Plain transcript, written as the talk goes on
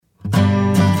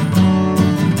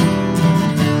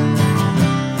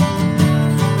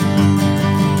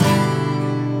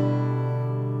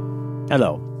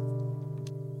Hello.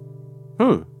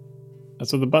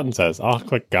 That's what the button says. I'll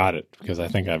click got it because I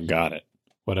think I've got it.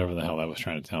 Whatever the hell that was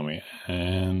trying to tell me.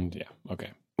 And yeah, okay.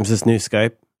 Is this new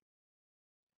Skype?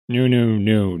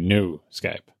 New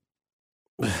Skype.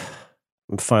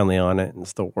 I'm finally on it, and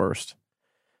it's the worst.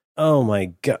 Oh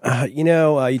my God.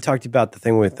 You talked about the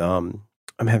thing with, I'm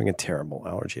having a terrible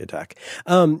allergy attack.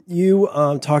 You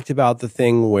talked about the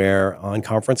thing where on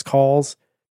conference calls,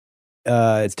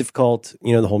 it's difficult,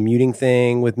 the whole muting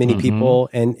thing with many people.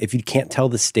 And if you can't tell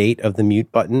the state of the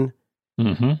mute button.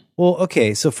 Well,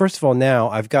 okay. So first of all, now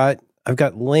I've got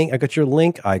your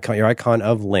link icon, your icon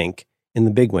of link in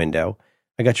the big window.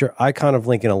 I got your icon of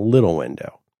link in a little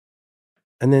window.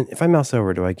 And then if I mouse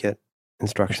over, do I get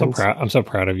instructions? I'm so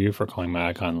proud of you for calling my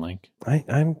icon link. You're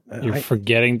I'm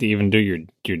forgetting to even do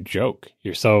your joke.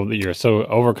 You're so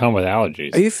overcome with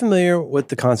allergies. Are you familiar with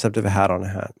the concept of a hat on a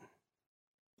hat?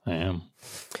 I am.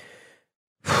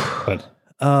 But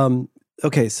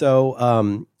okay, so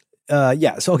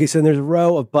So there's a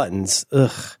row of buttons.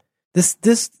 Ugh. This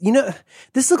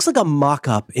looks like a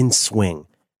mock-up in Swing.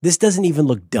 This doesn't even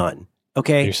look done.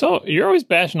 Okay. You're always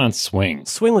bashing on Swing.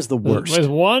 Swing was the worst. There's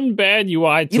one bad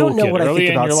UI toolkit you don't know what early I think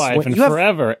in about your life, Swing.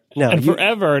 and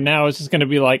forever now it's just going to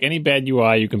be like any bad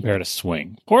UI you compare to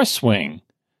Swing. Poor Swing.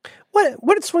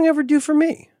 What did Swing ever do for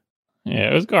me?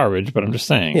 Yeah, it was garbage, but I'm just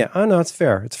saying. Yeah, I know it's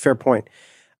fair. It's a fair point.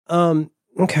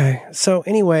 Okay. So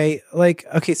anyway,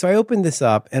 so I opened this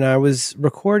up and I was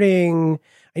recording.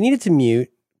 I needed to mute,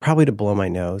 probably to blow my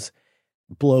nose.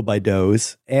 Blow by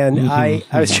doze. And I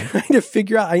was trying to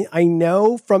figure out, I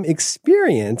know from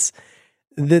experience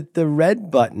that the red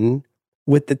button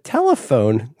with the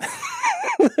telephone,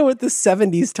 with the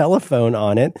 70s telephone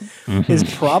on it, is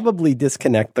probably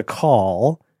disconnect the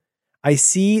call. I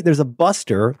see there's a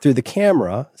buster through the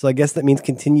camera. So I guess that means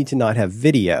continue to not have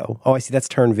video. Oh, I see. That's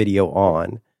turn video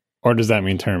on. Or does that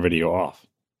mean turn video off?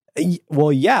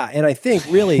 Well, yeah. And I think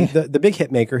really the big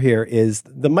hit maker here is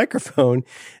the microphone.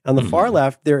 On the far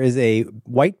left, there is a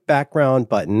white background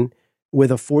button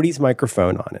with a 40s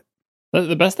microphone on it.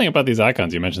 The best thing about these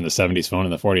icons, you mentioned the 70s phone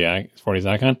and the 40s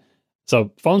icon.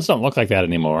 So phones don't look like that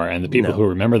anymore. And the people who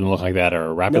remember them look like that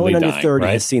are rapidly dying. No one under 30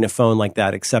 right? has seen a phone like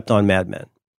that except on Mad Men.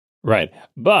 Right.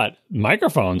 But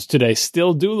microphones today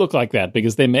still do look like that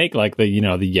because they make like the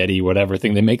Yeti, whatever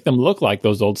thing. They make them look like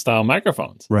those old style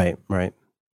microphones. Right.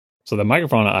 So the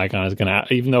microphone icon is going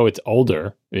to, even though it's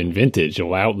older in vintage,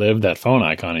 it'll outlive that phone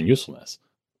icon in usefulness.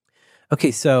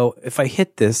 Okay. So if I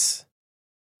hit this,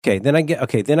 then I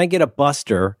get a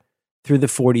buster through the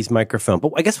 40s microphone.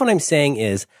 But I guess what I'm saying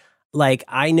is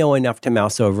I know enough to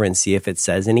mouse over and see if it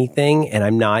says anything. And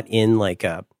I'm not in like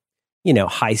a,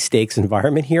 high stakes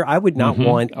environment here. I would not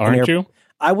want. Aren't you?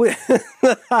 I would.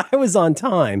 I was on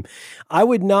time. I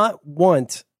would not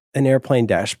want an airplane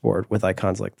dashboard with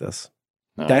icons like this.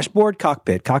 No. Dashboard,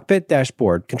 cockpit,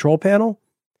 dashboard, control panel.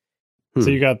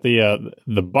 So you got the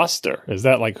Buster. Is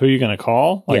that like who you're going to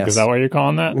call? Like, yes. Is that what you're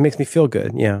calling that? It makes me feel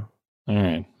good. Yeah. All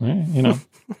right.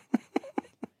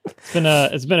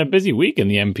 It's been a busy week in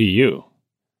the MPU,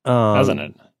 hasn't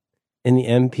it? In the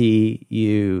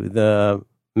MPU, the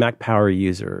Mac Power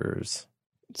users.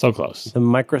 So close. The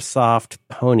Microsoft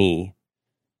Pony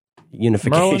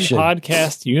unification. Merlin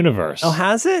Podcast Universe. Oh,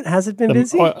 has it? Has it been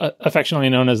busy? Affectionately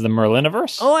known as the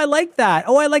Merliniverse. Oh, I like that.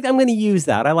 I'm going to use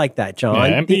that. I like that, John.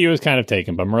 Yeah, MPU is kind of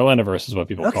taken, but Merliniverse is what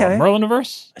people call it.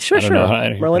 Merliniverse? Sure.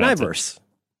 Merliniverse.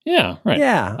 Yeah, right.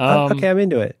 Yeah. Okay, I'm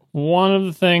into it. One of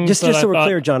the things just so we're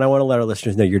clear, John, I want to let our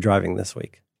listeners know you're driving this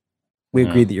week. We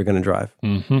agreed that you're going to drive.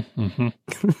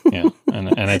 Yeah, and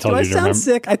I told you to remember. Do I sound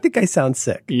sick? I think I sound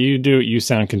sick. You do. You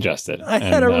sound congested. I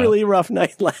had a really rough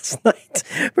night last night.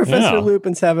 Professor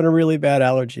Lupin's having a really bad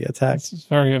allergy attack. It's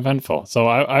very eventful. So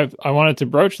I wanted to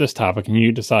broach this topic, and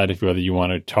you decide whether you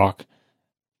want to talk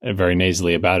very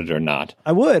nasally about it or not.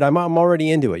 I would. I'm already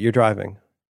into it. You're driving.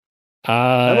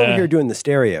 I'm over here doing the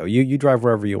stereo. You drive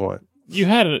wherever you want.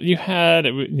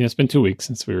 It's been 2 weeks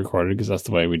since we recorded because that's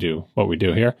the way we do what we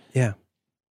do here. Yeah.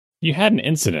 You had an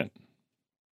incident.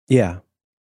 Yeah.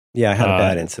 Yeah, I had a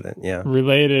bad incident. Yeah.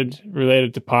 Related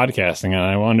to podcasting, and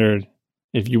I wondered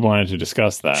if you wanted to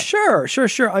discuss that. Sure.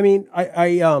 I mean,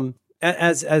 I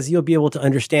as you'll be able to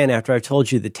understand after I've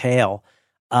told you the tale,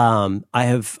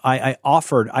 I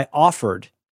offered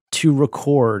to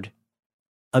record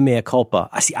a mea culpa.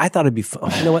 I thought it'd be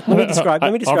fun. You know what? Let me describe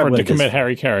offered what to commit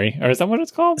Harry Carey. Or is that what it's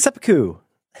called? Seppuku.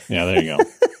 Yeah, there you go.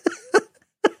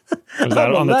 Was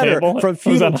that on the table? From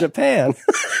feudal Japan.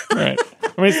 Right.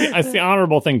 I mean, it's the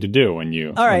honorable thing to do when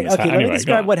you... All right, okay, let me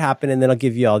describe what happened, and then I'll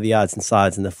give you all the odds and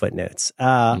sods and the footnotes.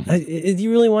 Do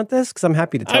you really want this? Because I'm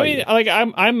happy to tell you. I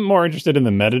mean, I'm more interested in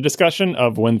the meta discussion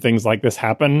of when things like this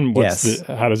happen.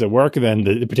 How does it work than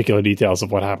the particular details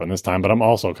of what happened this time, but I'm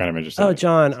also kind of interested. Oh,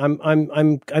 John,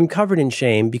 I'm covered in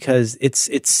shame because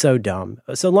it's so dumb.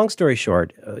 So long story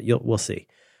short, we'll see.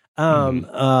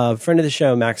 A friend of the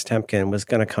show, Max Temkin, was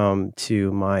going to come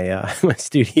to my my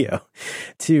studio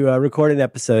to record an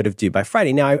episode of Due by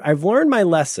Friday. Now, I've learned my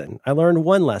lesson. I learned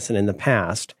one lesson in the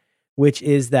past, which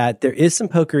is that there is some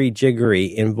pokery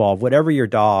jiggery involved. Whatever your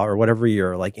DAW or whatever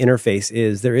your like interface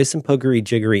is, there is some pokery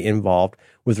jiggery involved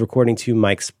with recording two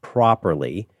mics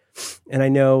properly. And I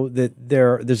know that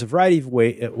there's a variety of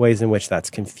ways in which that's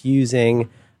confusing.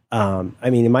 I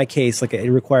mean, in my case, like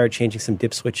it required changing some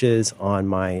dip switches on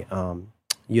my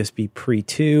USB Pre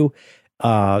 2.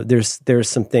 There's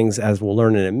some things, as we'll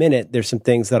learn in a minute, there's some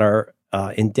things that are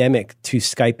endemic to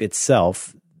Skype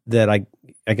itself that I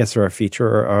guess are a feature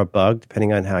or a bug,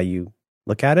 depending on how you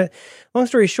look at it. Long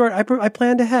story short, I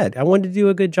planned ahead. I wanted to do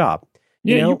a good job.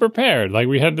 You prepared. Like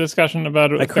we had a discussion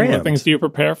about what things do you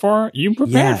prepare for? You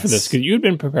prepared for this because you'd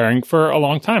been preparing for a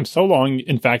long time. So long,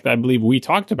 in fact, I believe we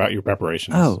talked about your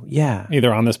preparations. Oh, yeah.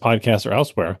 Either on this podcast or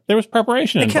elsewhere. There was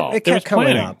preparation involved. It kept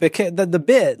coming up. The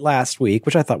bit last week,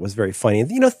 which I thought was very funny.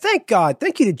 Thank God.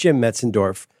 Thank you to Jim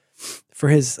Metzendorf for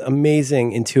his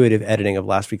amazing intuitive editing of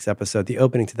last week's episode. The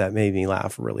opening to that made me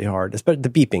laugh really hard. Especially the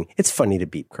beeping. It's funny to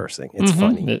beep cursing. It's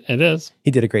funny. It is. He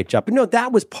did a great job. But no,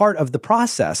 that was part of the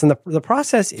process. And the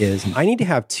process is I need to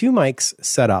have two mics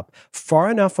set up far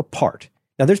enough apart.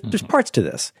 Now, there's parts to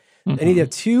this. I need to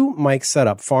have two mics set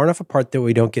up far enough apart that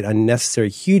we don't get unnecessary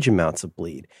huge amounts of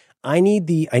bleed. I need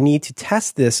to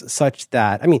test this such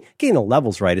that, I mean, getting the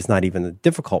levels right is not even the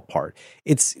difficult part.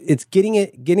 It's getting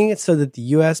it so that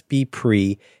the USB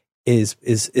pre is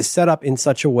set up in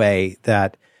such a way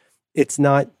that it's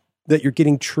not that you're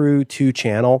getting true two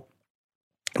channel.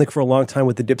 Like for a long time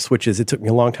with the dip switches, it took me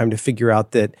a long time to figure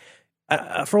out that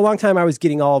for a long time I was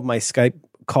getting all of my Skype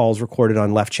calls recorded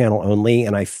on left channel only,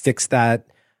 and I fixed that.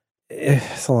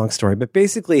 It's a long story, but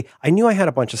basically I knew I had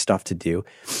a bunch of stuff to do,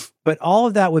 but all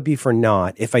of that would be for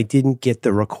naught if I didn't get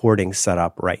the recording set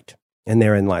up right. And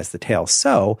therein lies the tale.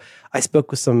 So I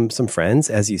spoke with some friends,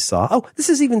 as you saw. Oh, this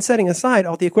is even setting aside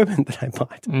all the equipment that I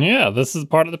bought. Yeah, this is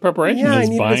part of the preparation. Yeah, I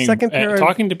needed a second pair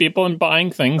talking to people and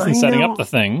buying things and setting up the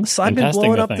things. So I've been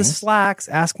blowing up the Slacks,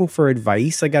 asking for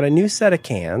advice. I got a new set of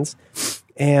cans,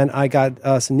 and I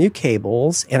got some new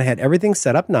cables, and I had everything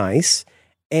set up nice.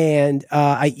 And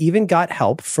I even got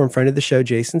help from friend of the show,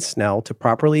 Jason Snell, to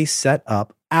properly set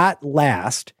up at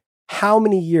last. How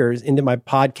many years into my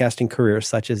podcasting career,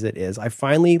 such as it is, I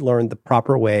finally learned the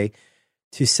proper way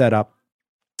to set up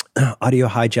Audio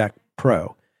Hijack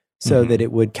Pro so that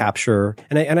it would capture.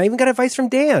 And I even got advice from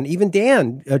Dan. Even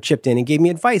Dan chipped in and gave me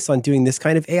advice on doing this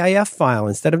kind of AIF file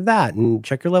instead of that, and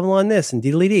check your level on this, and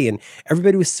diddly-dee. And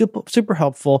everybody was super, super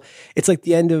helpful. It's like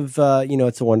the end of,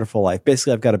 It's a Wonderful Life.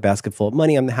 Basically, I've got a basket full of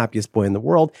money. I'm the happiest boy in the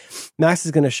world. Max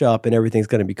is going to show up and everything's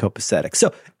going to be copacetic.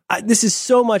 So this is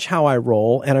so much how I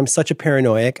roll, and I'm such a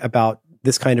paranoiac about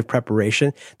this kind of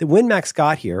preparation that when Max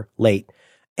got here late,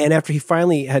 and after he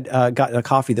finally had gotten a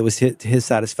coffee that was to his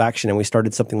satisfaction, and we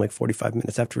started something like 45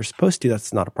 minutes after we're supposed to,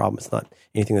 that's not a problem. It's not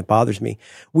anything that bothers me.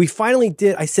 We finally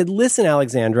did. I said, listen,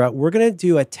 Alexandra, we're going to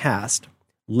do a test.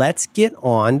 Let's get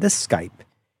on the Skype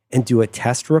and do a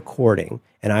test recording.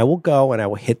 And I will go and I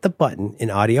will hit the button in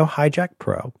Audio Hijack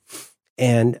Pro.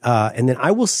 And then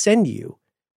I will send you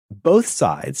both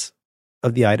sides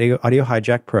of the Audio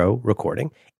Hijack Pro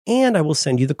recording. And I will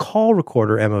send you the call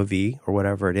recorder MOV or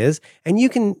whatever it is. And you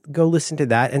can go listen to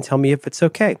that and tell me if it's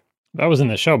okay. That was in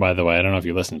the show, by the way. I don't know if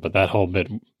you listened, but that whole bit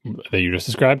that you just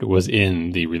described was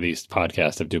in the released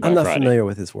podcast of Due by Friday. I'm not familiar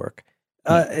with his work.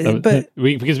 Because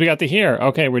we got to hear,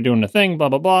 okay, we're doing the thing, blah,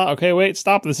 blah, blah. Okay, wait,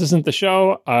 stop. This isn't the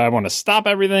show. I want to stop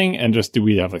everything and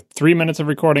we have like 3 minutes of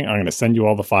recording. I'm going to send you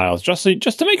all the files just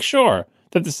to make sure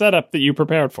that the setup that you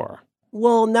prepared for.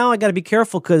 Well, now I got to be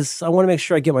careful because I want to make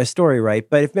sure I get my story right.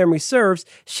 But if memory serves,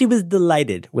 she was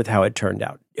delighted with how it turned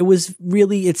out.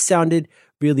 It sounded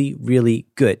really, really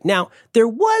good. Now,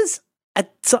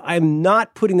 I'm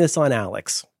not putting this on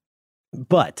Alex,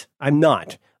 but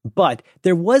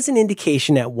there was an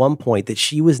indication at one point that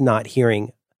she was not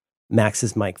hearing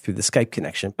Max's mic through the Skype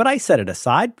connection. But I set it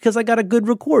aside because I got a good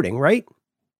recording, right?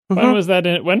 When was that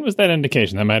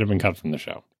indication? That might have been cut from the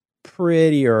show.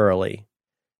 Pretty early.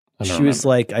 She was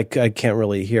like, I can't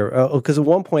really hear. Because at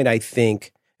one point, I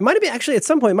think, it might have been, actually, at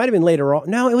some point, it might have been later on.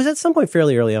 No, it was at some point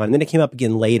fairly early on. And then it came up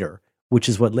again later which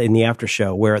is what in the after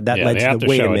show where that led to the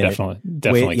wait a minute.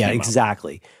 Definitely yeah,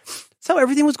 exactly. So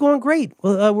everything was going great.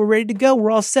 Well, we're ready to go.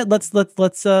 We're all set.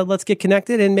 Let's get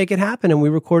connected and make it happen. And we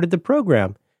recorded the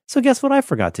program. So guess what I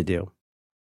forgot to do?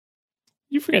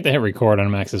 You forget to hit record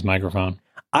on Max's microphone.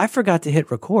 I forgot to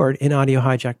hit record in Audio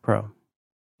Hijack Pro.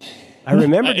 I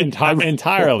remember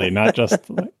entirely, not just.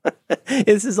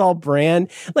 This is all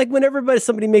brand. Like whenever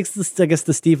somebody makes this, I guess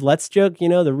the Steve Letts joke,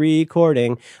 the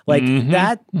recording, like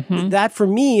that for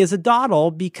me is a dawdle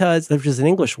because which is an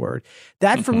English word.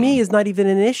 That for me is not even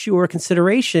an issue or a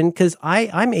consideration because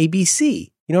I'm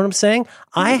ABC. You know what I'm saying?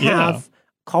 I have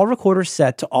call recorder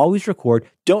set to always record.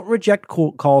 Don't reject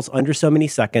calls under so many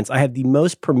seconds. I have the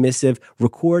most permissive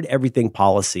record everything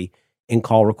policy in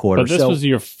call recorder. But this was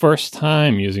your first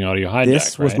time using Audio Hijack,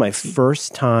 This was right? my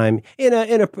first time in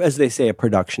a, as they say, a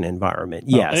production environment.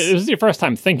 Yes. This is your first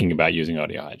time thinking about using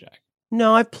Audio Hijack.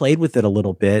 No, I've played with it a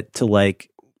little bit to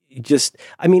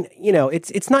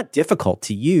it's not difficult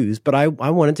to use, but I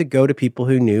wanted to go to people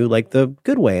who knew like the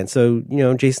good way. And so,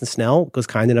 Jason Snell was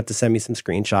kind enough to send me some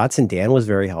screenshots and Dan was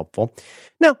very helpful.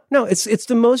 No, it's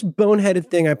the most boneheaded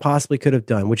thing I possibly could have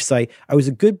done, which is I was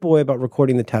a good boy about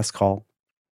recording the test call.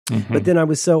 Mm-hmm. But then I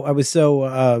was so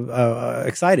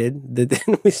excited that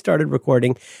then we started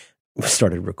recording. We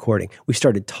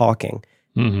started talking,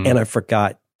 and I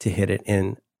forgot to hit it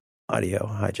in Audio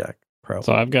Hijack Pro.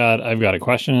 So I've got a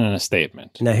question and a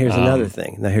statement. Now here's another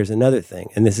thing.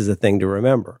 And this is a thing to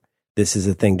remember.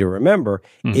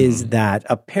 Is that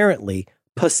apparently,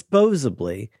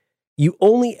 supposedly, you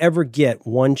only ever get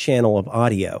one channel of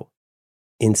audio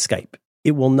in Skype.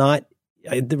 It will not.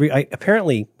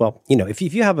 Apparently, if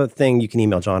you have a thing, you can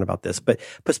email John about this, but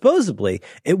supposedly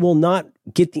it will not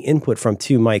get the input from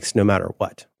two mics no matter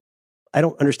what. I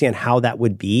don't understand how that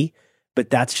would be,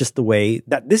 but that's just the way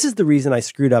this is the reason I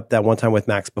screwed up that one time with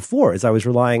Max before is I was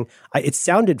it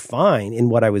sounded fine in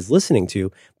what I was listening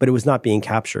to, but it was not being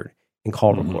captured in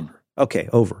call recorder. Okay,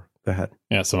 over. Go ahead.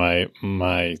 Yeah. So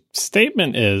my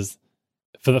statement is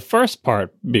for the first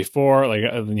part before,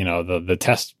 the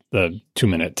test, the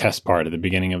 2-minute test part at the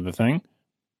beginning of the thing,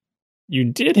 you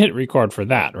did hit record for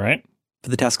that, right? For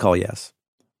the test call, yes.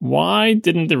 Why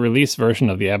didn't the release version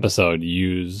of the episode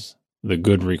use the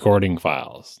good recording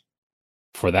files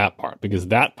for that part? Because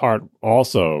that part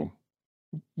also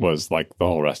was like the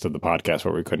whole rest of the podcast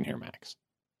where we couldn't hear Max.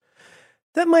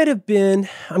 That might have been,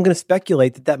 I'm going to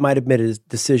speculate that might have been a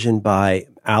decision by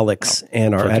Alex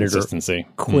and our editor,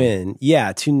 Quinn.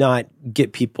 Yeah, to not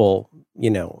get people,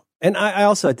 And I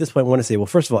also, at this point, want to say, well,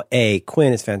 first of all,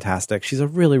 Quinn is fantastic. She's a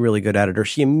really, really good editor.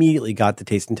 She immediately got the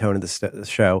taste and tone of the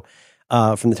show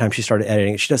from the time she started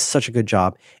editing it. She does such a good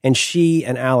job. And she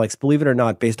and Alex, believe it or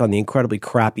not, based on the incredibly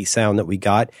crappy sound that we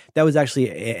got, that was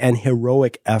actually an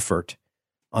heroic effort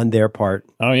on their part.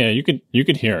 Oh yeah, you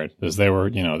could hear it as they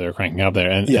were cranking up there.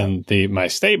 And my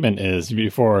statement is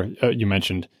before you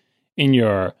mentioned in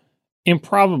your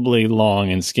improbably long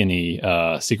and skinny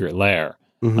secret lair.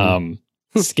 Mm-hmm.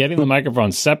 Getting the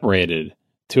microphone separated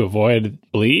to avoid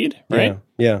bleed, right?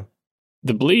 Yeah.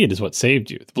 The bleed is what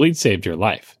saved you. The bleed saved your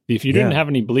life. If you didn't have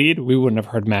any bleed, we wouldn't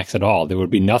have heard Max at all. There would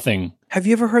be nothing. Have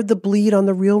you ever heard the bleed on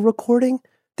the real recording?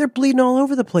 They're bleeding all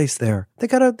over the place there. They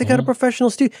got a professional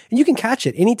studio. And you can catch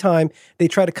it anytime they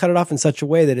try to cut it off in such a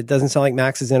way that it doesn't sound like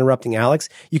Max is interrupting Alex.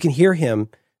 You can hear him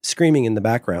screaming in the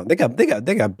background. They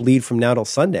got bleed from now till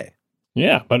Sunday.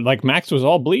 Yeah, but like Max was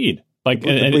all bleed. Like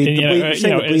the bleed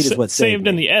is what saved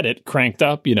in the edit, cranked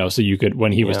up, so you could,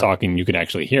 when he was talking, you could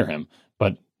actually hear him.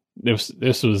 But it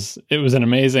was an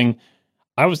amazing.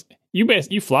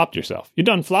 You flopped yourself. You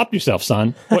done flopped yourself,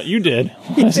 son. What you did?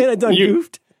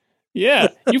 Goofed. Yeah,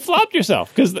 you flopped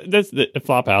yourself because that's the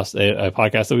Flophouse, a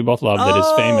podcast that we both love that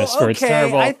is famous for its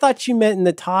terrible. I thought you meant in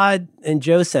the Todd and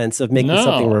Joe sense of making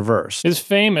something reversed. It's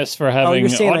famous for having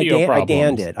audio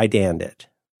problems. I damned it.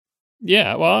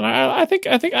 Yeah, well, and I think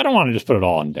I don't want to just put it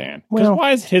all on Dan because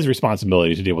why is it his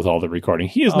responsibility to deal with all the recording?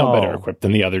 He is no better equipped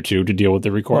than the other two to deal with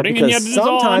the recording, and yet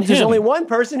sometimes there's only one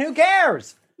person who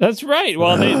cares. That's right.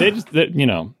 Well, they just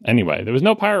anyway, there was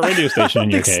no pirate radio station in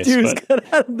your case.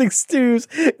 I don't think Stu's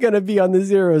gonna be on the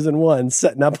zeros and ones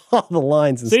setting up all the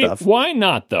lines and stuff. Why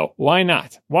not though? Why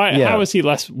not? Why? Yeah. How is he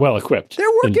less well equipped? They're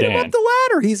working him up the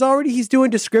ladder. He's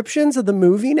doing descriptions of the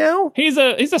movie now. He's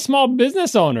a small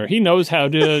business owner. He knows how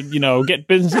to get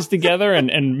businesses together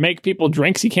and make people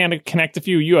drinks. He can't connect a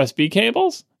few USB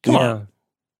cables. Come on.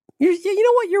 You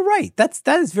know what? You're right.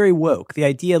 That is very woke. The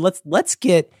idea. Let's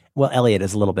get. Well, Elliot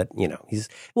is a little bit,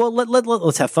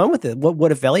 let's have fun with it.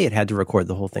 What if Elliot had to record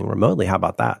the whole thing remotely? How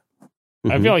about that?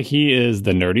 I feel like he is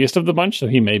the nerdiest of the bunch, so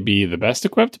he may be the best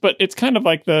equipped. But it's kind of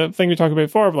like the thing we talked about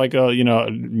before of like,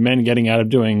 men getting out of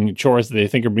doing chores that they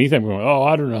think are beneath them, going, "Oh,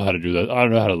 I don't know how to do that. I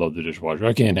don't know how to load the dishwasher.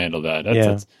 I can't handle that."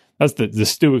 That's the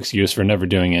Stu excuse for never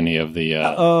doing any of the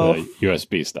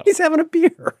USB stuff. He's having a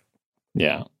beer.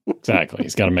 Yeah, exactly.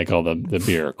 He's got to make all the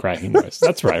beer cracking noise.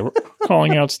 That's right. We're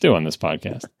calling out Stu on this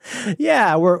podcast.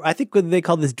 Yeah, I think they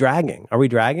call this dragging. Are we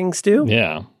dragging, Stu?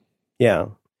 Yeah. Yeah.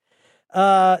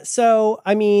 So,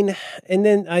 I mean, and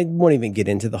then I won't even get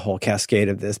into the whole cascade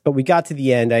of this, but we got to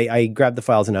the end. I grabbed the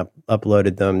files and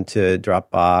uploaded them to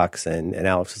Dropbox, and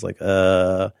Alex was like,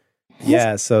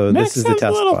 yeah, so this is the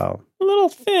test file. A little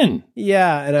thin.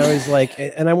 Yeah, and I was like,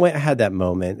 and I had that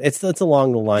moment. It's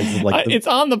along the lines of like it's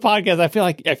on the podcast. I feel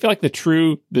like the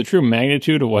true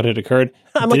magnitude of what had occurred.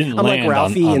 I'm like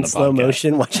Ralphie in slow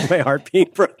motion watching my heart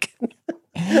being broken.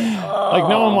 Like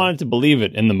no one wanted to believe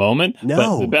it in the moment.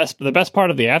 No. But the best part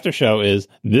of the after show is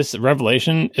this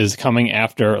revelation is coming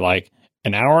after like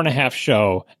an hour and a half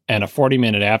show and a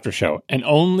 40-minute after show, and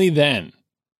only then,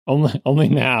 only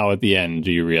now at the end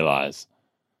do you realize.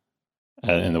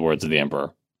 In the words of the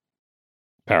Emperor,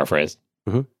 paraphrased.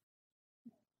 Mm-hmm.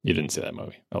 You didn't see that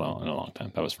movie in a long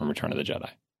time. That was from Return of the Jedi.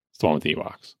 It's the one with the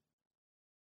Ewoks.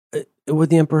 What did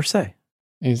the Emperor say?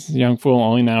 He's a young fool.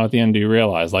 Only now at the end do you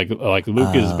realize. Like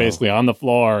Luke is basically on the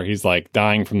floor. He's like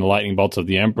dying from the lightning bolts of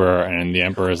the Emperor, and the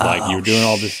Emperor is like, "You were doing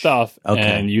all this stuff,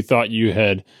 and you thought you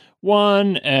had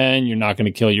won, and you're not going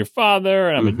to kill your father.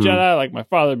 And I'm a Jedi like my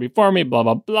father before me. Blah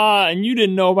blah blah. And you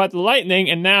didn't know about the lightning,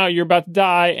 and now you're about to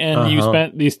die. And you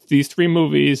spent these 3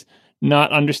 movies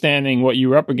not understanding what you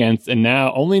were up against, and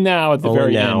only now at the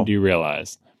very end do you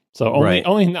realize." So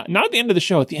only not at the end of the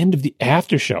show, at the end of the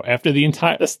after show, after the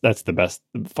entire. That's the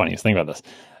funniest thing about this.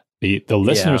 The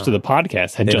listeners to the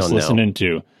podcast had just listened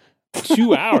into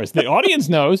 2 hours. The audience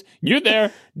knows you're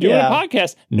there doing a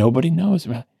podcast. Nobody knows.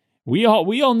 We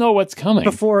all know what's coming.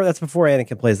 That's before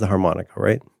Anakin plays the harmonica,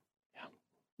 right? Yeah.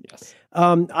 Yes.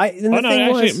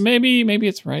 Maybe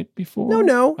it's right before.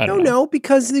 No,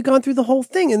 because they've gone through the whole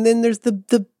thing, and then there's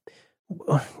the.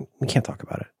 We can't talk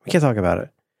about it.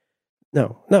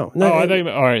 No. Oh, I think.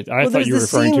 All right, I thought you were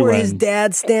referring to where his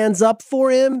dad stands up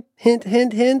for him. Hint,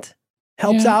 hint, hint.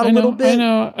 Helps out a little bit.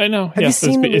 I know. Have you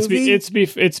seen the movie?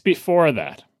 It's before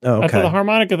that. Oh, okay. I thought the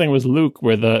harmonica thing was Luke,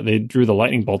 where they drew the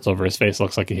lightning bolts over his face.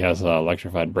 Looks like he has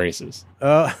electrified braces.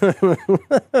 No, I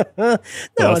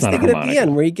was thinking at the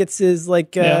end where he gets his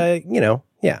yeah.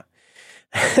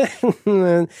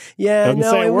 Doesn't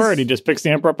say a word. He just picks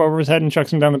the Emperor up over his head and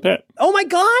chucks him down the pit. Oh my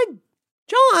God,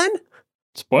 John!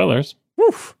 Spoilers.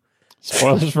 Woof.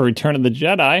 Spoilers for Return of the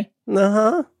Jedi.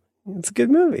 It's a good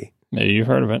movie. Maybe you've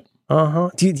heard of it.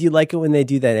 Do you like it when they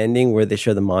do that ending where they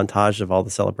show the montage of all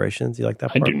the celebrations? You like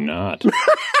that part? I do not.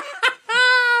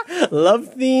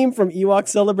 Love theme from Ewok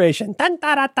Celebration.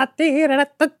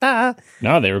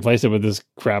 No, they replaced it with this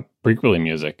crap prequel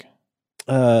music.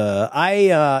 I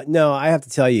have to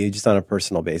tell you, just on a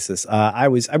personal basis, I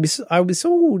was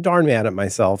so darn mad at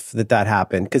myself that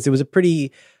happened, because it was a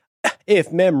pretty,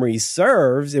 if memory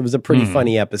serves, it was a pretty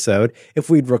funny episode. If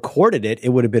we'd recorded it, it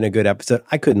would have been a good episode.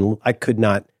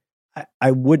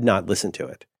 I would not listen to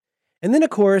it. And then, of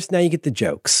course, now you get the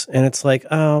jokes, and it's like,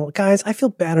 oh, guys, I feel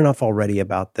bad enough already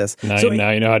about this. Now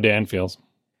you know how Dan feels.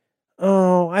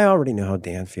 Oh, I already know how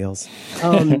Dan feels.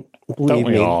 Believe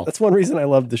me, that's one reason I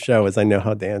love the show, is I know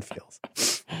how Dan feels.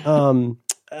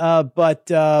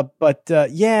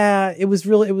 Yeah, it was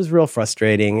real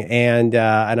frustrating, and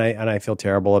I feel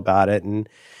terrible about it, and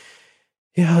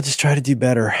yeah, I'll just try to do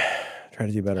better.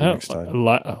 Next time.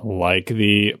 Like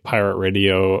the Pirate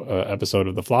Radio episode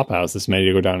of the Flophouse, this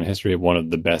may go down in history of one of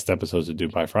the best episodes of Do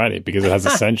By Friday, because it has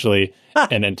essentially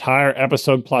an entire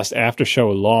episode plus after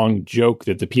show long joke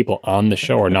that the people on the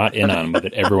show are not in on, but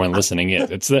that everyone listening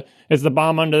is. It's the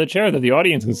bomb under the chair that the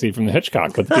audience can see from the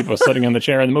Hitchcock, but the people sitting in the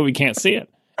chair in the movie can't see it,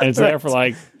 and it's there for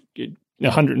like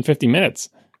 150 minutes.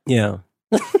 Yeah.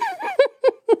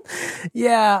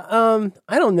 Yeah,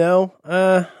 I don't know.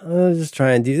 I was just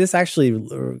trying to do this. Actually,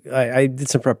 I did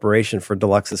some preparation for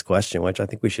Deluxe's question, which I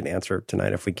think we should answer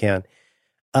tonight if we can.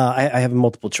 I have a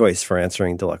multiple choice for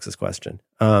answering Deluxe's question.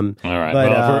 All right.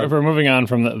 But, if we're moving on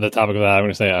from the topic of that, I'm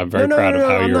going to say I'm very proud of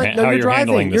how you're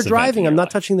handling this. You're driving. I'm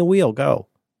not touching the wheel. Go.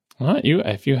 Well,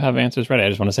 if you have answers ready, I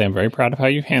just want to say I'm very proud of how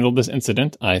you handled this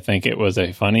incident. I think it was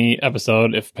a funny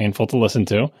episode, if painful to listen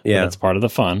to. Yeah, that's part of the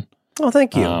fun. Oh,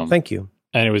 thank you. Thank you.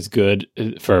 And it was good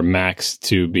for Max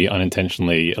to be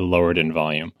unintentionally lowered in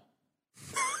volume.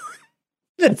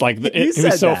 It's like I didn't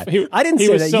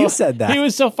say that. You said that. He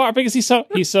was so far, because he's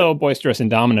so boisterous and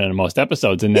dominant in most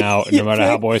episodes, and now no matter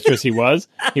how boisterous he was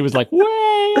like way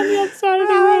on the outside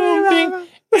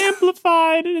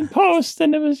outside and in post,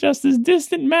 and it was just this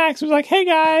distant Max who was like, hey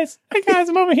guys,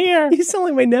 I'm over here. You sound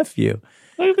like my nephew.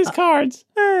 Look at these cards.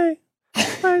 Hey,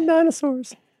 I'm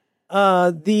dinosaurs.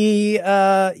 But you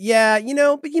know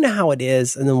how it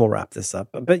is, and then we'll wrap this up.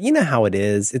 But you know how it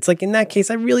is. It's like in that case,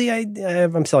 I'm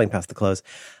selling past the close.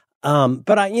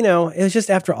 But it was just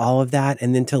after all of that,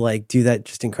 and then to like do that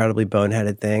just incredibly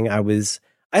boneheaded thing, I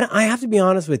have to be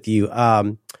honest with you.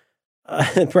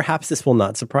 Perhaps this will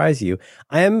not surprise you.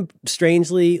 I am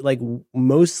strangely, like,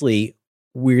 mostly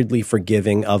weirdly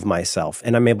forgiving of myself,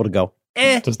 and I'm able to go,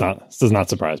 Does not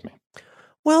surprise me.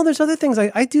 Well, there's other things.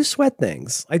 I do sweat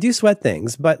things.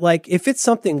 But like, if it's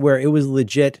something where it was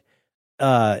legit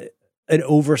an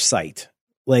oversight,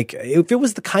 like if it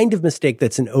was the kind of mistake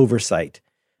that's an oversight,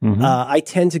 I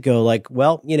tend to go like,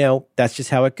 well, that's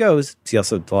just how it goes. See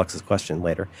also Deluxe's question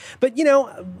later. But,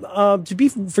 to be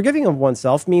forgiving of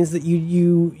oneself means that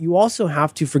you also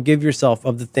have to forgive yourself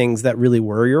of the things that really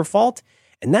were your fault.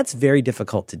 And that's very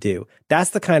difficult to do.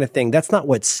 That's the kind of thing. That's not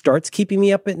what starts keeping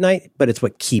me up at night, but it's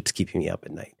what keeps keeping me up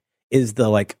at night. Is the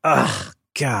like,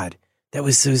 God, that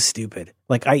was so stupid.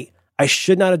 Like I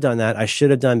should not have done that. I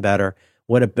should have done better.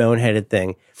 What a boneheaded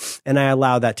thing. And I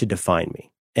allow that to define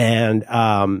me. And,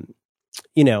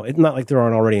 it's not like there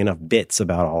aren't already enough bits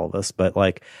about all of us, but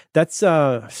like, that's,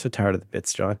 so tired of the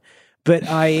bits, John. But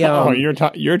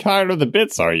you're tired of the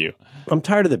bits, are you? I'm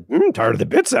tired of the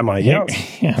bits, am I? Yeah.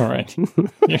 Yeah, right.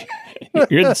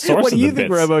 You're the source what of do you the think,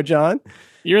 bits. Robo John?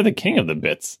 You're the king of the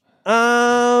bits. You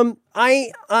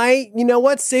know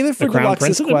what? Save it for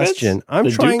Deluxe's question. I'm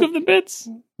the trying. Duke of the bits?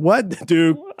 What?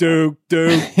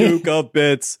 Duke of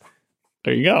bits.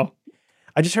 There you go.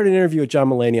 I just heard an interview with John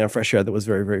Mulaney on Fresh Air that was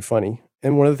very, very funny.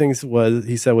 And one of the things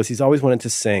he said was he's always wanted to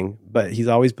sing, but he's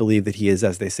always believed that he is,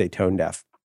 as they say, tone deaf.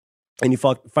 And he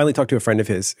finally talked to a friend of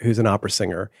his who's an opera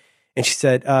singer. And she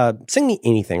said, sing me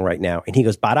anything right now. And he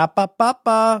goes,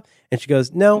 ba-da-ba-ba-ba. And she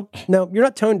goes, no, you're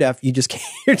not tone deaf. You're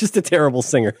just a terrible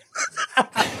singer.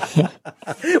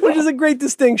 Which is a great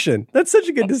distinction. That's such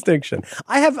a good distinction.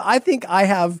 I think I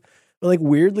have like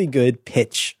weirdly good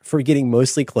pitch for getting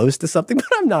mostly close to something, but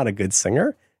I'm not a good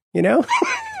singer, Yeah.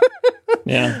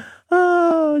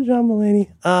 Oh, John Mulaney.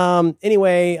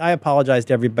 Anyway, I apologize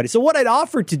to everybody. So what I'd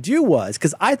offered to do was,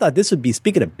 because I thought this would be,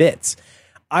 speaking of bits,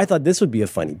 I thought this would be a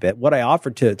funny bit. What I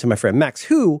offered to my friend Max,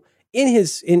 who in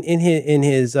his,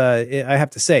 I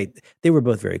have to say, they were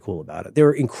both very cool about it. They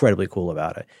were incredibly cool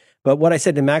about it. But what I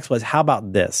said to Max was, how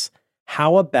about this?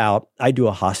 How about I do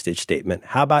a hostage statement?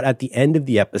 How about at the end of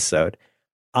the episode,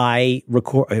 where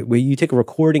you take a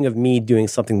recording of me doing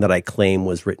something that I claim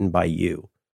was written by you?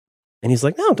 And he's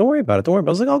like, no, don't worry about it. I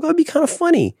was like, oh, that'd be kind of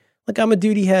funny. Like, I'm a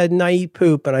duty head and I eat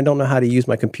poop and I don't know how to use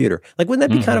my computer. Like, wouldn't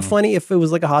that be kind of funny if it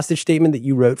was like a hostage statement that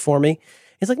you wrote for me?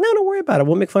 He's like, no, don't worry about it.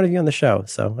 We'll make fun of you on the show.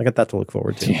 So I got that to look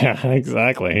forward to. Yeah,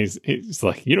 exactly. He's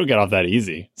like, you don't get off that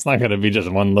easy. It's not going to be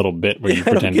just one little bit where you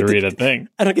pretend to read a thing.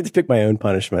 I don't get to pick my own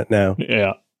punishment now.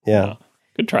 Yeah. Yeah.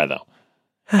 Good try, though.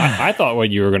 I thought what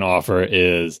you were going to offer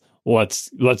is, let's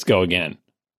go again.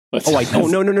 No,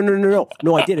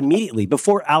 I did immediately.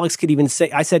 Before Alex could even say,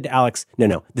 I said to Alex,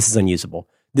 no, this is unusable.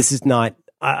 This is not,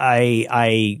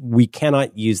 we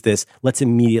cannot use this. Let's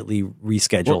immediately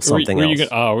reschedule something else. I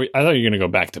thought you were going to go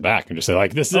back to back and just say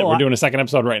like, this is it. We're doing a second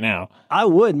episode right now. I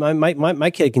would.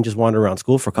 My kid can just wander around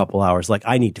school for a couple hours. Like,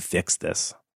 I need to fix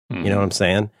this. You know what I'm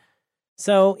saying?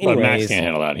 So anyways. But Max can't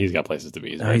handle that. He's got places to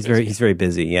be. He's very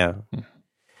busy. Yeah.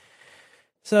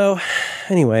 So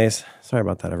anyways, sorry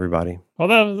about that, everybody. Well,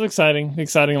 that was exciting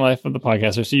life of the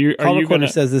podcaster. So Call Recorder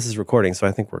says this is recording, so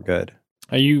I think we're good.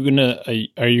 Are you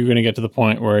gonna get to the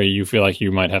point where you feel like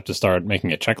you might have to start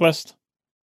making a checklist?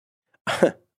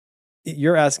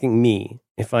 You're asking me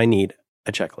if I need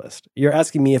a checklist. You're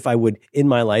asking me if I would in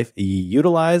my life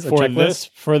utilize a checklist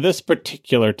for this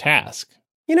particular task.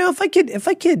 If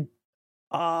I could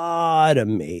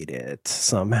automate it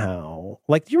somehow.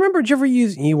 Like, do you remember? Did you ever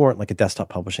use? You weren't like a desktop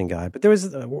publishing guy, but there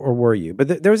was, or were you?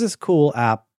 But there was this cool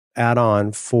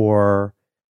add-on for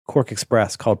Quark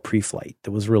Express called Preflight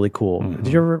that was really cool.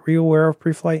 Were you aware of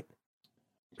Preflight?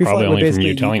 Probably only from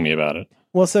you telling me about it.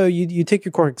 Well, so you take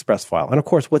your Quark Express file, and of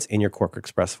course, what's in your Quark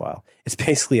Express file? It's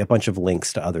basically a bunch of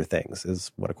links to other things,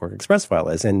 is what a Quark Express file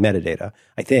is, and metadata,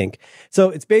 I think. So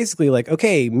it's basically like,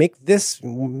 okay, make this,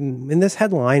 in this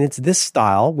headline, it's this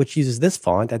style, which uses this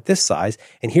font at this size,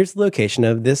 and here's the location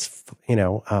of this,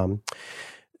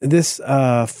 this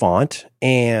font,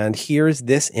 and here's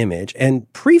this image.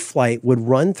 And Preflight would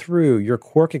run through your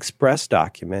Quark Express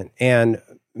document and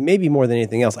maybe more than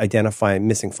anything else, identify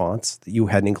missing fonts that you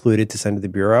hadn't included to send to the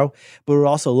bureau. But we'll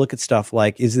also look at stuff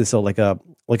like, is this probably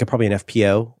an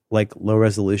FPO like low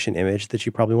resolution image that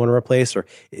you probably want to replace, or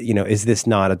is this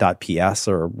not a .ps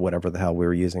or whatever the hell we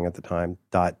were using at the time?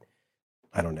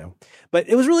 I don't know, but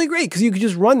it was really great because you could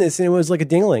just run this and it was like a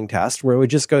ding-a-ling test where it would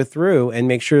just go through and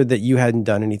make sure that you hadn't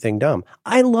done anything dumb.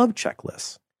 I love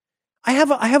checklists. I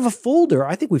have a folder.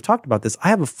 I think we've talked about this. I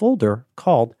have a folder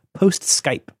called Post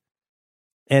Skype.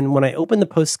 And when I open the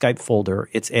Post Skype folder,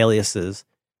 it's aliases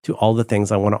to all the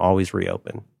things I want to always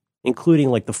reopen, including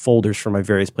like the folders for my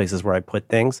various places where I put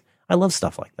things. I love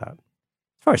stuff like that.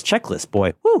 As far as checklists,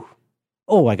 boy, whoo.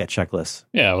 Oh, I got checklists.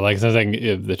 Yeah, well, like I think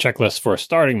the checklist for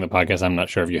starting the podcast, I'm not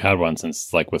sure if you had one,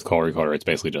 since like with Call Recorder, it's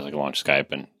basically just like launch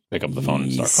Skype and pick up the phone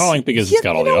and start calling because it's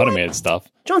got all the automated stuff.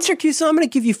 John Syracuse, I'm going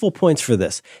to give you full points for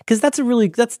this because that's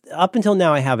up until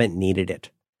now I haven't needed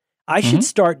it. I should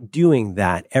start doing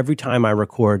that every time I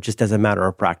record, just as a matter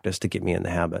of practice to get me in the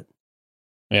habit.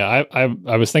 Yeah,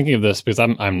 I was thinking of this because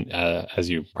I'm as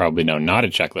you probably know, not a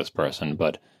checklist person,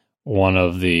 but one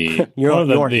of the you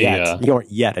aren't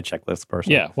yet a checklist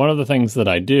person. Yeah, one of the things that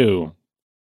I do,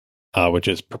 which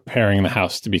is preparing the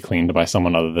house to be cleaned by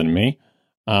someone other than me.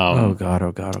 Oh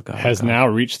God! Has now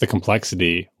reached the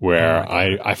complexity where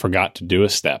I forgot to do a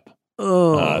step.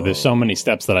 There's so many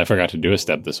steps that I forgot to do a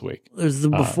step this week. There's the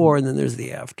before and then there's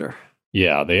the after.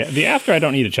 Yeah, the after I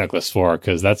don't need a checklist for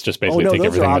because that's just basically take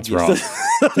everything that's wrong.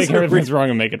 Take everything that's wrong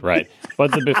and make it right.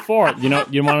 But the before, you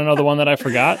want to know the one that I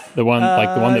forgot? The one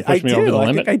that pushed me over the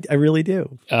limit? I really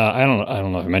do. I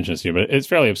don't know if I mentioned this to you, but it's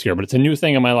fairly obscure. But it's a new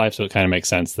thing in my life, so it kind of makes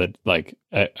sense that like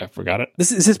I forgot it.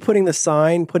 Is this putting the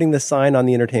sign on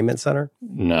the entertainment center?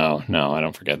 No, I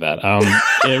don't forget that.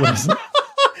 It was.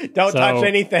 Don't touch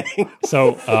anything.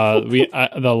 So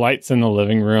the lights in the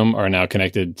living room are now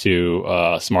connected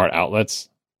to smart outlets,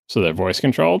 so they're voice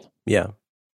controlled. Yeah.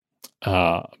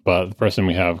 But the person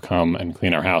we have come and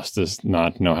clean our house does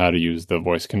not know how to use the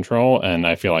voice control, and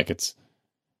I feel like it's,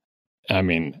 a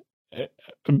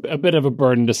bit of a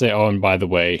burden to say, oh, and by the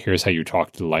way, here's how you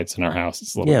talk to the lights in our house.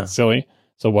 It's a little bit silly.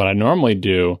 So what I normally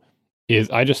do is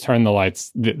I just turn the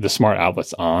lights, the smart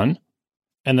outlets on.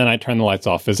 And then I turn the lights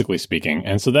off, physically speaking.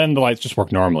 And so then the lights just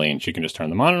work normally, and she can just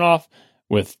turn them on and off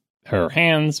with her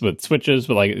hands, with switches,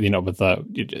 with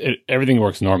everything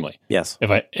works normally. Yes.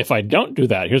 If I don't do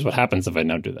that, here's what happens if I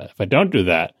don't do that. If I don't do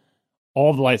that,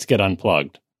 all the lights get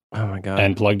unplugged. Oh my God.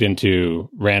 And plugged into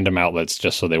random outlets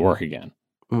just so they work again.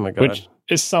 Oh my God. Which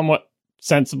is somewhat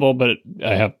sensible, but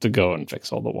I have to go and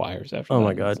fix all the wires after. Oh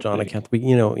my God, John, I can't. We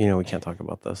can't talk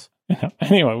about this.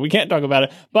 Anyway, we can't talk about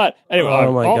it. But anyway,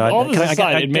 oh my God, all this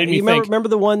aside, it made me think. Remember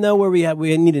the one though where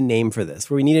we need a name for this,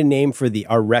 where we need a name for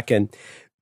our reckon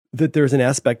that there's an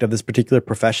aspect of this particular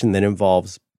profession that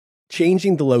involves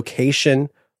changing the location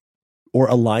or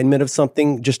alignment of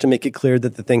something just to make it clear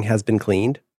that the thing has been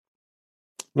cleaned.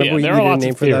 Remember there are lots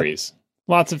of theories.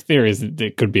 Lots of theories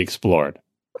that could be explored.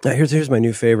 Now, here's my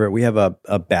new favorite. We have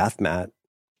a bath mat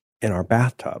in our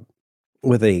bathtub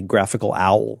with a graphical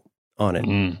owl on it.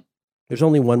 Mm. There's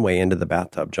only one way into the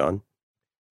bathtub, John.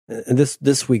 And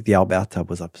this week, the owl bathtub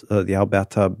was up. The owl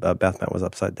bathtub bath mat was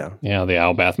upside down. Yeah, the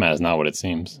owl bath mat is not what it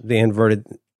seems. They inverted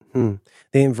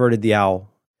the owl.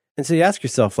 And so you ask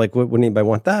yourself, like, would anybody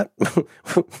want that?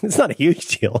 It's not a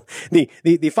huge deal.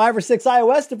 The 5 or 6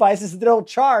 iOS devices that don't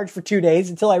charge for 2 days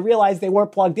until I realized they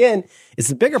weren't plugged in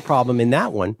is a bigger problem in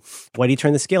that one. Why do you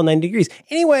turn the scale 90 degrees?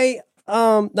 Anyway,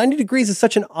 90 degrees is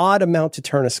such an odd amount to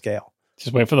turn a scale.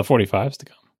 Just wait for the 45s to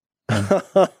come.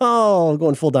 Oh,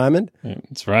 going full diamond? Yeah,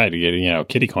 that's right. You get,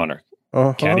 kitty corner.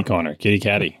 Uh-huh. Catty corner. Kitty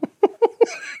catty.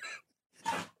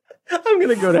 I'm going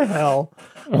to go to hell.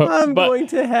 I'm going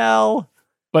to hell.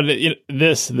 But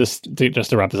just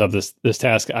to wrap this up, this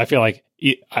task, I feel like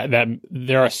that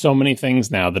there are so many things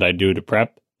now that I do to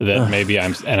prep that maybe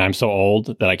I'm so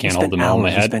old that I can't hold them all in my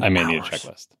head. I may need a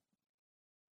checklist.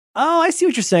 Oh, I see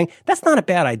what you're saying. That's not a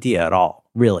bad idea at all,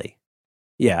 really.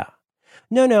 Yeah.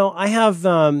 No, I have,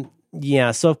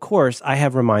 so of course I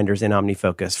have reminders in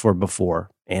OmniFocus for before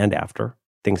and after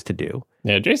things to do.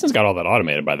 Yeah, Jason's got all that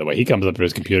automated, by the way. He comes up to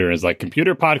his computer and is like,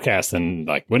 computer podcast, and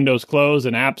like windows close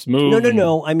and apps move.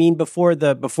 No. I mean, before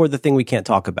the thing we can't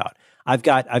talk about. I've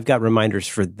got reminders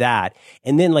for that.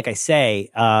 And then, like I say,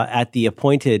 at the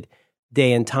appointed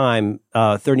day and time,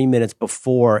 30 minutes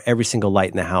before every single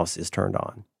light in the house is turned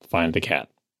on. Find the cat.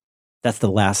 That's the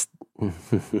last.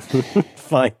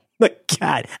 Find the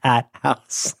cat at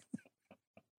house.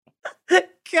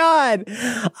 God,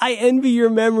 I envy your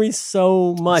memory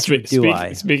so much.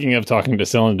 Speaking of talking to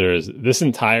cylinders, this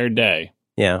entire day,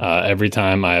 every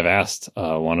time I have asked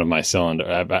one of my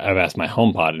I've asked my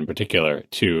HomePod in particular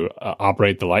to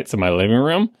operate the lights in my living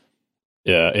room.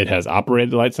 It has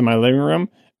operated the lights in my living room.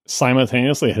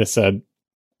 Simultaneously, it has said,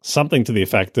 something to the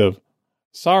effect of,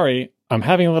 sorry, I'm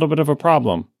having a little bit of a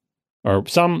problem, or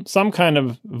some kind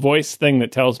of voice thing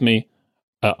that tells me,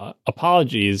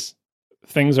 apologies,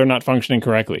 things are not functioning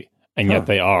correctly. And yet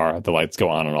they are. The lights go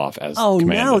on and off as commanded.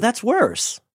 No, that's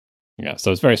worse. Yeah,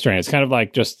 so it's very strange. It's kind of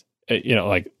like just,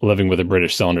 like living with a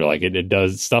British cylinder. Like it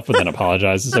does stuff, but then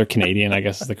apologizes. Or Canadian, I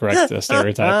guess is the correct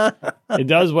stereotype. It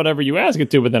does whatever you ask it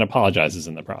to, but then apologizes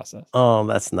in the process. Oh,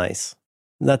 that's nice.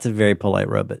 That's a very polite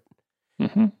robot.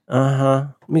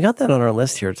 Mm-hmm. We got that on our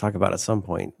list here to talk about at some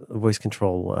point, voice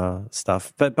control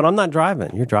stuff. But I'm not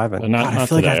driving. You're driving. I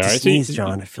feel like I have to sneeze,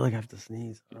 John. I feel like I have to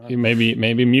sneeze. You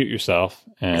maybe mute yourself.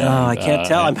 And, I can't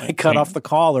tell. I might cut off the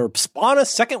call or spawn a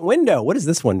second window. What does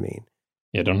this one mean?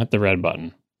 Yeah, don't hit the red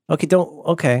button. Okay, don't.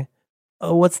 Okay.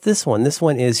 Oh, what's this one? This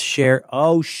one is share.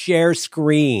 Oh, share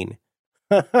screen.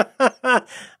 Talk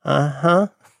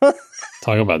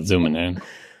about zooming in.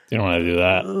 You don't want to do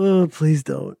that. Oh, please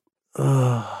don't.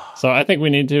 So I think we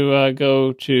need to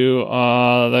go to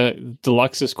the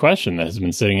Deluxe's question that has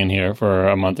been sitting in here for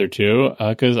a month or two,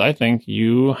 because I think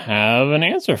you have an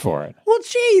answer for it. Well,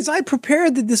 geez, I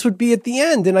prepared that this would be at the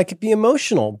end and I could be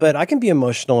emotional, but I can be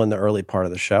emotional in the early part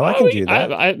of the show. I can do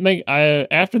that.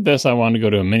 After this, I want to go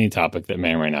to a mini topic that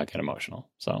may or may not get emotional.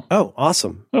 So, oh,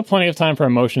 awesome. We have plenty of time for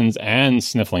emotions and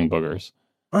sniffling boogers.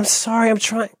 I'm sorry. I'm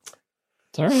trying.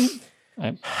 It's all right.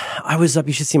 I was up.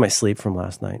 You should see my sleep from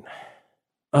last night.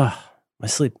 My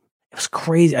sleep. It was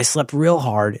crazy. I slept real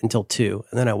hard until 2,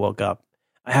 and then I woke up.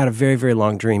 I had a very, very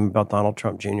long dream about Donald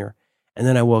Trump Jr., and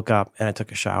then I woke up and I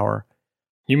took a shower.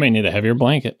 You may need a heavier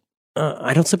blanket.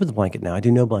 I don't sleep with a blanket now. I do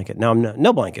no blanket. Now I'm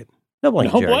no blanket. No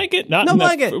blanket, No Jared. blanket? No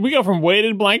blanket. We go from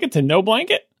weighted blanket to no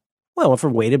blanket? Well, I went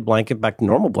from weighted blanket back to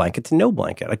normal blanket to no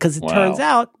blanket, because it turns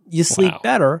out you sleep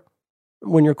better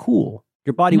when you're cool.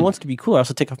 Your body wants to be cool. I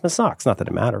also take off my socks. Not that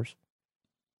it matters.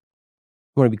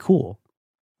 I want to be cool.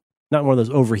 Not one of those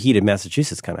overheated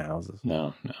Massachusetts kind of houses.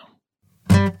 No.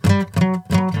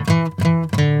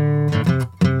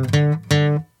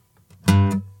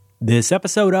 This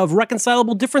episode of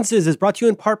Reconcilable Differences is brought to you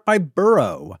in part by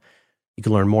Burrow. You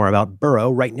can learn more about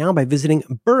Burrow right now by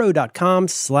visiting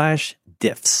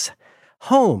burrow.com/diffs.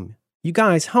 Home. You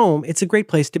guys, home, it's a great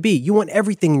place to be. You want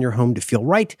everything in your home to feel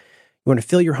right. You want to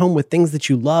fill your home with things that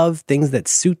you love, things that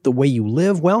suit the way you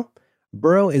live. Well,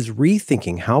 Burrow is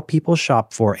rethinking how people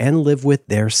shop for and live with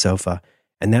their sofa.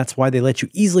 And that's why they let you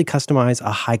easily customize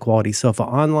a high-quality sofa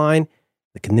online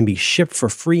that can then be shipped for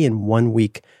free in 1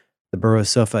 week. The Burrow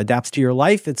sofa adapts to your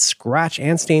life. It's scratch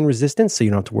and stain resistant, so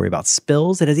you don't have to worry about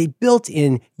spills. It has a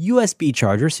built-in USB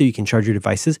charger, so you can charge your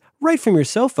devices right from your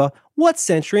sofa. What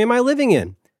century am I living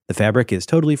in? The fabric is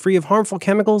totally free of harmful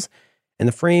chemicals, and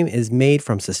the frame is made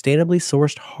from sustainably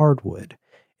sourced hardwood.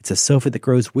 It's a sofa that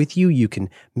grows with you. You can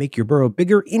make your Burrow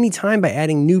bigger anytime by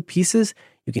adding new pieces.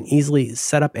 You can easily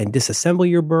set up and disassemble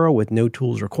your Burrow with no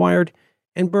tools required.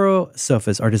 And Burrow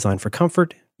sofas are designed for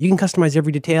comfort. You can customize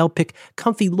every detail, pick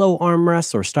comfy low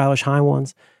armrests or stylish high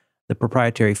ones. The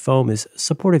proprietary foam is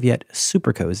supportive yet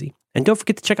super cozy. And don't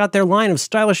forget to check out their line of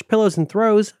stylish pillows and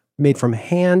throws made from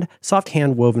soft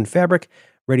hand-woven fabric,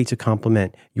 ready to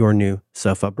complement your new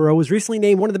sofa. Burrow was recently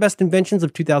named one of the best inventions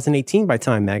of 2018 by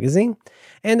Time Magazine.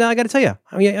 And I got to tell you,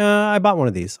 I bought one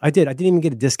of these. I didn't even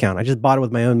get a discount. I just bought it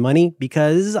with my own money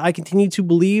because I continue to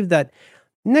believe that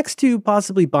next to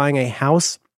possibly buying a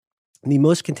house, the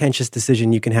most contentious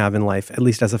decision you can have in life, at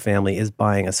least as a family, is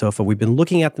buying a sofa. We've been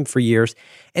looking at them for years,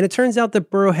 and it turns out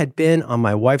that Burrow had been on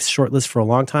my wife's short list for a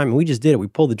long time, and we just did it. We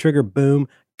pulled the trigger, boom,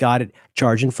 got it,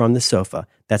 charging from the sofa.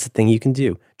 That's the thing you can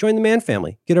do. Join the Man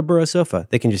family. Get a Burrow sofa.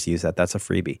 They can just use that. That's a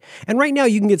freebie. And right now,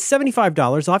 you can get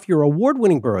 $75 off your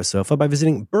award-winning Burrow sofa by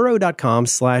visiting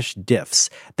burrow.com/diffs.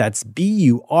 That's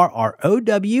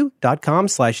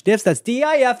BURROW.com/diffs. That's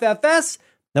DIFFS.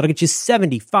 That'll get you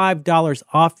 $75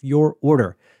 off your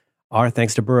order. Our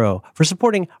thanks to Burrow for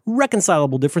supporting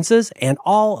Reconcilable Differences and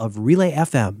all of Relay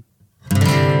FM.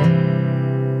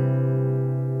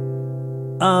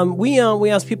 We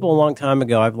asked people a long time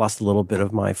ago. I've lost a little bit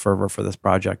of my fervor for this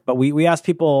project, but we asked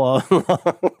people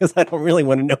because I don't really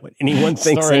want to know what anyone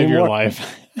thinks Story anymore. of your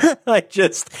life.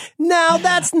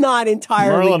 That's not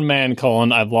entirely. Merlin Mann,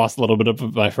 I've lost a little bit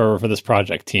of my fervor for this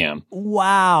project, TM.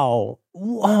 Wow.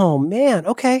 Oh man.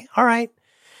 Okay. All right.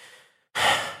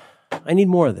 I need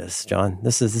more of this, John.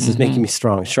 This is making me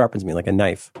strong. It sharpens me like a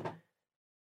knife.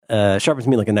 Sharpens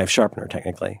me like a knife sharpener,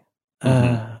 technically.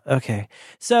 Okay.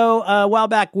 So a while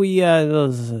back, we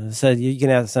said you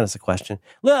can send us a question.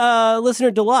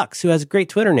 Listener Deluxe, who has a great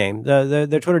Twitter name. Their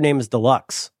Twitter name is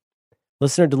Deluxe.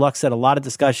 Listener Deluxe said a lot of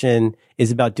discussion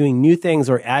is about doing new things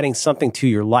or adding something to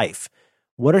your life.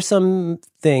 What are some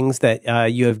things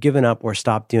that you have given up or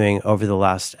stopped doing over the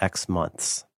last X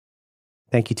months?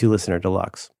 Thank you to Listener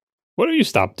Deluxe. What have you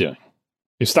stopped doing?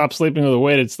 You stopped sleeping with a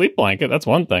weighted sleep blanket. That's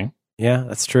one thing. Yeah,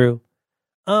 that's true.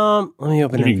 Let me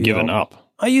open What have you NVL. given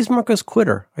up? I use Marco's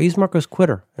Quitter. And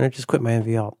I just quit my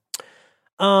NVL.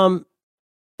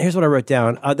 Here's what I wrote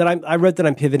down. I wrote that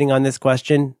I'm pivoting on this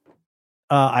question.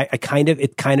 My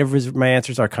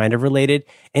answers are kind of related,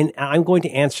 and I'm going to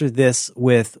answer this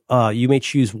with you may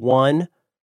choose one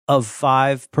of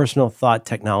 5 personal thought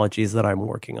technologies that I'm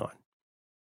working on,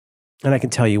 and I can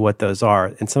tell you what those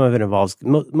are. And some of it involves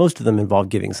most of them involve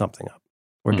giving something up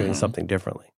or doing something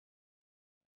differently.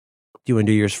 Do you want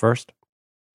to do yours first?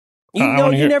 You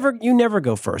never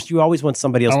go first. You always want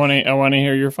somebody else. I want to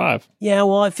hear your 5. Yeah,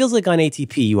 well, it feels like on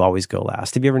ATP you always go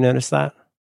last. Have you ever noticed that?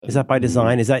 Is that by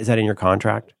design? Is that in your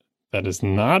contract? That is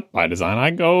not by design. I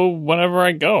go whenever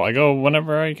I go. I go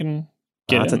whenever I can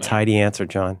get in. That's a tidy answer,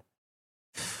 John.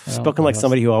 Spoken like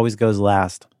somebody who always goes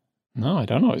last. No, I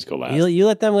don't always go last. You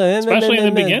let them, especially in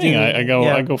the beginning. I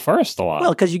go first a lot. Well,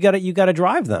 because you got to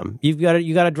drive them. You got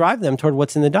to drive them toward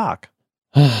what's in the dock.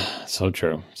 So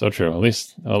true. At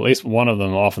least one of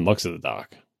them often looks at the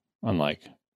dock, unlike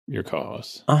your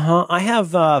co-host. I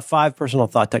have 5 personal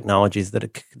thought technologies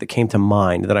that came to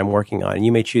mind that I'm working on, and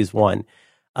you may choose one.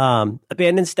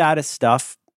 Abandon status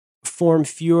stuff, form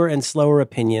fewer and slower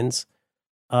opinions,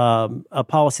 a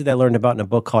policy that I learned about in a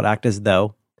book called Act As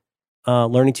Though,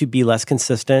 learning to be less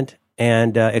consistent,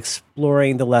 and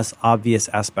exploring the less obvious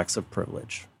aspects of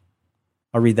privilege.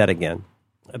 I'll read that again.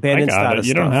 Abandon status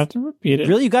You stuff. don't have to repeat it.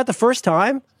 Really? You got the first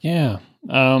time? Yeah.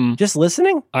 Just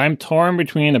listening? I'm torn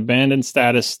between abandoned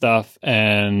status stuff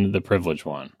and the privilege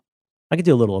one. I could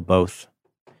do a little of both.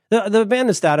 The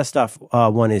abandoned status stuff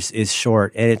one is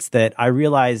short, and it's that I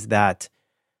realized a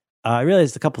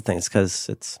couple things, because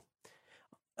it's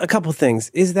a couple things.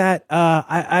 Is that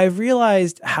I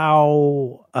realized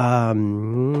how I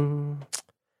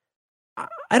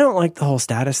don't like the whole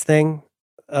status thing.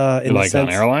 You like on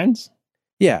airlines?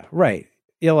 Yeah, right.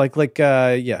 Yeah, like on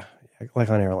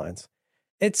airlines.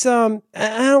 It's I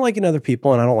don't like it in other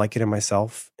people, and I don't like it in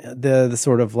myself. The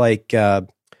sort of like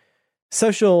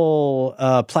social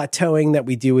plateauing that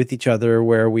we do with each other,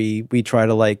 where we try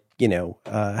to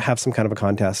have some kind of a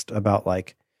contest about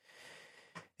like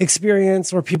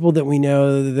experience or people that we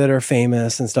know that are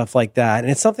famous and stuff like that.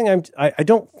 And it's something I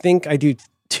don't think I do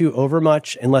too over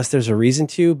much unless there's a reason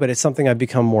to, but it's something I've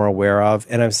become more aware of,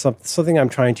 and I'm something I'm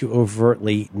trying to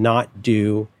overtly not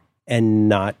do and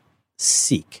not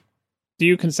seek. Do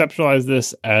you conceptualize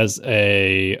this as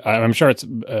I'm sure it's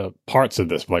parts of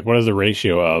this, but like what is the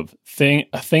ratio of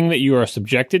a thing that you are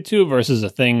subjected to versus a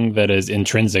thing that is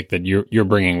intrinsic that you're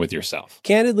bringing with yourself?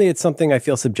 Candidly, it's something I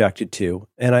feel subjected to,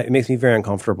 and it makes me very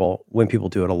uncomfortable when people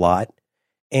do it a lot.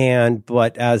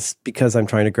 But because I'm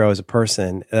trying to grow as a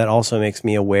person, that also makes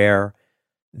me aware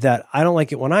that I don't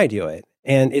like it when I do it.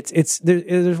 And it's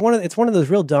one of those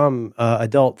real dumb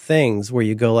adult things where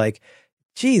you go like,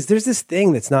 geez, there's this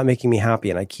thing that's not making me happy,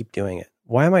 and I keep doing it.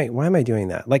 Why am I doing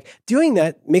that? Like, doing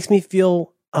that makes me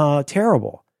feel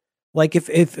terrible. Like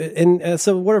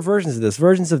so what are versions of this?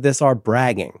 Versions of this are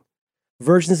bragging.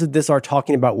 Versions of this are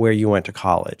talking about where you went to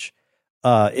college.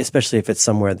 Especially if it's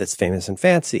somewhere that's famous and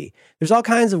fancy. There's all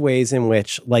kinds of ways in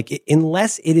which, like,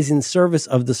 unless it is in service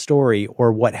of the story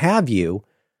or what have you,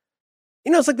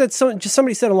 it's like that.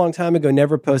 Somebody said a long time ago,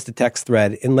 never post a text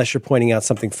thread unless you're pointing out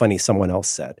something funny someone else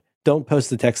said. Don't post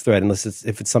the text thread unless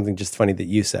if it's something just funny that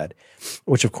you said,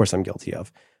 which of course I'm guilty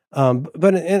of.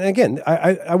 But again,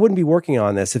 I wouldn't be working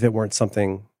on this if it weren't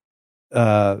something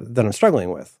that I'm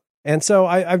struggling with. And so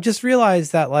I've just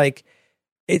realized that, like,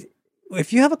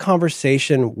 if you have a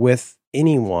conversation with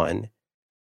anyone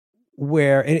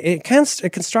where it can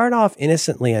start off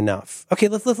innocently enough. Okay,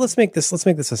 let's make this a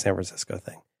San Francisco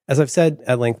thing. As I've said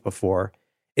at length before,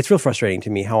 it's real frustrating to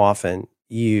me how often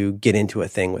you get into a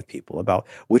thing with people about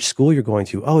which school you're going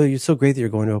to. Oh, it's so great that you're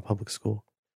going to a public school.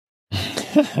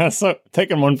 So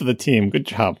taking one for the team. Good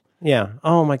job. Yeah.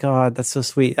 Oh my God, that's so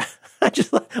sweet.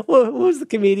 What was the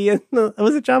comedian?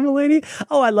 Was it John Mulaney?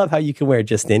 Oh, I love how you can wear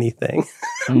just anything.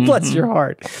 Bless your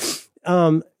heart.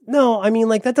 No, I mean,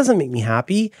 like, that doesn't make me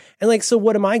happy. And like, so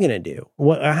what am I going to do?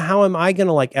 How am I going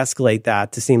to like escalate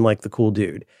that to seem like the cool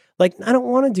dude? Like, I don't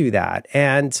want to do that.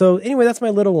 And so anyway, that's my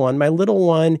little one. My little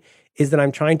one is that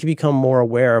I'm trying to become more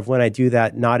aware of when I do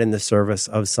that, not in the service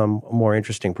of some more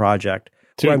interesting project.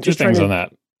 Two things on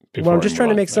that. Where I'm just trying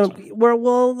to make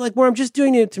where I'm just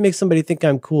doing it to make somebody think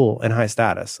I'm cool and high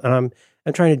status, and I'm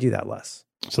trying to do that less.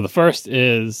 So the first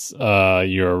is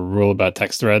your rule about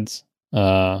text threads,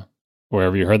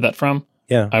 wherever you heard that from.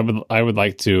 Yeah. I would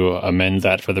like to amend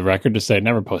that for the record to say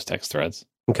never post text threads.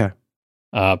 Okay.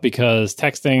 Because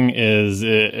texting is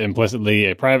implicitly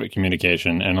a private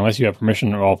communication, and unless you have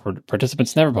permission of all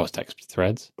participants, never post text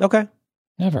threads. Okay.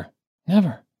 Never.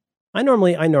 I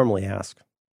normally ask.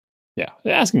 Yeah,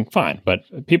 asking fine, but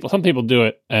some people do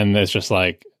it, and it's just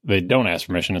like they don't ask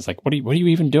permission. It's like, what are you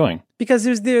even doing? Because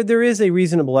there is a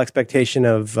reasonable expectation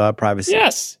of privacy.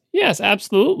 Yes,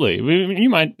 absolutely.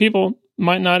 People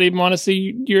might not even want to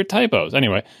see your typos.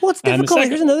 Anyway, well, it's difficult.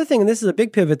 Here's another thing, and this is a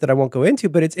big pivot that I won't go into,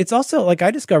 but it's also like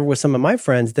I discovered with some of my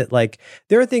friends that like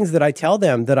there are things that I tell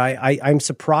them that I'm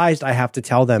surprised I have to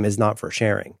tell them is not for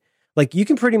sharing. Like you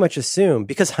can pretty much assume,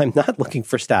 because I'm not looking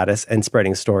for status and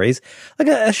spreading stories, like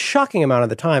a shocking amount of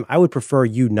the time, I would prefer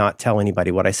you not tell anybody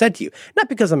what I said to you. Not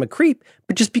because I'm a creep,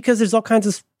 but just because there's all kinds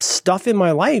of stuff in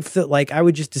my life that like I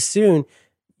would just as soon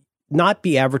not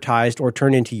be advertised or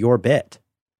turn into your bit.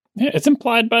 Yeah, it's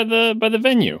implied by the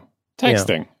venue.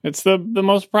 Texting. Yeah. It's the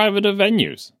most private of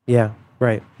venues. Yeah.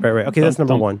 Right. Okay, that's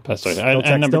number one.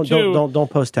 Don't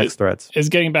post text threads. Is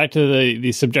getting back to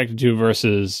the subjected to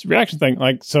versus reaction thing.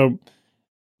 Like, so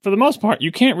for the most part,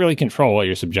 you can't really control what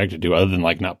you're subjected to, other than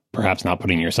like not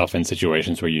putting yourself in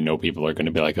situations where you know people are going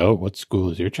to be like, oh, what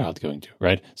school is your child going to?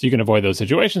 Right. So you can avoid those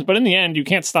situations, but in the end, you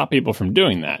can't stop people from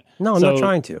doing that. No, I'm not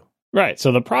trying to. Right.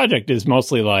 So the project is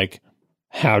mostly like,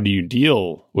 how do you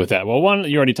deal with that? Well, one,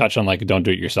 you already touched on like, don't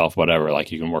do it yourself, whatever,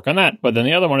 like you can work on that. But then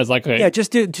the other one is like, okay, yeah,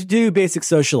 just to do basic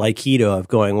social Aikido of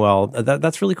going, well,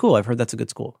 that's really cool. I've heard that's a good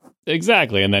school.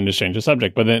 Exactly. And then just change the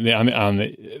subject. But then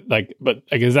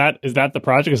is that the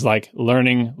project is like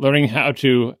learning how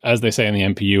to, as they say in the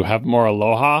MPU, have more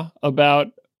aloha about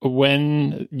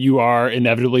when you are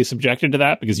inevitably subjected to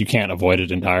that, because you can't avoid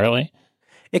it entirely.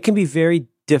 It can be very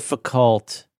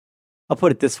difficult. I'll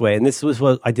put it this way, and this was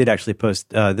what I did actually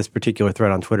post this particular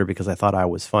thread on Twitter because I thought I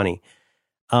was funny.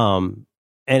 And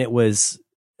it was,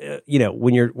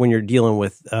 when you're dealing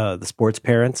with the sports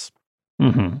parents,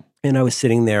 mm-hmm. and I was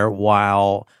sitting there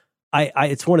while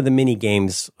it's one of the mini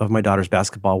games of my daughter's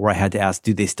basketball where I had to ask,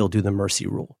 do they still do the mercy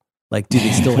rule? Like, do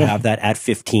they still have that at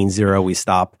 15-0 we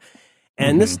stop?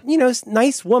 And mm-hmm. this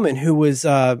nice woman who was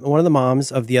one of the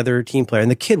moms of the other team player, and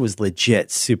the kid was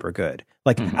legit super good.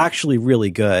 Like mm-hmm. actually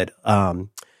really good,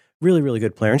 really, really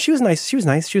good player. And she was nice. She was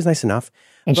nice enough.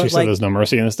 And she said there's no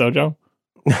mercy in this dojo?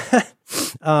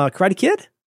 Karate Kid?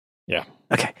 Yeah.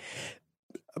 Okay.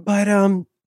 But,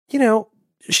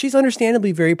 she's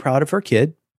understandably very proud of her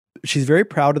kid. She's very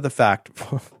proud of the fact,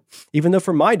 even though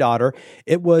for my daughter,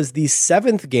 it was the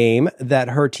 7th game that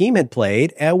her team had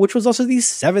played, which was also the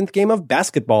 7th game of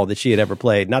basketball that she had ever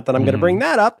played. Not that I'm going to bring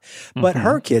that up, but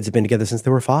her kids have been together since they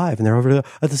were 5, and they're over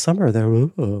at the summer. They're,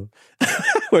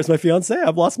 where's my fiance?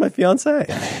 I've lost my fiance.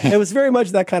 It was very much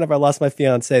that kind of I lost my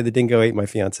fiance, the dingo ate my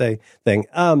fiance thing.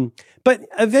 But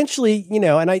eventually,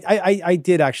 and I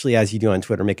did actually, as you do on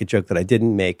Twitter, make a joke that I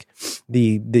didn't make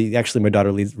the actually my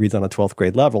daughter reads on a 12th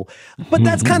grade level. But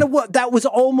that's kind of what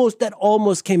that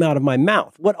almost came out of my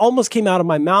mouth. What almost came out of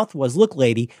my mouth was, look,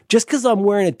 lady, just because I'm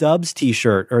wearing a Dubs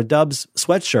t-shirt or a Dubs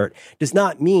sweatshirt does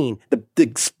not mean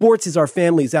the sports is our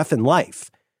family's effing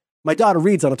life. My daughter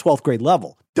reads on a 12th grade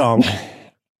level. Dunk.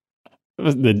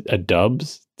 A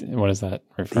Dubs? What is that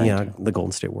referring to? The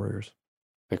Golden State Warriors.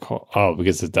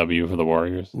 Because it's W for the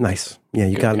Warriors. Nice. Yeah,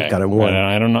 you got it one.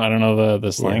 I don't know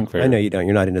the slang for it. I know you don't.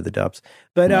 You're not into the Dubs.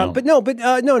 But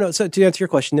no. So to answer your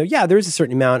question, though, yeah, there is a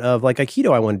certain amount of like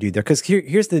Aikido I want to do there, because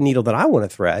here's the needle that I want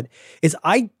to thread is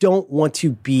I don't want to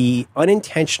be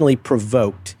unintentionally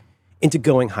provoked into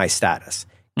going high status,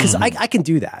 because I can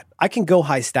do that. I can go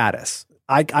high status.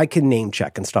 I can name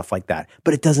check and stuff like that,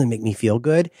 but it doesn't make me feel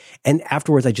good. And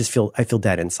afterwards, I feel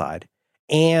dead inside.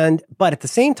 But at the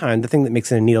same time, the thing that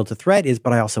makes it a needle to thread is,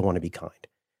 but I also want to be kind.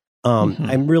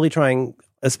 I'm really trying,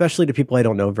 especially to people I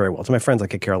don't know very well. To my friends, I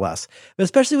could care less. But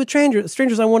especially with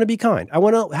strangers, I want to be kind. I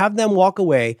want to have them walk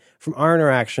away from our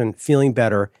interaction feeling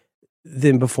better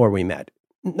than before we met.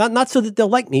 Not so that they'll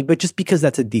like me, but just because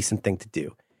that's a decent thing to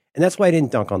do. And that's why I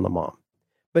didn't dunk on the mom.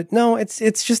 But no, it's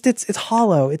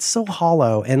hollow. It's so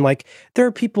hollow. And like, there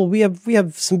are people, we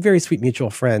have some very sweet mutual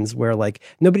friends where like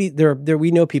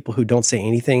we know people who don't say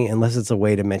anything unless it's a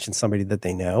way to mention somebody that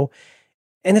they know.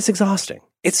 And it's exhausting.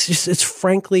 It's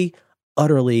frankly,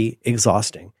 utterly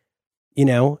exhausting.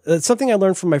 It's something I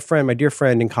learned from my dear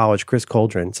friend in college, Chris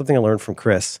Coldren, something I learned from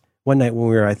Chris one night when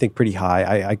we were, I think, pretty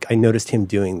high. I noticed him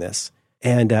doing this,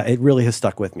 and it really has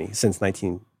stuck with me since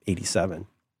 1987.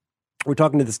 We're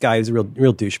talking to this guy who's a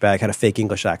real douchebag, had a fake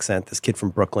English accent, this kid from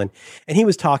Brooklyn. And he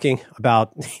was talking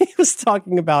about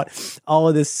all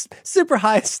of this super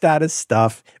high status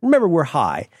stuff. Remember, we're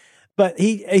high. But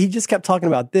he just kept talking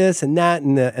about this and that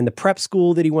and the prep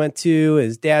school that he went to,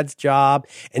 his dad's job.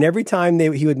 And every time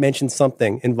he would mention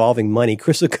something involving money,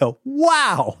 Chris would go,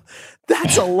 wow,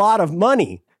 that's a lot of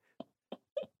money.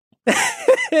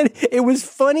 And it was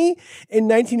funny in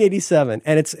 1987.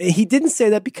 And he didn't say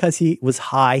that because he was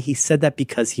high. He said that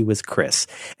because he was Chris.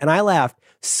 And I laughed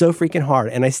so freaking hard.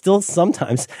 And I still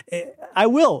sometimes,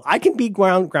 I can be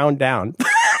ground down.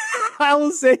 I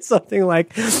will say something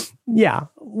like, yeah,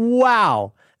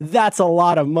 wow, that's a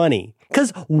lot of money.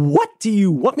 Because what do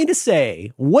you want me to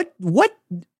say? What,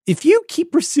 if you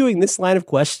keep pursuing this line of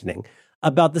questioning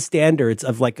about the standards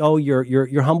of like, oh,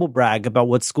 your humble brag about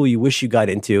what school you wish you got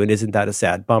into, and isn't that a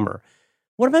sad bummer?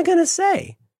 What am I going to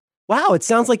say? Wow, it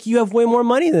sounds like you have way more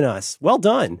money than us. Well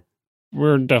done.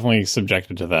 We're definitely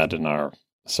subjected to that in our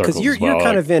circles. Because you're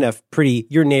kind of in a pretty,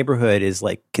 your neighborhood is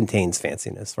like contains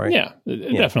fanciness, right? Yeah,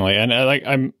 definitely.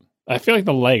 And I feel like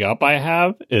the leg up I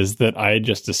have is that I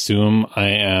just assume I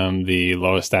am the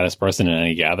lowest status person in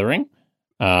any gathering.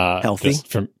 Healthy.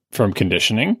 Just from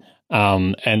conditioning.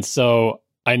 And so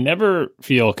I never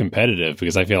feel competitive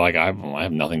because I feel like I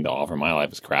have nothing to offer. My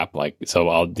life is crap. Like, so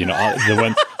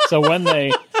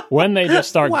when they just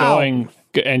start going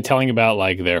and telling about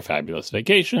like their fabulous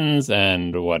vacations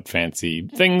and what fancy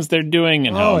things they're doing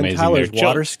and how amazing Tyler's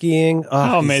water skiing,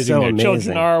 how amazing their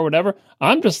children are or whatever.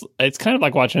 It's kind of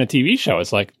like watching a TV show.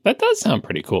 It's like, that does sound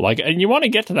pretty cool. Like, and you want to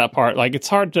get to that part. Like, it's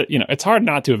hard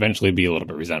not to eventually be a little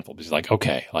bit resentful because like,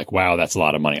 okay, like, wow, that's a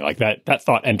lot of money. Like that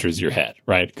thought enters your head,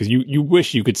 right? Because you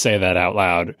wish you could say that out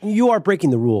loud. You are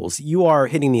breaking the rules. You are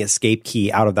hitting the escape key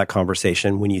out of that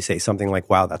conversation when you say something like,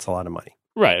 wow, that's a lot of money.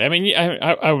 Right. I mean,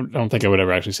 I don't think I would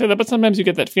ever actually say that, but sometimes you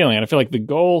get that feeling. And I feel like the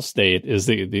goal state is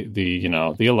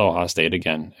the aloha state,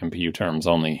 again, MPU terms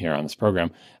only here on this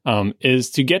program, is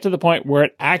to get to the point where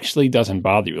it actually doesn't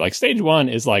bother you. Like stage one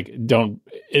is like,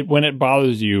 when it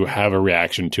bothers you, have a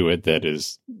reaction to it that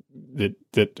is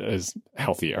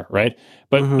healthier. Right.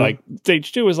 But like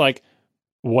stage two is like,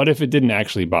 what if it didn't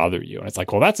actually bother you? And it's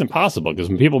like, well, that's impossible because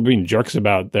when people are being jerks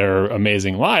about their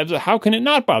amazing lives, how can it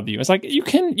not bother you? It's like you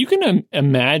can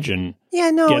imagine. Yeah,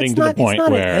 no, getting to the point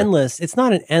where it's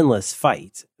not an endless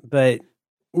fight. But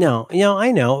no,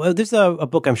 I know there's a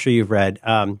book I'm sure you've read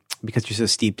because you're so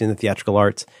steeped in the theatrical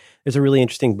arts. There's a really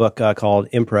interesting book called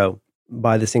Impro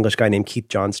by this English guy named Keith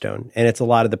Johnstone, and it's a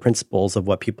lot of the principles of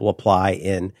what people apply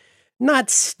in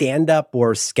not stand-up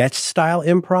or sketch style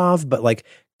improv, but like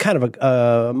kind of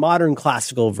a modern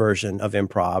classical version of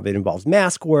improv. It involves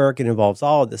mask work. It involves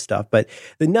all of this stuff. But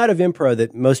the nut of improv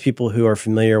that most people who are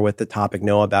familiar with the topic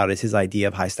know about is his idea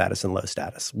of high status and low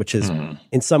status, which is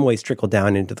in some ways trickled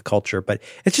down into the culture. But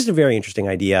it's just a very interesting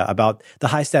idea about the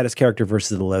high status character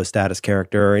versus the low status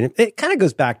character. And it kind of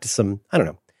goes back to some, I don't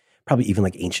know, probably even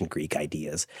like ancient Greek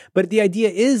ideas. But the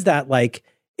idea is that like,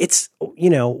 it's,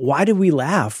 why do we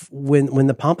laugh when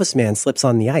the pompous man slips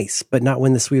on the ice, but not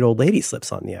when the sweet old lady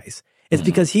slips on the ice? It's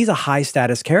because he's a high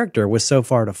status character with so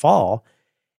far to fall.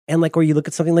 And like, or you look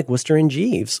at something like Wooster and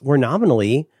Jeeves, where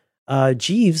nominally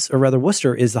Jeeves, or rather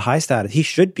Wooster, is the high status.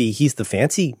 He's the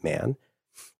fancy man.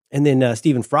 And then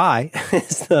Stephen Fry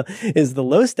is the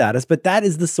low status, but that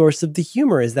is the source of the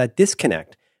humor, is that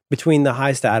disconnect between the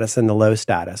high status and the low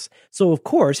status. So, of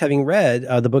course, having read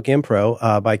the book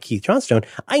Impro by Keith Johnstone,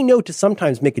 I know to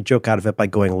sometimes make a joke out of it by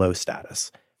going low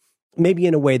status. Maybe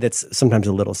in a way that's sometimes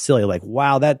a little silly, like,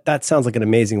 wow, that sounds like an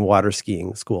amazing water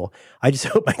skiing school. I just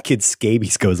hope my kid's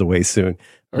scabies goes away soon.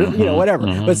 Or, whatever.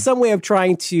 But some way of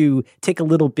trying to take a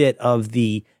little bit of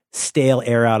the stale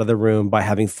air out of the room by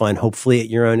having fun, hopefully at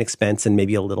your own expense and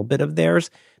maybe a little bit of theirs.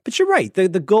 But you're right. The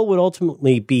goal would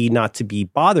ultimately be not to be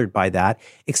bothered by that,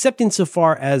 except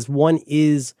insofar as one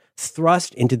is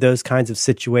thrust into those kinds of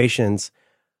situations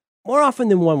more often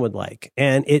than one would like.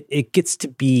 And it gets to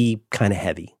be kind of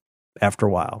heavy after a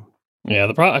while. Yeah,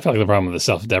 I feel like the problem with the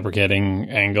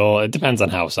self-deprecating angle, it depends on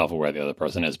how self-aware the other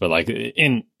person is. But like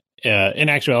in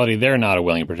actuality, they're not a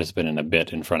willing participant in a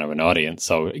bit in front of an audience.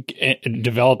 So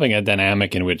developing a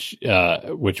dynamic in which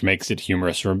makes it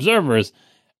humorous for observers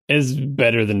is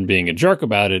better than being a jerk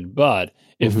about it. But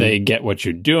if they get what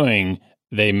you're doing,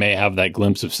 they may have that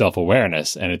glimpse of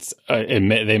self-awareness, and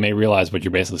they may realize what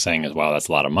you're basically saying is, wow, that's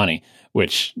a lot of money,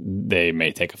 which they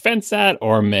may take offense at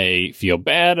or may feel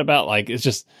bad about. Like, it's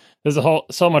just, there's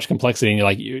so much complexity,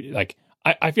 and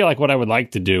I feel like what I would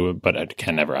like to do, but I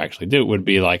can never actually do, would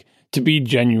be like to be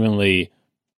genuinely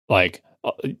like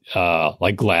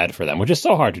glad for them, which is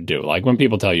so hard to do. Like when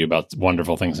people tell you about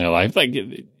wonderful things in their life, like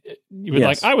you would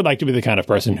like, I would like to be the kind of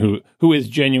person who is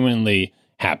genuinely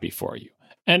happy for you.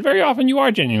 And very often you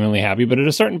are genuinely happy, but at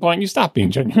a certain point you stop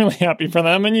being genuinely happy for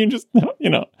them and you just,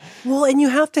 Well, and you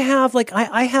have to have, like,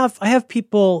 I have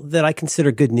people that I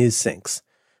consider good news sinks.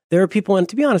 There are people, and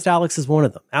to be honest, Alex is one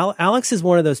of them. Alex is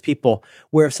one of those people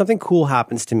where if something cool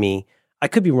happens to me, I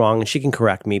could be wrong and she can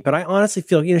correct me, but I honestly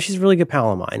feel, she's a really good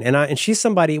pal of mine. And she's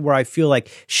somebody where I feel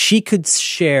like she could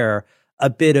share a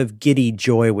bit of giddy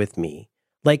joy with me.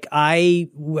 Like I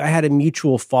had a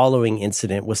mutual following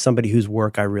incident with somebody whose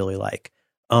work I really like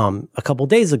a couple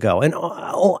days ago. And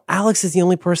Alex is the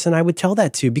only person I would tell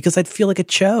that to because I'd feel like a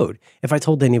chode if I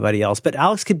told anybody else. But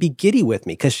Alex could be giddy with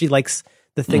me because she likes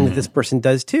the thing that this person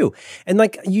does too. And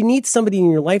like, you need somebody in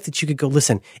your life that you could go,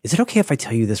 listen, is it okay if I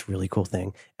tell you this really cool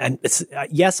thing? And it's,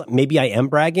 yes, maybe I am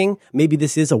bragging. Maybe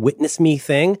this is a witness me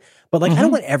thing, but like, I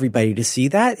don't want everybody to see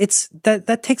that. It's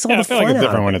that takes all the fun out. I feel like it's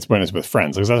different when it's with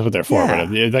friends, because that's what they're for. Yeah.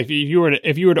 But like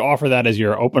if you were to offer that as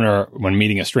your opener when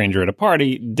meeting a stranger at a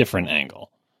party, different angle.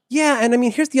 Yeah, and I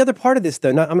mean, here's the other part of this,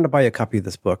 though. I'm going to buy you a copy of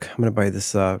this book. I'm going to buy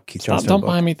this Keith Johnstone book. Don't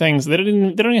buy me things. They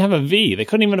don't even have a V. They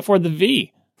couldn't even afford the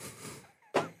V.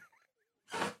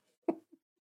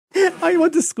 I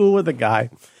went to school with a guy.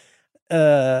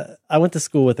 At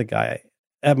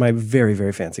my very,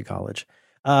 very fancy college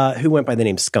who went by the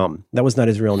name Scum. That was not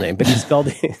his real name, but he spelled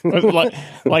it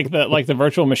like the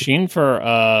virtual machine for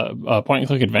point and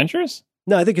click adventures.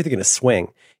 No, I think you're thinking of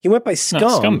Swing. He went by Scum. No,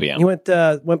 Scum VM. He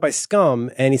went by Scum,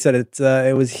 and he said he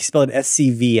spelled it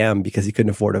SCVM because he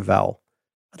couldn't afford a vowel.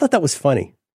 I thought that was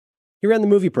funny. He ran the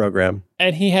movie program.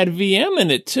 And he had VM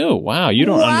in it, too. Wow, you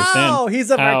don't understand. Wow,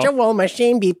 he's a virtual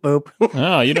machine, beep boop.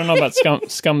 Oh, you don't know about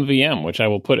Scum VM, which I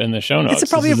will put in the show notes. It's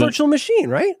probably a virtual machine,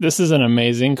 right? This is an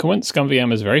amazing coincidence. Scum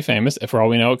VM is very famous. For all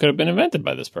we know, it could have been invented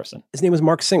by this person. His name was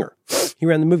Mark Singer. He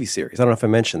ran the movie series. I don't know if I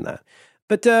mentioned that.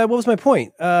 But what was my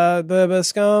point? The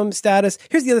Scum status.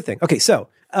 Here's the other thing. Okay, so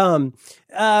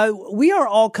we are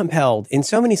all compelled in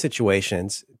so many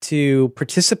situations to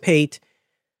participate.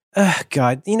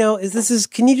 God,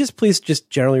 can you just please just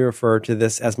generally refer to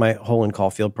this as my hole in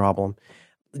Caulfield problem?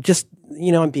 Just,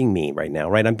 I'm being me right now,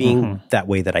 right? I'm being that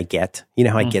way that I get. You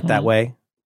know how I get that way?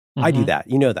 I do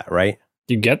that. You know that, right?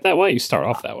 You get that way? You start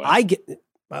off that way. I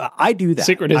do that. The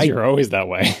secret is you're always that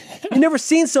way. You've never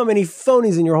seen so many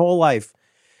phonies in your whole life.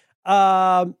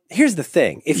 Here's the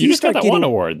thing. If you just got that one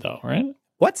award, though, right?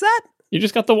 What's that? You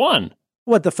just got the one.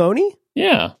 What, the phony?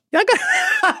 Yeah.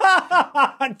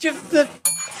 I got just the...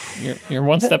 You're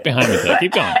one step behind me there.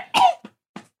 Keep going.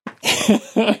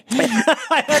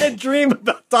 I had a dream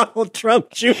about Donald Trump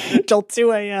Jr. until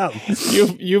 2 a.m.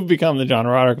 You've become the John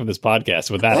Roderick of this podcast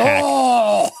with that hack.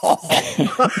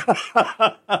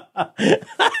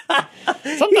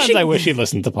 Sometimes I wish he'd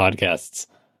listen to podcasts.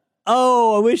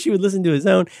 Oh, I wish he would listen to his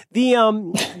own. The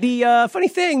funny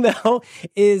thing though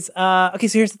is okay.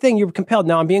 So here's the thing: you're compelled.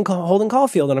 Now I'm being Holden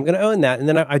Caulfield, and I'm going to own that. And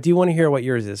then I do want to hear what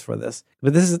yours is for this.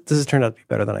 But this has turned out to be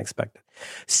better than I expected.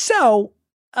 So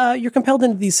you're compelled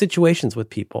into these situations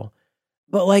with people.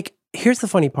 But like, here's the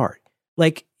funny part: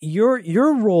 like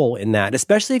your role in that,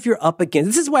 especially if you're up against.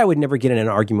 This is why I would never get in an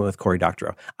argument with Cory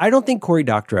Doctorow. I don't think Cory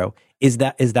Doctorow is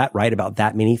that right about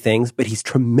that many things, but he's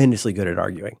tremendously good at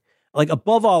arguing. Like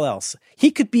above all else,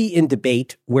 he could be in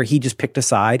debate where he just picked a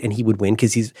side and he would win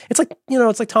because it's like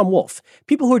Tom Wolfe.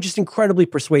 People who are just incredibly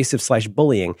persuasive /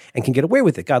 bullying and can get away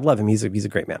with it. God love him. He's a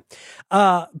great man.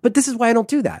 But this is why I don't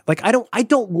do that. Like I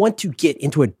don't want to get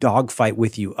into a dogfight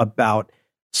with you about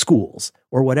schools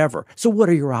or whatever. So what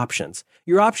are your options?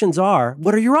 Your options are,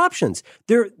 what are your options?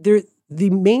 They're the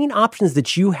main options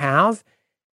that you have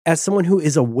as someone who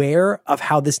is aware of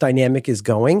how this dynamic is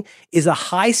going, is a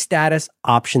high status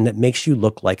option that makes you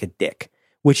look like a dick,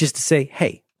 which is to say,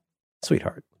 hey,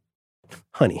 sweetheart,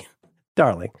 honey,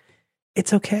 darling,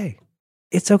 it's okay.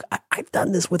 It's okay. I've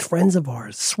done this with friends of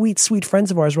ours, sweet, sweet friends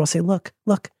of ours, where I'll say, look,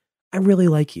 I really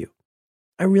like you.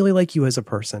 I really like you as a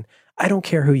person. I don't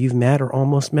care who you've met or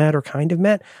almost met or kind of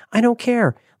met. I don't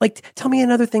care. Like, tell me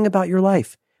another thing about your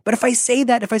life. But if I say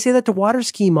that to water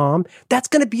ski mom, that's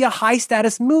going to be a high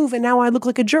status move. And now I look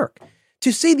like a jerk.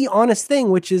 To say the honest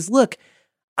thing, which is, look,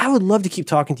 I would love to keep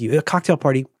talking to you at a cocktail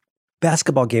party,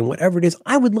 basketball game, whatever it is.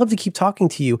 I would love to keep talking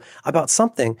to you about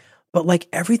something. But like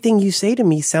everything you say to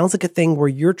me sounds like a thing where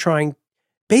you're trying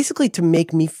basically to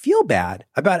make me feel bad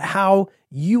about how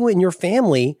you and your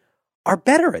family are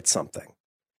better at something.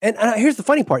 And here's the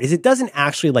funny part is it doesn't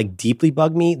actually like deeply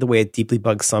bug me the way it deeply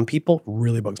bugs some people. It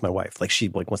really bugs my wife. Like she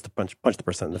like wants to punch the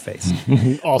person in the face.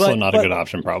 Also not a good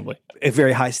option, probably. A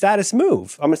very high status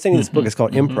move. I'm sending this book. It's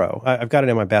called Impro. I've got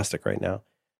it in my basket right now.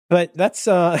 But that's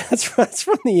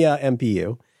from the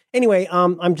MPU. Anyway,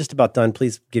 I'm just about done.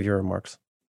 Please give your remarks.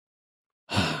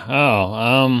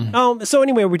 So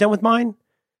anyway, are we done with mine?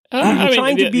 I'm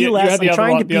trying to be less. I'm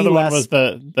trying to be less. The other one was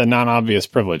the non-obvious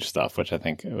privilege stuff, which I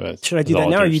think was. Should I do that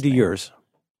now, or you do yours?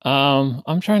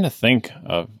 I'm trying to think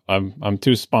of. I'm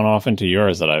too spun off into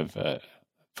yours that I've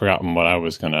forgotten what I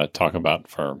was going to talk about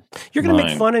for. You're going to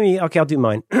make fun of me. Okay, I'll do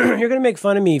mine. You're going to make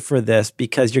fun of me for this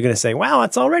because you're going to say, "Wow,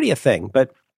 it's already a thing."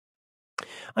 But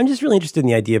I'm just really interested in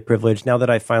the idea of privilege now that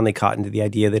I've finally caught into the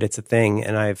idea that it's a thing,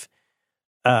 and I've.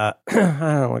 I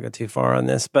don't want to go too far on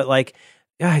this, but like.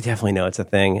 I definitely know it's a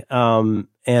thing. And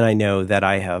I know that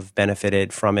I have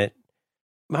benefited from it.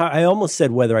 I almost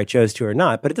said whether I chose to or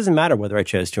not, but it doesn't matter whether I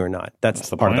chose to or not. That's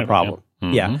part of the problem.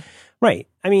 Yeah. Right.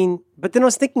 I mean, but then I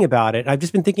was thinking about it. I've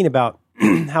just been thinking about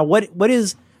how what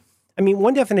is, I mean,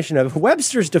 one definition of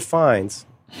Webster's defines.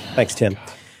 Thanks, Tim.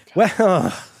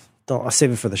 Well, I'll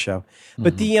save it for the show.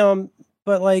 But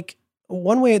but like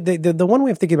one way, the one way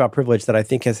of thinking about privilege that I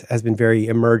think has been very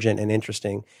emergent and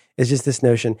interesting is just this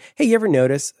notion. Hey, you ever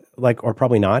notice, like, or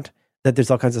probably not, that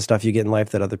there's all kinds of stuff you get in life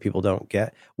that other people don't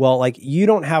get? Well, like, you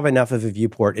don't have enough of a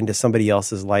viewport into somebody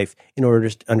else's life in order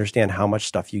to understand how much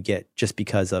stuff you get just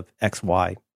because of X,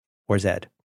 Y, or Z.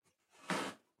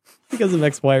 Because of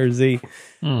X, Y, or Z.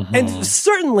 And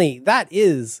certainly that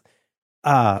is,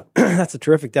 that's a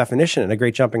terrific definition and a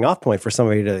great jumping off point for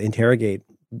somebody to interrogate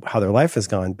how their life has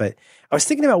gone. But I was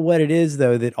thinking about what it is,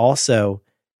 though, that also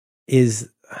is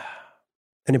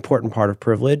an important part of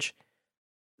privilege.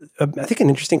 I think an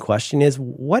interesting question is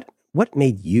what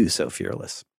made you so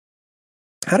fearless?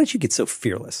 How did you get so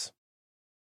fearless?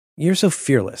 You're so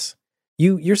fearless.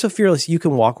 You're so fearless. You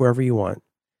can walk wherever you want.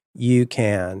 You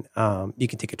can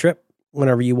take a trip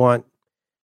whenever you want.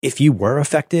 If you were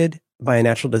affected by a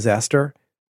natural disaster,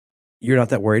 you're not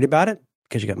that worried about it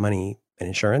because you got money and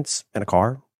insurance and a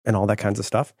car and all that kinds of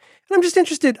stuff. And I'm just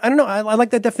interested. I don't know. I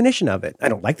like that definition of it. I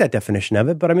don't like that definition of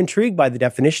it, but I'm intrigued by the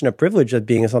definition of privilege as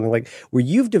being something like where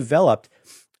you've developed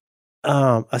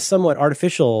a somewhat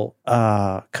artificial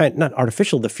not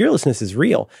artificial. The fearlessness is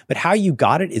real, but how you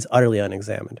got it is utterly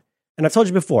unexamined. And I've told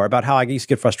you before about how I used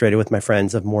to get frustrated with my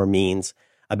friends of more means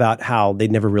about how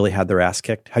they'd never really had their ass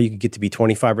kicked, how you could get to be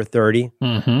 25 or 30.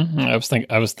 I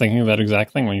was thinking of that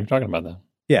exact thing when you were talking about that.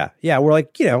 Yeah. We're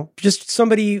like, just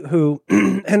somebody who,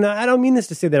 and I don't mean this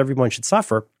to say that everyone should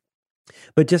suffer,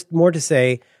 but just more to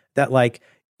say that, like,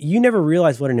 you never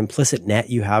realize what an implicit net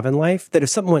you have in life, that if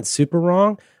something went super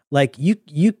wrong, like you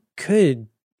could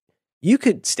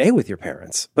stay with your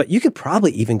parents, but you could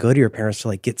probably even go to your parents to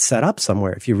like get set up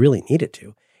somewhere if you really needed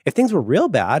to. If things were real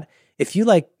bad, if you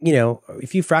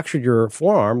if you fractured your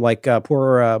forearm, like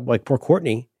poor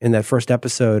Courtney in that first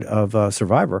episode of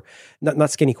Survivor, not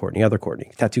skinny Courtney, other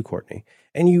Courtney, tattoo Courtney,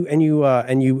 and you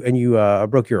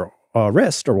broke your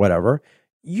wrist or whatever,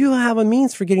 you have a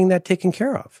means for getting that taken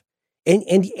care of, and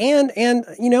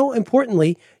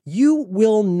importantly, you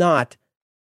will not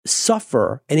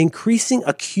suffer an increasing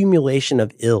accumulation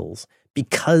of ills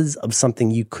because of something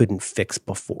you couldn't fix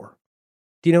before.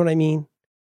 Do you know what I mean?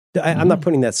 I'm not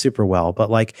putting that super well,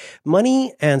 but like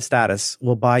money and status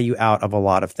will buy you out of a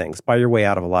lot of things, buy your way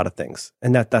out of a lot of things.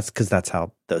 And that's because that's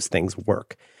how those things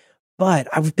work. But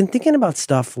I've been thinking about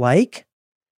stuff like,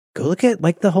 go look at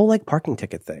like the whole like parking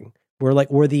ticket thing where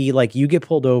you get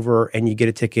pulled over and you get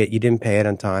a ticket, you didn't pay it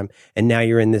on time, and now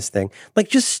you're in this thing. Like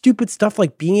just stupid stuff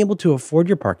like being able to afford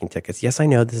your parking tickets. Yes, I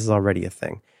know this is already a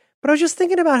thing. But I was just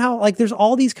thinking about how like there's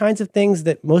all these kinds of things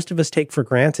that most of us take for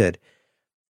granted.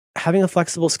 Having a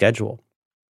flexible schedule,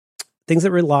 things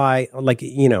that rely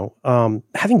on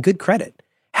having good credit,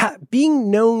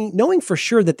 knowing for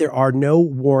sure that there are no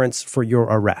warrants for your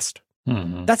arrest.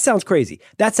 That sounds crazy.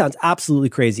 That sounds absolutely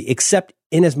crazy, except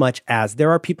in as much as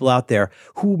there are people out there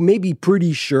who may be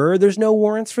pretty sure there's no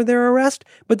warrants for their arrest,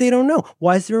 but they don't know.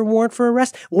 Why is there a warrant for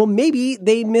arrest? Well, maybe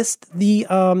they missed the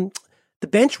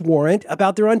bench warrant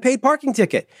about their unpaid parking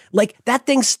ticket. Like that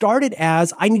thing started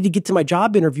as I need to get to my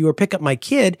job interview or pick up my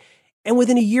kid. And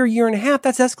within a year and a half,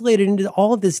 that's escalated into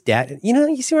all of this debt.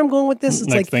 You see where I'm going with this?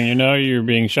 It's Next thing you know, you're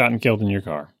being shot and killed in your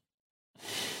car.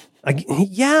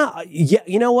 Yeah.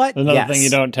 You know what? Another thing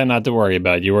you don't tend not to worry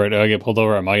about. You worry, do I get pulled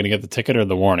over? Am I going to get the ticket or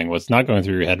the warning? What's not going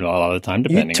through your head a lot of the time,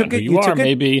 depending on who you are.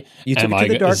 Maybe you took it to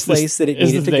the dark place that it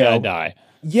needed to go. I die.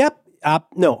 Yep.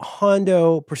 No,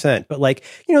 100%. But like,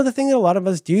 the thing that a lot of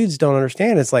us dudes don't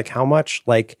understand is like how much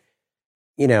like,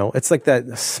 it's like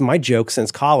that, my joke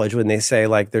since college when they say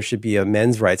like there should be a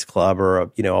men's rights club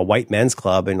or a white men's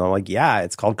club. And I'm like, yeah,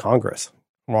 it's called Congress.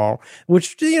 Well,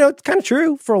 which, it's kind of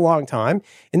true for a long time.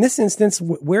 In this instance,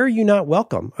 where are you not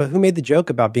welcome? Who made the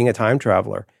joke about being a time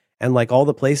traveler and like all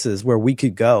the places where we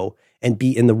could go and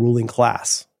be in the ruling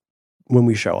class when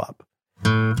we show up?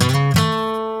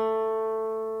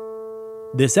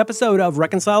 This episode of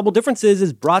Reconcilable Differences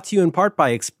is brought to you in part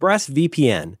by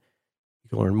ExpressVPN. You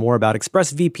can learn more about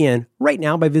ExpressVPN right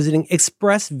now by visiting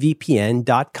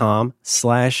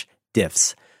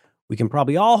expressvpn.com/diffs. We can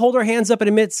probably all hold our hands up and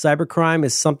admit cybercrime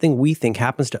is something we think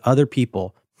happens to other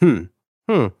people. Who'd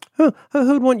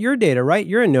want your data, right?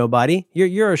 You're a nobody.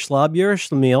 You're a schlub. You're a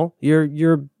schlemiel.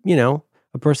 You're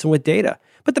a person with data.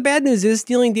 But the bad news is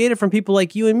stealing data from people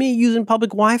like you and me using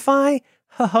public Wi-Fi.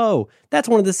 That's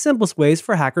one of the simplest ways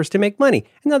for hackers to make money.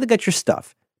 And now they got your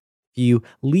stuff. If you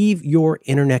leave your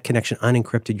internet connection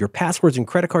unencrypted, your passwords and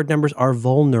credit card numbers are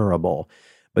vulnerable.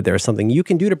 But there's something you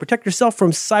can do to protect yourself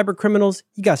from cyber criminals.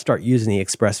 You got to start using the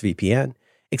ExpressVPN.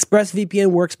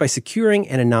 ExpressVPN works by securing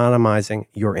and anonymizing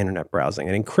your internet browsing.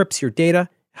 It encrypts your data,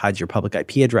 hides your public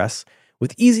IP address,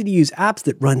 with easy-to-use apps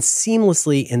that run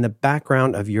seamlessly in the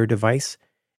background of your device.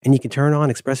 And you can turn on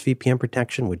ExpressVPN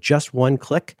protection with just one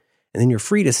click, and then you're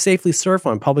free to safely surf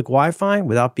on public Wi-Fi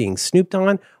without being snooped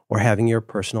on or having your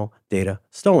personal data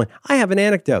stolen. I have an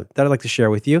anecdote that I'd like to share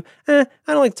with you. I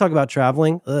don't like to talk about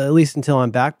traveling, at least until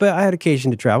I'm back, but I had occasion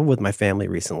to travel with my family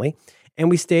recently, and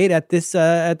we stayed at this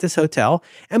hotel,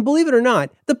 and believe it or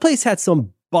not, the place had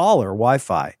some baller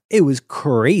Wi-Fi. It was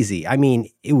crazy. I mean,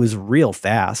 it was real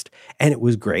fast, and it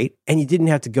was great, and you didn't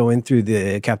have to go in through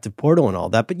the captive portal and all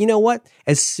that, but you know what?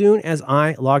 As soon as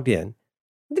I logged in,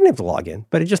 I didn't have to log in,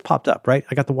 but it just popped up, right?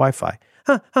 I got the Wi-Fi.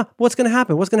 What's going to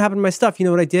happen? What's going to happen to my stuff? You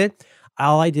know what I did?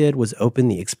 All I did was open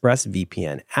the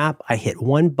ExpressVPN app. I hit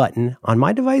one button on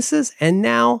my devices, and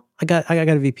now I got a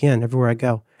VPN everywhere I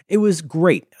go. It was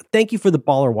great. Thank you for the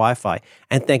baller Wi-Fi,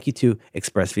 and thank you to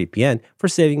ExpressVPN for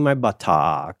saving my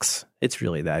buttocks. It's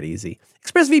really that easy.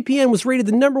 ExpressVPN was rated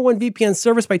the #1 VPN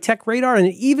service by TechRadar, and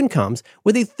it even comes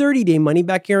with a 30-day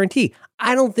money-back guarantee.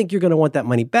 I don't think you're going to want that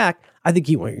money back. I think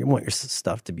you want your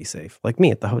stuff to be safe, like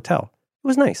me at the hotel. It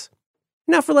was nice.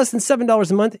 Now, for less than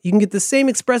 $7 a month, you can get the same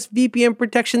ExpressVPN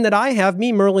protection that I have,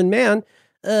 me, Merlin Mann,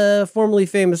 formerly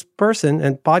famous person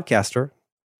and podcaster,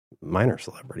 minor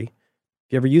celebrity.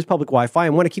 If you ever use public Wi-Fi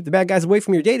and want to keep the bad guys away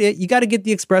from your data, you got to get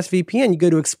the ExpressVPN. You go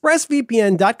to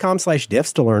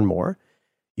expressvpn.com/diffs to learn more.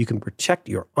 You can protect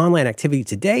your online activity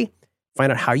today.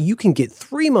 Find out how you can get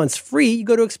 3 months free. You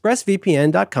go to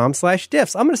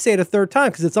expressvpn.com/diffs. I'm going to say it a third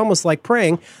time because it's almost like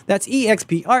praying. That's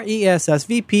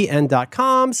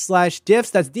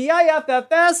expressvpn.com/diffs. That's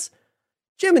DIFFS.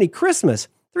 Jiminy Christmas.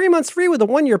 3 months free with a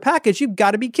 1-year package. You've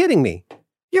got to be kidding me.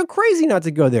 You're crazy not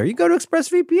to go there. You go to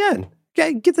ExpressVPN.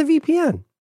 Okay, get the VPN.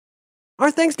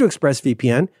 Our thanks to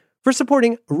ExpressVPN for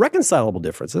supporting Reconcilable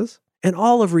Differences and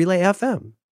all of Relay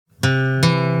FM.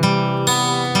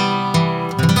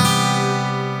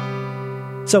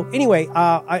 So anyway,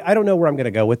 I don't know where I'm going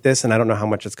to go with this, and I don't know how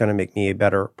much it's going to make me a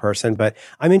better person, but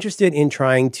I'm interested in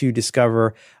trying to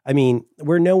discover, I mean,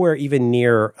 we're nowhere even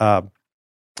near,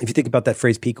 if you think about that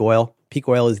phrase peak oil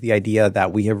is the idea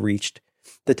that we have reached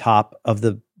the top of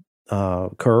the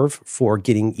curve for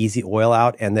getting easy oil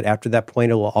out, and that after that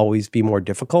point, it will always be more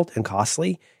difficult and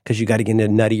costly because you got to get into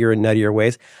nuttier and nuttier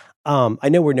ways. I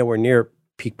know we're nowhere near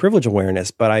peak privilege awareness,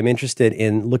 but I'm interested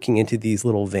in looking into these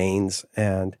little veins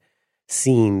and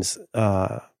seams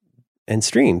and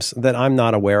streams that I'm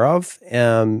not aware of.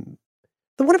 But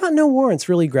what about no warrants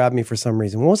really grabbed me for some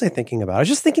reason. What was I thinking about? I was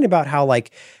just thinking about how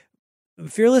like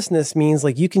fearlessness means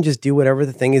like you can just do whatever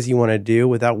the thing is you want to do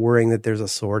without worrying that there's a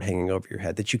sword hanging over your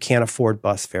head, that you can't afford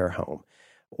bus fare home,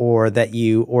 or that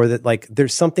like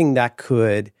there's something that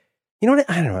could, you know what?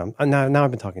 I don't know. Now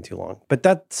I've been talking too long, but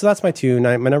that's my two.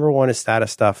 My number one is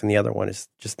status stuff, and the other one is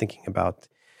just thinking about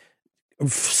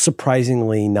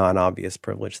surprisingly non-obvious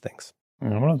privilege things.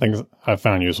 One of the things I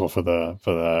found useful for the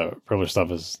privilege stuff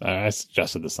is I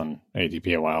suggested this on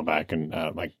ATP a while back, and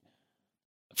like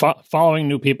following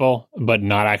new people, but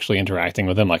not actually interacting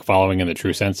with them, like following in the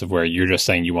true sense of where you're just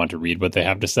saying you want to read what they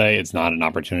have to say. It's not an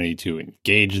opportunity to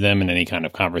engage them in any kind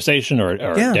of conversation or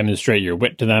demonstrate your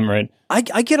wit to them, right? I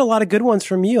get a lot of good ones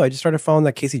from you. I just started following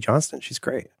that Casey Johnston. She's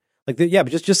great. Like, but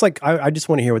just like I just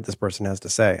want to hear what this person has to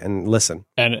say and listen.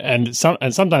 And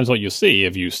sometimes what you'll see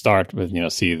if you start with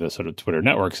see the sort of Twitter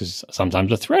networks is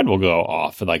sometimes a thread will go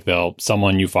off. Like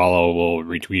someone you follow will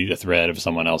retweet a thread of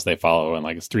someone else they follow, and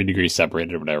like it's 3 degrees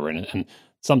separated or whatever. And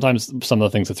sometimes some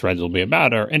of the things the threads will be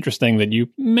about are interesting that you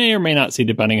may or may not see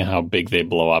depending on how big they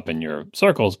blow up in your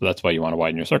circles. But that's why you want to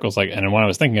widen your circles. Like, and what I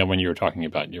was thinking of when you were talking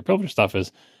about your privilege stuff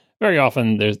is very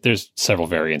often there's several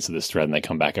variants of this thread, and they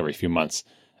come back every few months.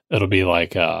 It'll be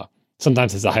like,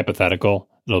 sometimes it's a hypothetical.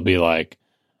 It'll be like,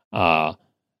 to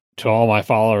all my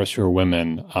followers who are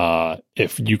women,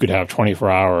 if you could have 24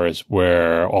 hours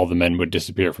where all the men would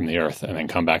disappear from the earth and then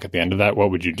come back at the end of that,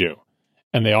 what would you do?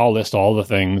 And they all list all the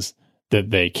things that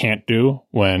they can't do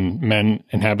when men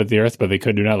inhabit the earth, but they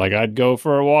could do now. Like, I'd go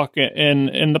for a walk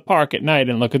in the park at night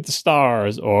and look at the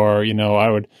stars, or, you know, I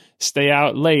would stay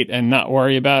out late and not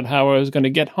worry about how I was going to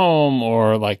get home,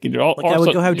 or like, you know, I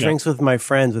would go have drinks with my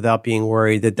friends without being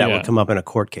worried that would come up in a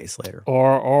court case later.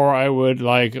 Or I would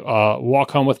like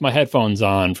walk home with my headphones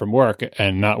on from work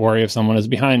and not worry if someone is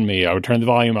behind me. I would turn the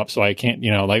volume up so I can't,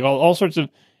 you know, like all sorts of,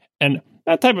 and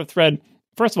that type of thread.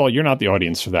 First of all, you're not the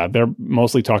audience for that. They're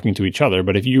mostly talking to each other.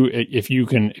 But if you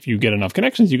get enough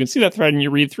connections, you can see that thread and you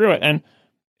read through it. And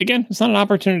again, it's not an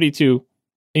opportunity to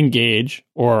engage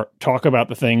or talk about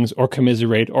the things or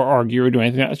commiserate or argue or do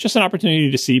anything. It's just an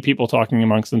opportunity to see people talking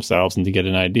amongst themselves and to get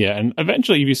an idea. And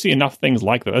eventually, if you see enough things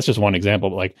like that, that's just one example.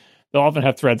 But like, they'll often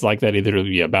have threads like that, either to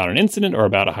be about an incident or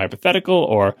about a hypothetical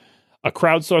or a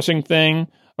crowdsourcing thing,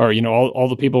 or, you know, all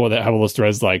the people that have all those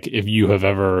threads, like if you have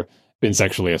ever been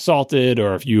sexually assaulted,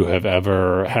 or if you have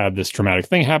ever had this traumatic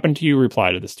thing happen to you,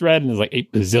 reply to this thread, and there's like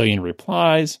 8 bazillion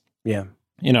replies. Yeah.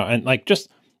 You know, and like just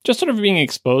sort of being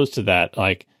exposed to that,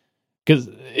 like, because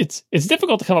it's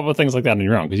difficult to come up with things like that on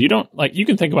your own, because you don't, like, you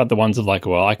can think about the ones of like,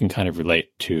 well, I can kind of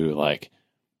relate to like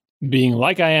being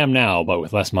like I am now, but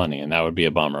with less money, and that would be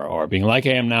a bummer, or being like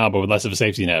I am now, but with less of a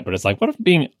safety net. But it's like, what if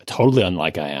being totally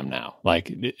unlike I am now,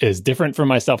 like, as different from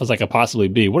myself as I could possibly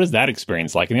be? What is that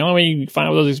experience like? And the only way you find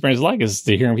out what those experiences like is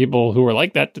to hearing people who are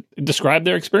like that describe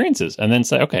their experiences, and then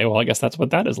say, okay, well, I guess that's what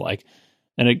that is like,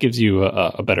 and it gives you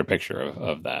a better picture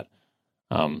of that.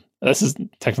 This is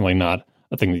technically not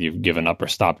a thing that you've given up or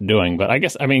stopped doing, but I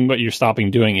guess, I mean, what you're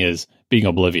stopping doing is being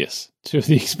oblivious to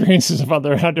the experiences of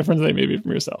other, how different they may be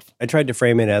from yourself. I tried to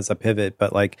frame it as a pivot,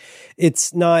 but like,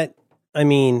 it's not, I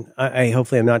mean, I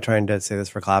hopefully I'm not trying to say this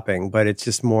for clapping, but it's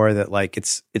just more that like,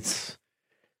 it's,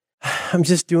 I'm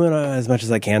just doing as much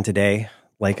as I can today,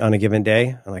 like on a given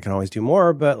day, and I can always do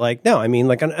more, but like, no, I mean,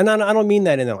 like, and I don't mean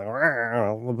that in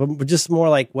like, but just more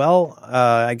like, well,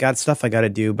 I got stuff I got to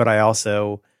do, but I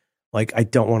also, like, I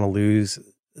don't want to lose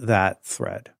that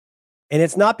thread. And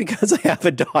it's not because I have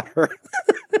a daughter.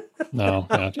 No.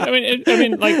 I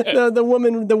mean, like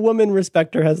the woman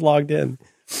respecter has logged in.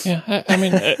 Yeah, I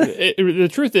mean, the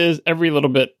truth is, every little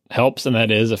bit helps, and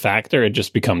that is a factor. It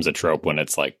just becomes a trope when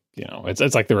it's like, you know,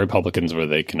 it's like the Republicans, where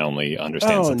they can only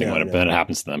understand something when it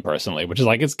happens to them personally, which is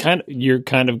like, it's kind of, you're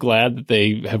kind of glad that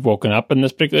they have woken up in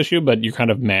this particular issue, but you're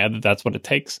kind of mad that that's what it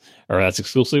takes, or that's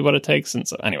exclusively what it takes. And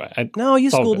so, anyway, you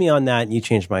schooled me on that, and you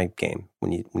changed my game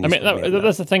when you. I mean,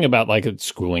 that's the thing about like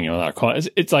schooling, you know,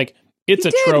 it's like. It's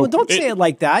a trope. Well, don't say it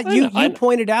like that. You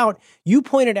pointed out. You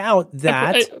pointed out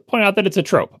that. I point out that it's a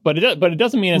trope, but it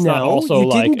doesn't mean it's not also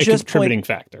like a contributing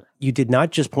factor. You did not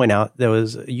just point out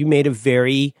you made a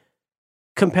very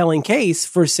compelling case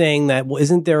for saying that. Well,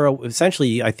 isn't there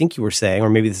essentially? I think you were saying,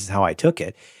 or maybe this is how I took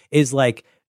it, is like,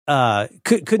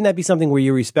 couldn't that be something where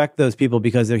you respect those people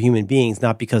because they're human beings,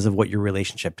 not because of what your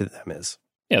relationship to them is?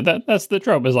 Yeah, that's the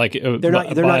trope. Is like they're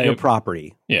not your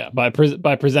property. Yeah, by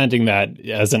presenting that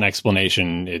as an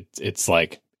explanation, it's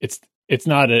like it's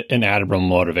not an admirable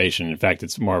motivation. In fact,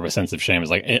 it's more of a sense of shame.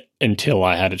 It's like, until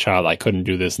I had a child, I couldn't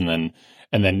do this, and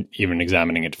then even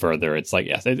examining it further, it's like,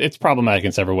 yes, it's problematic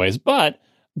in several ways. But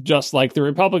just like the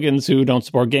Republicans who don't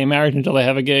support gay marriage until they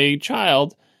have a gay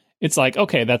child, it's like,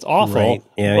 okay, that's awful. Right.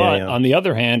 Yeah, but on the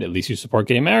other hand, at least you support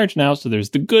gay marriage now, so there's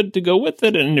the good to go with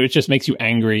it, and it just makes you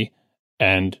angry.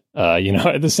 And, you know,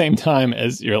 at the same time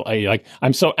as you're like,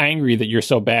 I'm so angry that you're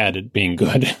so bad at being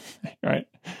good, right?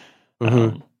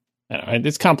 Mm-hmm.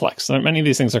 It's complex. Many of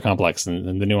these things are complex,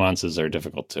 and the nuances are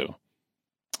difficult to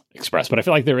express. But I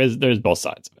feel like there's both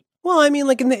sides of it. Well, I mean,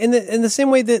 like in the same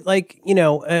way that, like, you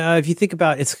know, if you think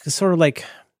about it, it's sort of like,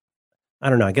 I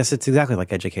don't know, I guess it's exactly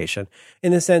like education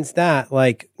in the sense that,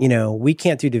 like, you know, we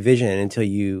can't do division until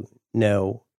you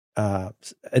know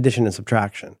addition and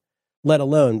subtraction, let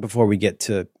alone before we get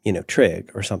to, you know,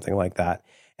 trig or something like that.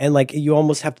 And like, you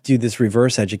almost have to do this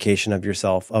reverse education of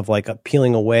yourself of like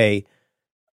peeling away,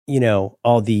 you know,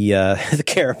 all the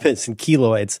carapace and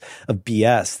keloids of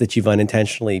BS that you've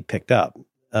unintentionally picked up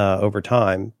over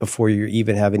time before you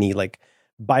even have any like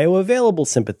bioavailable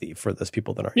sympathy for those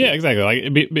people that aren't. Yeah, exactly.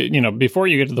 Like, you know, before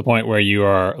you get to the point where you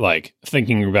are like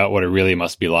thinking about what it really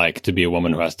must be like to be a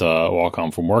woman who has to walk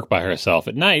home from work by herself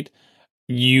at night,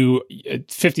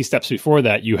 50 steps before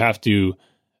that, you have to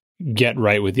get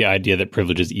right with the idea that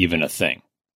privilege is even a thing.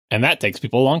 And that takes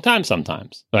people a long time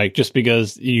sometimes. Like, just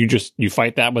because you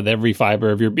fight that with every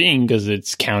fiber of your being because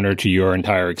it's counter to your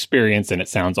entire experience and it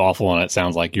sounds awful and it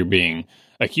sounds like you're being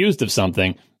accused of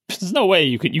something. There's no way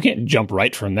you can't jump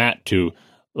right from that to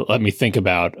let me think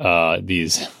about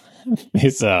these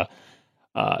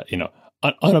you know,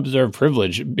 unobserved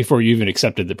privilege before you even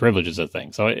accepted the privileges of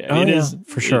things. So it is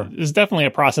for sure. It's definitely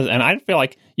a process, and I feel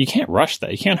like you can't rush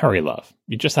that. You can't hurry love.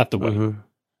 You just have to wait.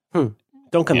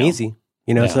 Don't come easy.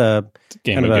 It's a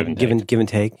game kind of a give and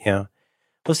take. Yeah.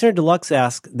 Listener Deluxe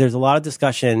asks, there's a lot of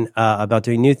discussion about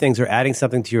doing new things or adding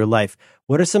something to your life.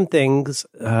 What are some things,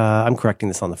 I'm correcting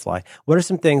this on the fly. What are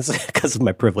some things, because of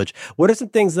my privilege, what are some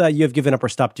things that you have given up or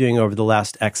stopped doing over the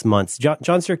last X months? John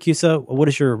Siracusa, what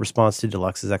is your response to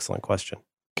Deluxe's excellent question?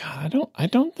 God, I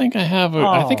don't think I have.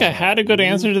 I think I had a good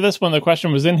answer to this when the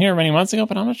question was in here many months ago,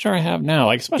 but I'm not sure I have now.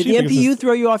 Like, especially did the MPU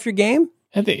throw you off your game?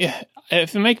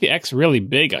 If you make the X really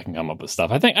big, I can come up with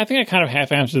stuff. I think I kind of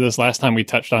half answered this last time we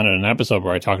touched on it in an episode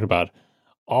where I talked about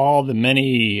all the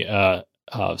many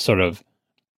sort of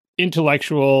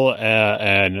intellectual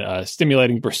and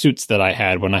stimulating pursuits that I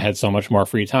had when I had so much more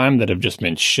free time that have just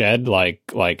been shed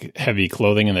like heavy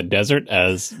clothing in the desert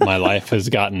as my life has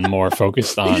gotten more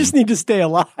focused on. You just need to stay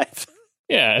alive.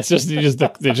 Yeah, it's just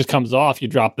it just comes off. You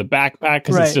drop the backpack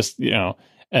because it's just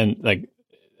and like.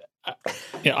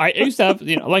 I used to have,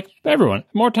 like everyone,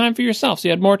 more time for yourself. So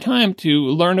you had more time to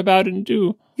learn about it and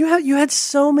do. You had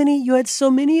so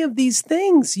many of these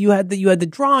things. You had the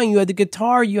drawing, you had the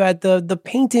guitar, you had the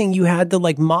painting, you had the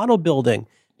like model building,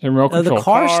 the remote control the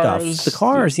car cars, stuff, the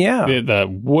cars,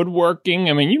 the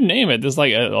woodworking. I mean, you name it. There's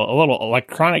like a little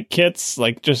electronic kits.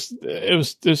 Like just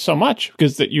there's so much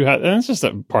because that you had, and it's just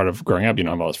a part of growing up. You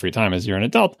don't have all this free time as you're an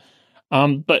adult.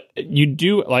 But you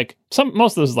do like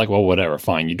most of those is like, well, whatever,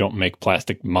 fine. You don't make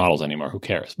plastic models anymore. Who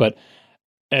cares? But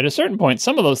at a certain point,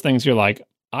 some of those things you're like,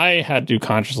 I had to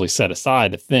consciously set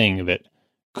aside a thing that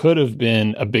could have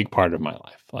been a big part of my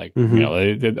life. Like, the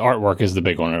artwork is the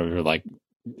big one. Or like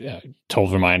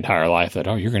told for my entire life that,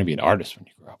 oh, you're going to be an artist when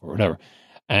you grow up or whatever.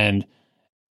 And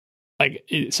like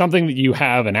it's something that you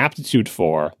have an aptitude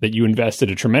for that you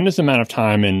invested a tremendous amount of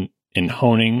time in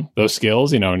honing those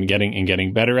skills, and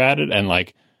getting better at it. And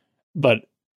like, but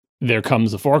there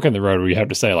comes a fork in the road where you have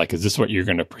to say, like, is this what you're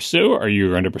going to pursue? Or are you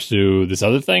going to pursue this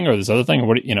other thing or this other thing? Or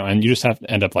what, and you just have to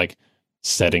end up like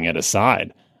setting it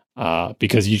aside,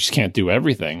 because you just can't do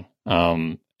everything.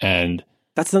 And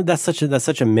that's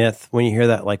such a myth when you hear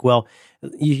that, like, well,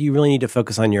 you really need to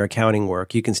focus on your accounting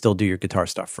work. You can still do your guitar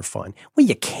stuff for fun. Well,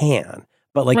 you can,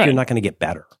 but like, you're not going to get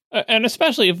better. And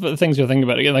especially if the things you're thinking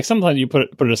about, again, like sometimes you put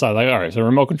it aside, like, all right, so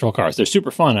remote control cars, they're super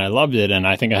fun. I loved it. And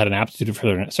I think I had an aptitude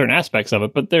for certain aspects of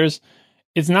it, but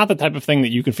it's not the type of thing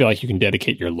that you can feel like you can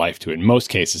dedicate your life to in most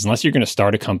cases, unless you're going to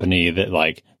start a company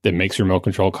that makes remote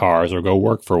control cars or go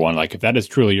work for one. Like if that is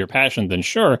truly your passion, then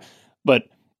sure, but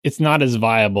it's not as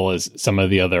viable as some of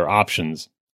the other options.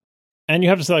 And you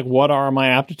have to say, like, what are my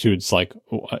aptitudes? Like,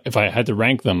 if I had to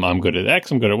rank them, I'm good at X,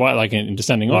 I'm good at Y, like in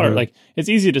descending order. Like, it's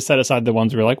easy to set aside the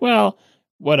ones where you're like, well,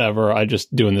 whatever, I'm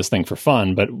just doing this thing for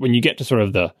fun. But when you get to sort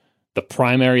of the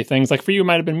primary things, like for you, it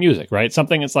might have been music, right?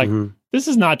 Something it's like, this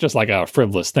is not just like a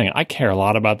frivolous thing. I care a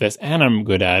lot about this, and I'm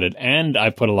good at it, and I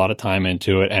put a lot of time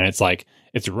into it. And it's like,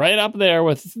 it's right up there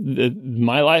with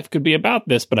my life could be about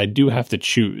this, but I do have to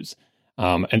choose.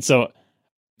 And so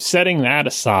setting that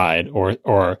aside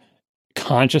or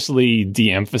consciously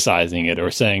de-emphasizing it or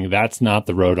saying that's not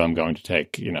the road I'm going to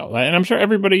take, and I'm sure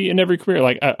everybody in every career,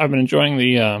 like I've been enjoying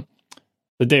the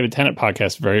David Tennant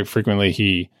podcast very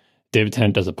frequently. David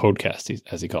Tennant does a podcast,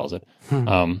 as he calls it.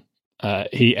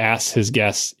 He asks his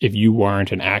guests, if you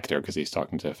weren't an actor, because he's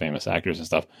talking to famous actors and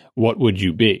stuff, what would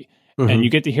you be? And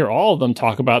you get to hear all of them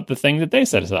talk about the thing that they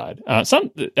set aside.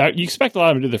 You expect a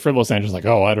lot of them to do the frivolous answers, like,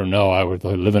 "Oh, I don't know, I would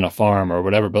live in a farm or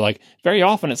whatever." But like, very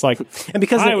often it's like, and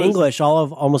because they're English,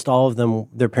 almost all of them,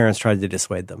 their parents tried to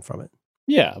dissuade them from it.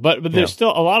 Yeah, but there's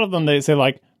still a lot of them. They say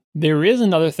like, there is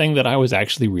another thing that I was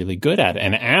actually really good at,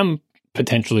 and am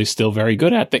potentially still very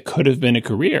good at that could have been a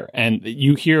career. And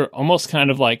you hear almost kind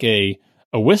of like a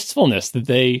wistfulness that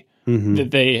they.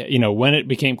 That they, when it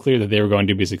became clear that they were going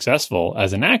to be successful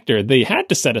as an actor, they had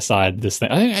to set aside this thing.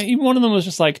 I think even one of them was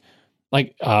just like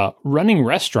running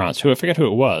restaurants. I forget who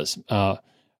it was.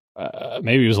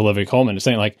 Maybe it was Olivia Colman,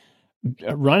 saying like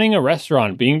running a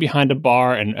restaurant, being behind a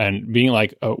bar, and being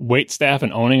like a wait staff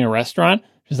and owning a restaurant.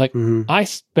 She's like, I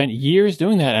spent years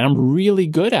doing that, and I'm really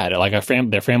good at it. Like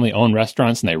their family owned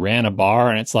restaurants, and they ran a bar,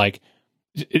 and it's like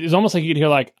it's almost like you'd hear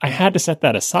like, I had to set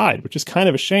that aside, which is kind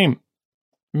of a shame.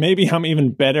 Maybe I'm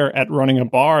even better at running a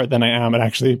bar than I am at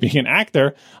actually being an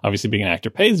actor. Obviously, being an actor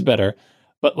pays better,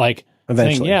 but like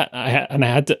eventually, saying, I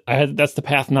had that's the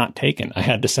path not taken. I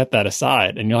had to set that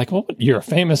aside. And you're like, well, you're a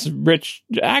famous, rich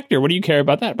actor. What do you care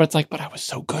about that? But it's like, but I was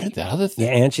so good at that other thing.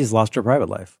 Yeah, and she's lost her private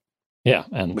life. Yeah,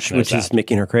 and which is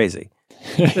making her crazy.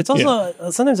 It's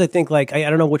also sometimes I think like I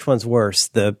don't know which one's worse.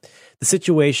 The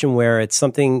situation where it's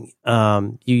something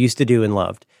you used to do and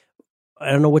loved.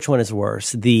 I don't know which one is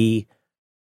worse.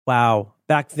 Wow,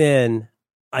 back then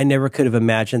I never could have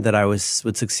imagined that I would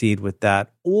succeed with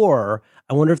that. Or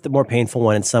I wonder if the more painful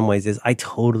one in some ways is I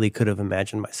totally could have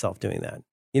imagined myself doing that.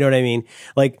 You know what I mean?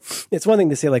 Like, it's one thing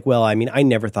to say like, well, I mean, I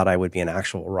never thought I would be an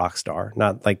actual rock star,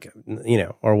 not like, you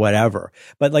know, or whatever.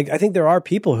 But like, I think there are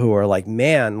people who are like,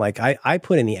 man, like I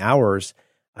put in the hours.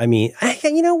 I mean,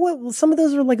 you know what? Some of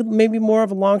those are like maybe more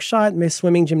of a long shot, maybe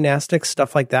swimming, gymnastics,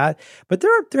 stuff like that. But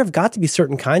there have got to be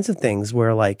certain kinds of things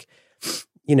where like,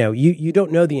 you know, you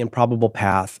don't know the improbable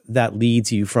path that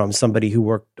leads you from somebody who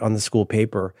worked on the school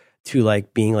paper to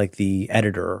like being like the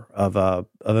editor of a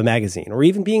magazine, or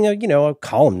even being a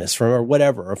columnist or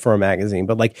whatever for a magazine.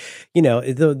 But like, you know,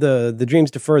 the dreams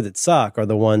deferred that suck are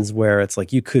the ones where it's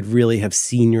like you could really have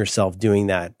seen yourself doing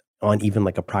that on even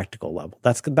like a practical level.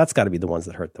 That's got to be the ones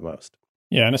that hurt the most.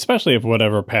 Yeah, and especially if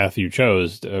whatever path you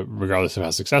chose, regardless of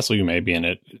how successful you may be in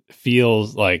it,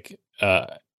 feels like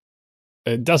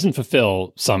it doesn't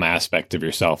fulfill some aspect of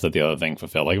yourself that the other thing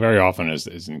fulfill. Like very often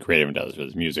is in creative endeavors, whether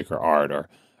it's music or art or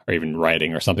even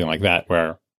writing or something like that,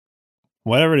 where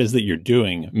whatever it is that you're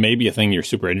doing may be a thing you're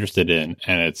super interested in,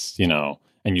 and it's, you know,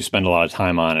 and you spend a lot of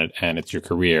time on it, and it's your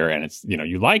career, and it's, you know,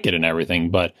 you like it and everything,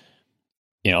 but,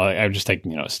 you know, I just take,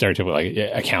 you know, stereotypical like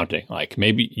accounting. Like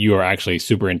maybe you are actually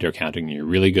super into accounting and you're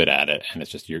really good at it, and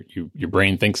it's just your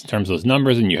brain thinks in terms of those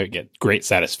numbers, and you get great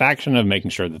satisfaction of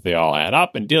making sure that they all add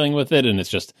up and dealing with it, and it's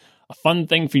just a fun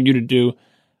thing for you to do,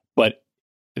 but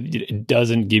it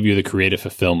doesn't give you the creative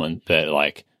fulfillment that,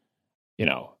 like, you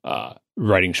know,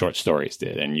 writing short stories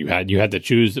did. And you had to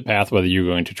choose the path, whether you're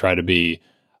going to try to be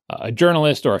a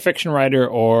journalist or a fiction writer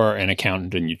or an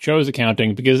accountant, and you chose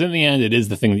accounting because in the end it is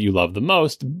the thing that you love the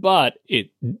most, but it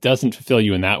doesn't fulfill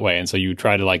you in that way. And so you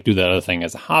try to like do that other thing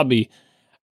as a hobby,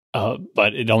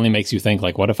 but it only makes you think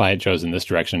like, what if I had chosen this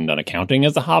direction and done accounting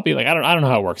as a hobby? Like, I don't know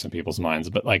how it works in people's minds,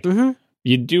 but like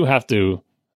you do have to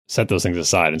set those things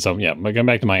aside. And so, yeah, going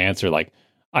back to my answer, like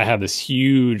I have this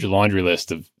huge laundry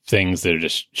list of things that are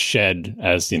just shed,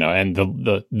 as you know, and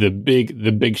the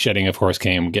big shedding, of course,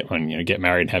 came when you get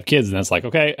married and have kids, and that's like,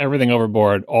 okay, everything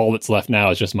overboard. All that's left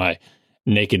now is just my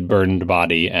naked, burdened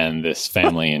body and this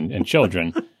family and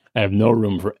children. I have no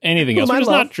room for anything else, which is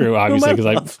not true, obviously,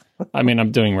 because I mean,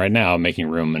 I'm doing right now, I'm making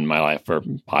room in my life for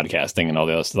podcasting and all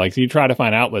the other stuff. Like, so you try to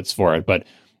find outlets for it, but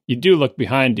you do look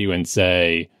behind you and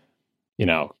say, you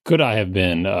know, could I have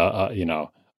been,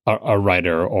 a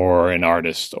writer or an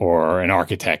artist or an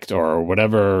architect or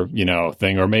whatever, you know,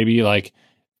 thing, or maybe like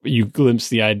you glimpse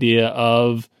the idea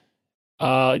of,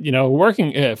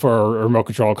 working for a remote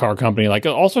control car company, like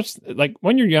all sorts, like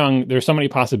when you're young, there's so many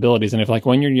possibilities. And if like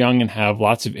when you're young and have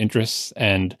lots of interests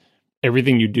and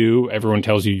everything you do, everyone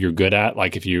tells you you're good at,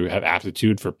 like if you have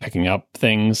aptitude for picking up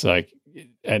things, like,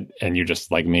 and you're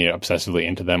just like me, obsessively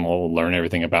into them, will learn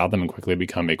everything about them and quickly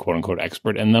become a quote unquote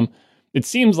expert in them. It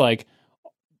seems like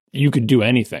you could do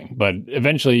anything, but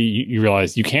eventually you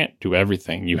realize you can't do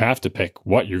everything. You have to pick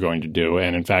what you're going to do.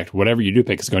 And in fact, whatever you do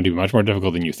pick is going to be much more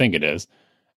difficult than you think it is.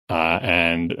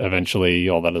 And eventually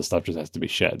all that other stuff just has to be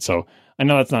shed. So I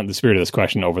know that's not the spirit of this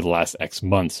question over the last X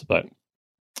months, but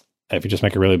if you just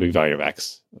make a really big value of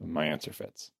X, my answer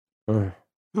fits. I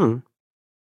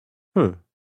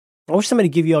wish somebody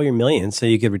give you all your millions so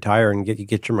you could retire and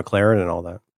get your McLaren and all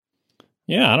that.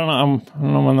 Yeah, I don't know. I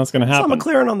don't know when that's going to happen. I saw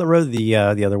McLaren on the road the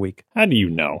other week. How do you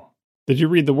know? Did you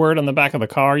read the word on the back of the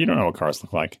car? You don't know what cars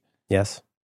look like. Yes.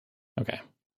 Okay.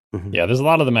 Mm-hmm. Yeah, there's a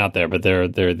lot of them out there, but they're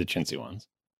the chintzy ones.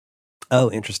 Oh,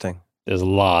 interesting. There's a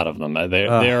lot of them. They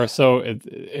are so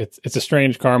it's a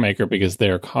strange car maker because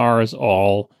their cars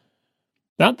all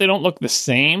they don't look the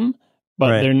same,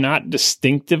 but they're not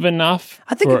distinctive enough.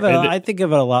 I think of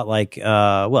it a lot like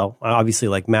obviously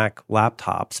like Mac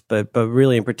laptops, but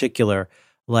really in particular,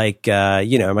 like am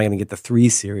I going to get the 3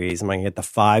 series? Am I going to get the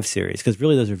 5 series? Because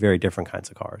really, those are very different kinds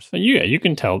of cars. Yeah, you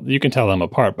can tell them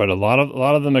apart. But a lot of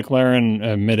the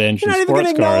McLaren mid-engine sports cars. You're not even going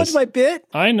to acknowledge my bit.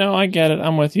 I know, I get it.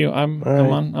 I'm with you. I'm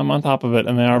on top of it,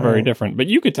 and they are very different. But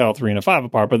you could tell 3 and a 5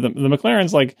 apart. But the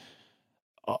McLarens, like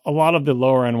a lot of the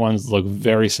lower end ones, look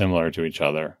very similar to each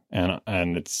other, and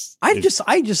it's. I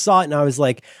just saw it, and I was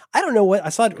like, I don't know what I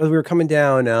saw it. We were coming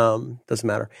down. Doesn't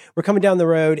matter. We're coming down the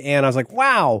road, and I was like,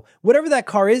 wow, whatever that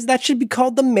car is, that should be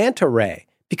called the Manta Ray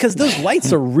because those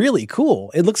lights are really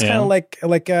cool. It looks kind of like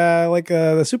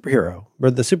the superhero or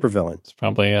the supervillain. It's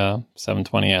probably a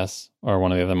 720S or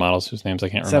one of the other models whose names I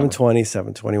can't remember. 720,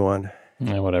 721.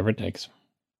 Yeah, whatever it takes.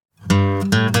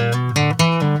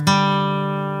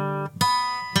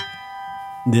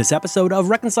 This episode of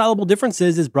Reconcilable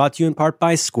Differences is brought to you in part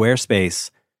by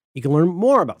Squarespace. You can learn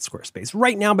more about Squarespace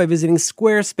right now by visiting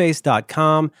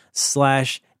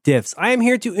squarespace.com/diffs. I am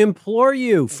here to implore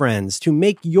you, friends, to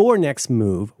make your next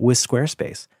move with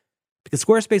Squarespace. Because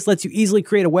Squarespace lets you easily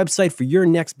create a website for your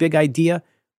next big idea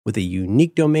with a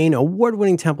unique domain,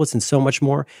 award-winning templates, and so much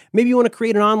more. Maybe you want to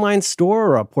create an online store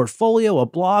or a portfolio, a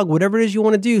blog, whatever it is you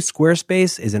want to do.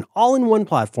 Squarespace is an all-in-one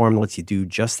platform that lets you do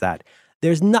just that.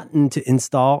 There's nothing to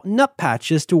install, no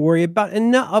patches to worry about,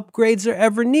 and no upgrades are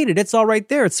ever needed. It's all right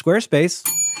there. It's Squarespace.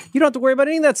 You don't have to worry about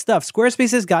any of that stuff.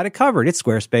 Squarespace has got it covered. It's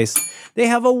Squarespace. They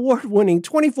have award-winning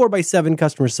 24/7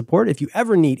 customer support if you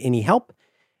ever need any help.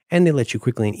 And they let you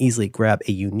quickly and easily grab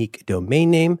a unique domain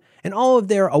name. And all of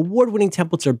their award-winning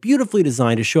templates are beautifully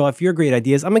designed to show off your great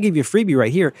ideas. I'm going to give you a freebie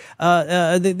right here.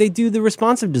 They do the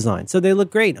responsive design, so they look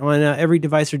great on every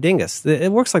device or dingus.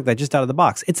 It works like that just out of the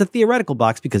box. It's a theoretical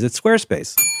box because it's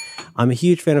Squarespace. I'm a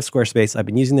huge fan of Squarespace. I've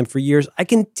been using them for years. I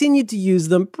continue to use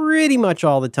them pretty much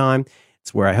all the time.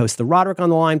 It's where I host the Roderick on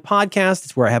the Line podcast.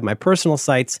 It's where I have my personal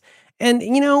sites. And,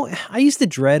 you know, I used to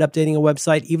dread updating a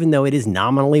website, even though it is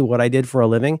nominally what I did for a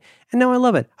living. And now I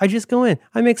love it. I just go in,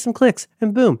 I make some clicks,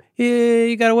 and boom,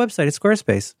 you got a website. It's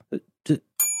Squarespace.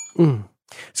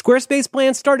 Squarespace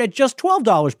plans start at just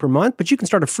 $12 per month, but you can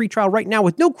start a free trial right now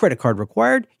with no credit card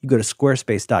required. You go to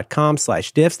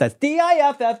squarespace.com/diffs. That's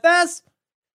DIFFS.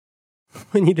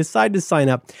 When you decide to sign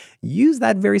up, use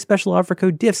that very special offer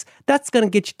code DIFFS. That's going to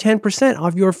get you 10%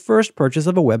 off your first purchase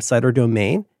of a website or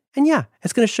domain. And yeah,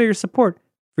 it's going to show your support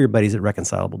for your buddies at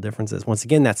Reconcilable Differences. Once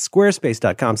again, that's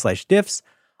squarespace.com/diffs.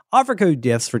 Offer code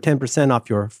diffs for 10% off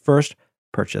your first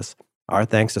purchase. Our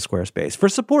thanks to Squarespace for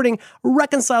supporting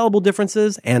Reconcilable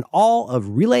Differences and all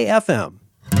of Relay FM.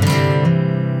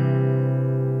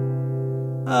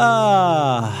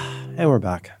 And we're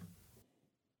back.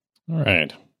 All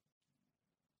right.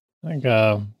 I think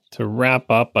to wrap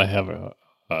up, I have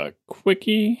a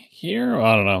quickie here.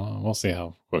 I don't know. We'll see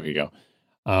how quick we go.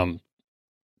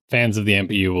 Fans of the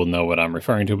MPU will know what I'm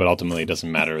referring to, but ultimately it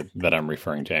doesn't matter that I'm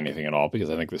referring to anything at all because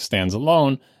I think this stands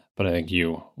alone, but I think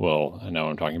you will know what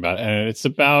I'm talking about. And it's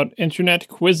about internet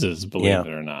quizzes, believe it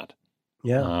or not.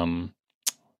 Yeah.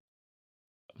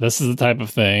 This is the type of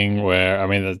thing where, I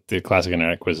mean, the classic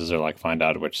internet quizzes are like find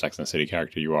out which Sex and the City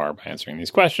character you are by answering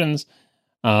these questions.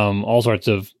 All sorts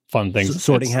of fun things.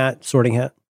 Sorting hat.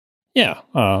 Yeah.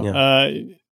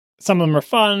 Some of them are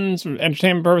fun for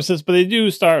entertainment purposes, but they do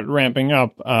start ramping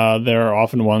up. There are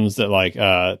often ones that like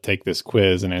take this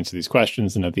quiz and answer these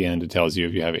questions, and at the end it tells you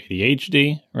if you have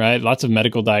ADHD, right? Lots of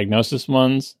medical diagnosis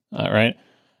ones, right?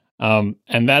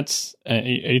 And that's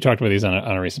you talked about these on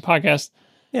a recent podcast.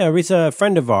 Yeah, a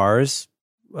friend of ours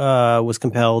was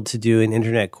compelled to do an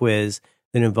internet quiz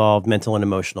that involved mental and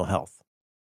emotional health.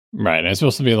 Right, and it's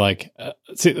supposed to be like,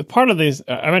 see, part of these,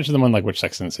 I mentioned the one like which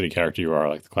Sex and the City character you are,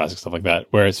 like the classic stuff like that,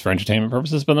 where it's for entertainment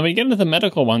purposes. But then we get into the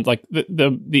medical ones, like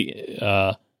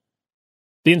the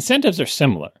incentives are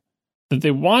similar. That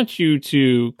they want you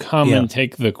to come and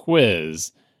take the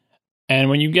quiz, and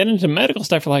when you get into medical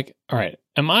stuff, you're like, all right,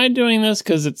 am I doing this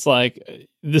because it's like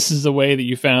this is a way that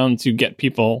you found to get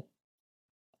people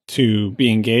to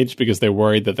be engaged because they're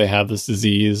worried that they have this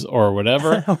disease or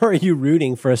whatever? Or are you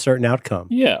rooting for a certain outcome?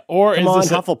 Yeah. Or come on,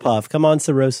 Hufflepuff. Come on,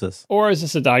 cirrhosis. Or is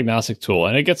this a diagnostic tool?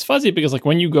 And it gets fuzzy because like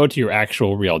when you go to your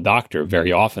actual real doctor,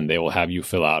 very often they will have you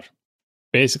fill out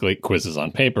basically quizzes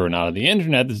on paper, not on the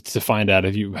internet, to find out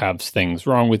if you have things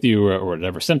wrong with you or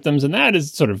whatever symptoms. And that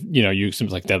is sort of, you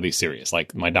seems like deadly serious.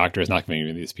 Like my doctor is not giving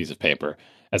me this piece of paper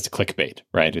as a clickbait,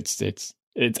 right? It's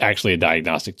actually a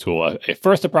diagnostic tool. A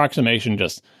first approximation,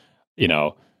 just,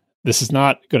 this is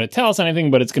not going to tell us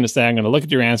anything, but it's going to say, I'm going to look at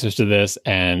your answers to this.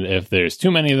 And if there's too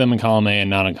many of them in column A and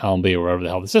not in column B or wherever the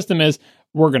hell the system is,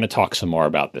 we're going to talk some more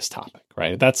about this topic,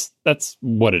 right? That's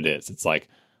what it is. It's like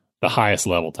the highest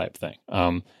level type thing.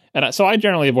 So I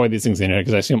generally avoid these things in the internet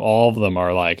because I assume all of them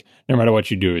are like, no matter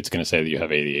what you do, it's going to say that you have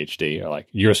ADHD or like,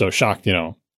 you're so shocked,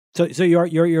 So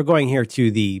you're going here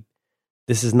to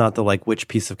this is not the like, which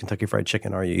piece of Kentucky Fried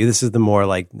Chicken are you? This is the more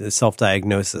like the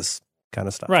self-diagnosis kind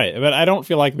of stuff. Right. But I don't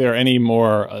feel like they're any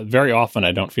more, very often,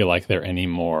 I don't feel like they're any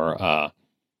more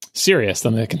serious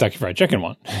than the Kentucky Fried Chicken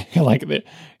one. Like they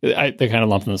kind of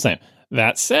lump them the same.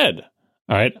 That said,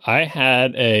 all right, I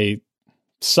had a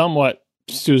somewhat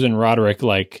Susan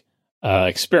Roderick-like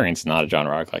experience, not a John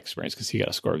Roderick-like experience because he got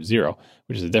a score of 0,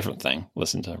 which is a different thing.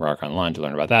 Listen to Roderick Online to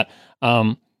learn about that.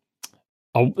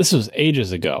 This was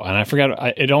ages ago, and I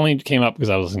forgot. It only came up because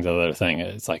I was listening to the other thing.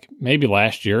 It's like maybe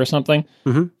last year or something.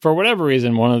 Mm-hmm. For whatever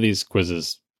reason, one of these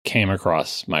quizzes came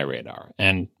across my radar.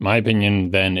 And my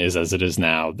opinion then is as it is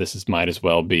now, might as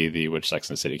well be the Which Sex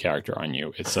and the City character on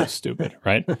you. It's so stupid,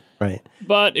 right? Right.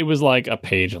 But it was like a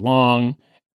page long,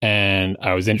 and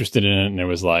I was interested in it, and it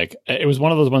was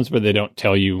one of those ones where they don't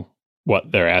tell you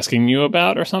what they're asking you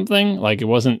about or something. Like it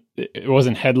wasn't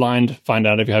headlined, find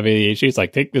out if you have ADHD. It's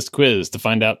like, take this quiz to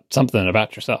find out something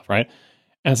about yourself, right?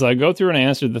 And so I go through and I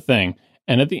answered the thing.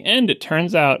 And at the end, it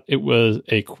turns out it was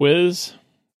a quiz.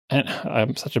 And I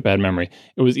have such a bad memory.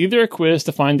 It was either a quiz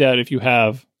to find out if you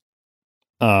have,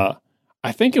 I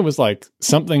think it was like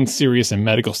something serious and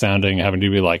medical sounding, having to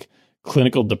be like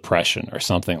clinical depression or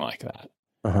something like that.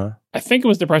 Uh-huh. I think it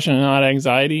was depression and not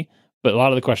anxiety, but a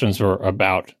lot of the questions were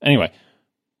about anyway.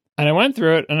 And I went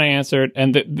through it and I answered,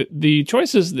 and the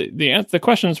choices, the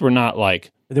questions were not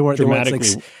like they weren't dramatically.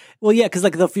 Like, well, yeah, because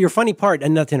like your funny part,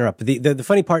 and not to interrupt, but the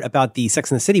funny part about the Sex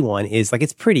and the City one is like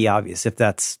it's pretty obvious if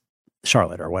that's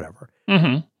Charlotte or whatever,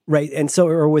 right? And so,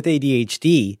 or with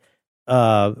ADHD,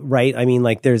 right? I mean,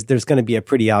 like there's going to be a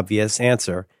pretty obvious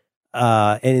answer,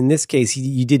 and in this case,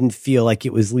 you didn't feel like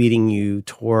it was leading you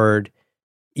toward.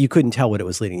 You couldn't tell what it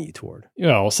was leading you toward.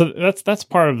 Yeah, so that's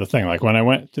part of the thing. Like when I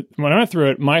went through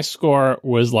it, my score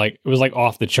was like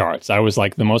off the charts. I was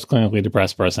like the most clinically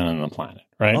depressed person on the planet,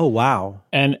 right? Oh wow!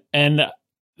 And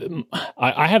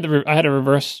I had a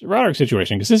reverse Roderick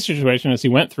situation, because his situation is he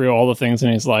went through all the things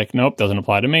and he's like, nope, doesn't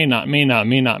apply to me, not me, not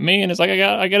me, not me. And it's like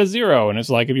I got a 0, and it's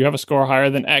like if you have a score higher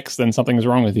than X, then something's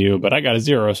wrong with you. But I got a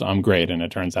 0, so I'm great. And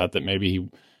it turns out that maybe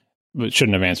he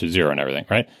shouldn't have answered 0 and everything,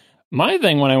 right? My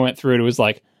thing when I went through it was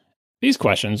like, these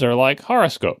questions are like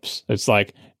horoscopes. It's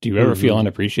like, do you ever feel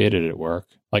unappreciated at work?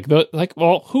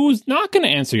 Well, who's not going to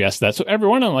answer yes to that? So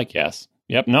everyone, I'm like, yes.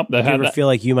 Yep, nope. Do you ever feel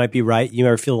like you might be right? You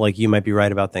ever feel like you might be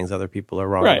right about things other people are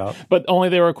wrong about? But only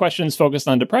they were questions focused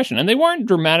on depression. And they weren't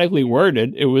dramatically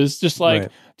worded. It was just like,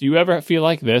 do you ever feel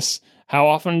like this? How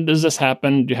often does this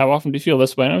happen? How often do you feel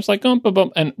this way? And I was like,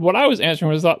 and what I was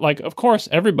answering was like, of course,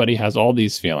 everybody has all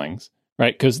these feelings,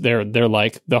 right? Because they're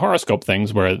like the horoscope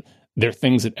things where they're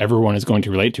things that everyone is going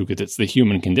to relate to because it's the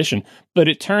human condition. But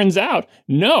it turns out,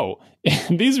 no,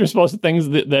 these are supposed to things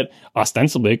that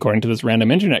ostensibly, according to this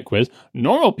random internet quiz,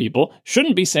 normal people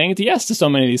shouldn't be saying yes to so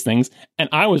many of these things. And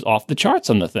I was off the charts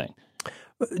on the thing.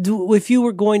 If you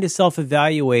were going to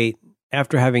self-evaluate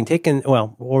after having taken,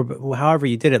 well, or however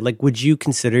you did it, like, would you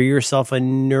consider yourself a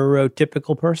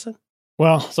neurotypical person?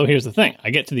 Well, so here's the thing. I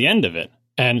get to the end of it.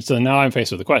 And so now I'm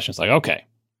faced with the question. It's like, okay,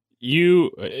 you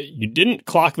didn't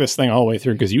clock this thing all the way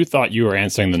through because you thought you were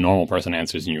answering the normal person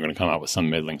answers and you're going to come out with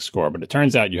some middling score. But it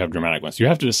turns out you have dramatic ones. You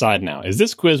have to decide now, is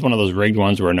this quiz one of those rigged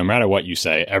ones where no matter what you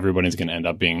say, everybody's going to end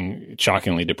up being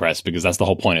shockingly depressed? Because that's the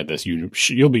whole point of this.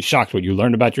 You'll be shocked what you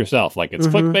learned about yourself. Like it's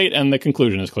clickbait and the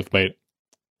conclusion is clickbait.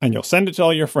 And you'll send it to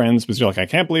all your friends because you're like, I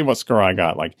can't believe what score I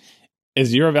got. Like,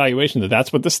 is your evaluation that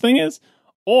that's what this thing is?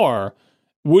 Or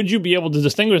would you be able to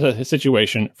distinguish a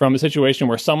situation from a situation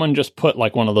where someone just put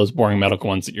like one of those boring medical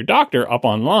ones at your doctor up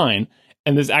online,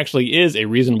 and this actually is a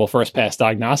reasonable first pass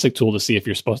diagnostic tool to see if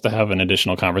you're supposed to have an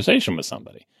additional conversation with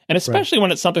somebody? And especially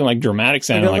when it's something like dramatic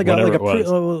sounding, like whatever it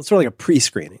was. Sort of like a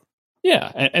pre-screening.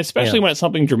 Yeah, and especially when it's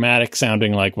something dramatic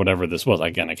sounding like whatever this was.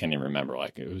 Again, I can't even remember.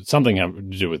 Like it was something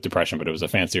having to do with depression, but it was a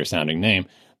fancier sounding name.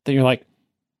 That you're like,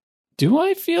 do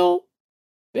I feel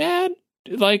bad?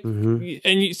 Like, and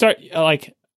you start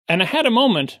like, and I had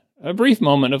a brief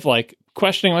moment of like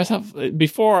questioning myself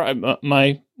before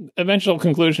my eventual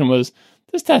conclusion was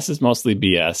this test is mostly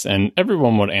BS, and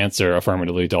everyone would answer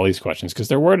affirmatively to all these questions because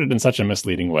they're worded in such a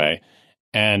misleading way.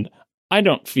 And I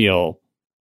don't feel,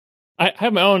 I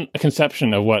have my own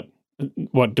conception of what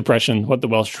depression, what the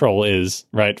Welsh troll is,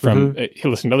 right? From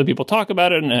listening to other people talk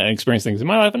about it and experience things in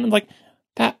my life. And I'm like,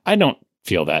 that I don't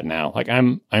feel that now. Like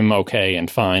I'm okay and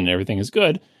fine and everything is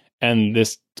good. And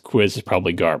this quiz is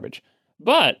probably garbage.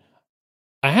 But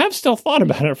I have still thought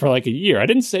about it for like a year. I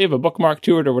didn't save a bookmark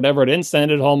to it or whatever. I didn't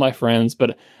send it to all my friends.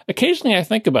 But occasionally I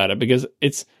think about it because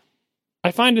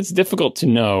I find it's difficult to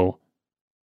know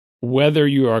whether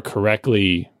you are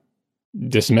correctly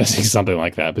dismissing something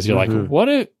like that. Because you're like,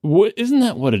 what isn't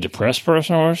that what a depressed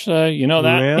person would say? You know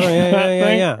that?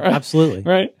 Yeah. Right? Absolutely.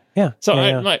 Right? Yeah. So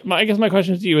I guess my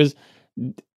question to you is,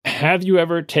 have you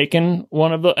ever taken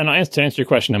one of the, and to answer your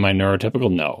question, am I neurotypical?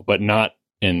 No, but not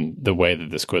in the way that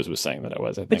this quiz was saying that I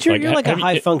was, I think. But you're like a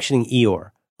high-functioning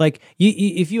Eeyore. Like,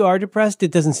 if you are depressed,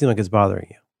 it doesn't seem like it's bothering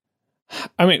you.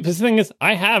 I mean, the thing is,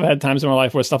 I have had times in my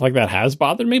life where stuff like that has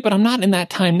bothered me, but I'm not in that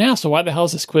time now, so why the hell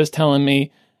is this quiz telling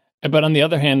me? But on the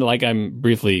other hand, like, I'm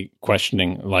briefly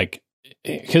questioning, like,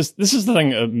 because this is the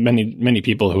thing, many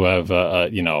people who have,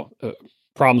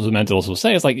 problems with mental illness will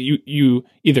say is like you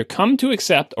either come to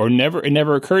accept or it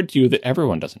never occurred to you that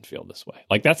everyone doesn't feel this way.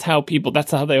 Like that's how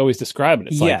they always describe it.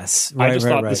 It's yes, like, I just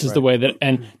thought this is the way that,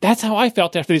 and that's how I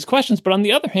felt after these questions. But on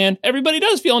the other hand, everybody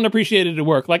does feel unappreciated at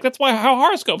work. Like that's how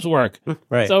horoscopes work.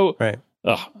 Right. So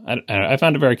I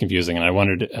found it very confusing, and I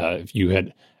wondered if you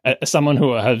had someone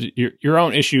who has your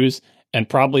own issues and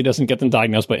probably doesn't get them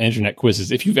diagnosed by internet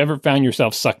quizzes, if you've ever found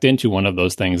yourself sucked into one of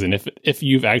those things, and if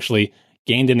you've actually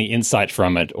gained any insight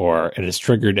from it, or it has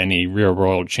triggered any real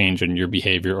world change in your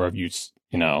behavior, or have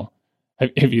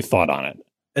you thought on it?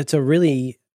 It's a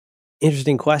really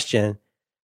interesting question.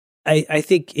 I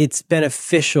think it's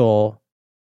beneficial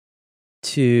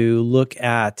to look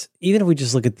at, even if we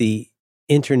just look at the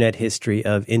internet history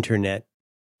of internet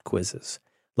quizzes.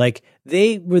 Like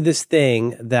they were this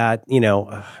thing that,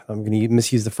 I'm going to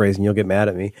misuse the phrase and you'll get mad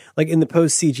at me. Like in the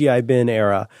post CGI bin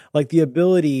era, like the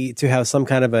ability to have some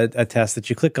kind of a test that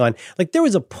you click on. Like there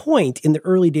was a point in the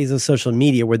early days of social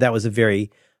media where that was a very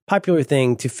popular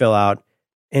thing to fill out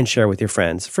and share with your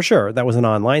friends. For sure, that was an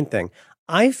online thing.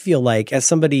 I feel like as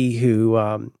somebody who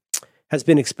has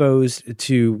been exposed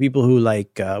to people who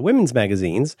like women's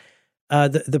magazines,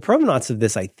 the provenance of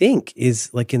this, I think,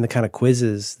 is like in the kind of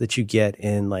quizzes that you get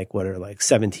in like what are like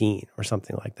 17 or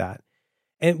something like that.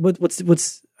 And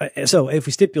so if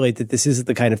we stipulate that this is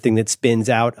the kind of thing that spins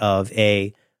out of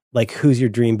a like who's your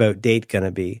dreamboat date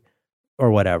gonna be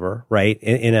or whatever, right?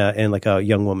 In like a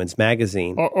young woman's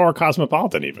magazine or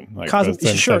Cosmopolitan even. Like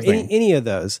sure, any of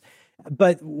those.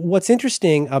 But what's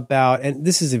interesting about, and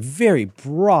this is a very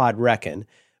broad reckon,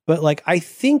 but like I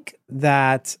think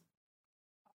that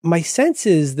my sense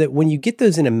is that when you get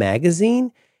those in a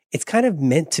magazine, it's kind of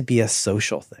meant to be a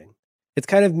social thing. It's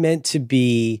kind of meant to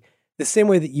be the same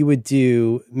way that you would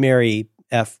do Marry,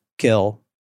 F, Kill,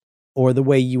 or the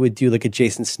way you would do like a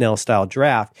Jason Snell style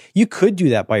draft. You could do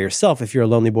that by yourself. If you're a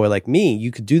lonely boy like me,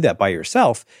 you could do that by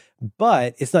yourself,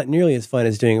 but it's not nearly as fun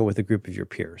as doing it with a group of your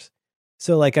peers.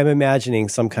 So like I'm imagining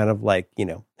some kind of like, I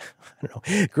don't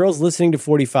know, girls listening to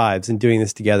 45s and doing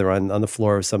this together on the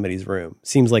floor of somebody's room.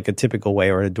 Seems like a typical way,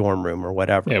 or a dorm room or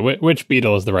whatever. Yeah, which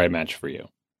Beatle is the right match for you?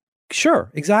 Sure,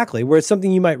 exactly. Where it's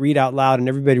something you might read out loud and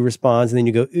everybody responds and then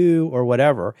you go, ooh, or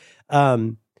whatever.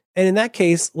 And in that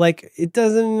case, like it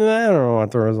doesn't, I don't know what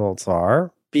the results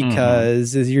are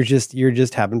because you're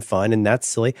just having fun and that's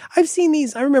silly. I've seen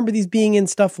these, I remember these being in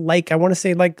stuff like, I want to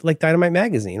say like Dynamite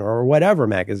Magazine or whatever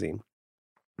magazine.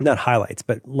 Not highlights,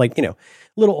 but like, a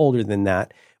little older than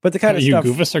that. But the kind of stuff.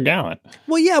 You Goofus or Gallant?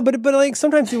 Well, yeah, but like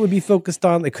sometimes it would be focused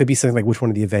on, it could be something like which one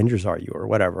of the Avengers are you or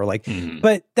whatever. Like,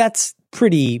 but that's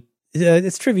pretty,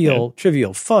 it's trivial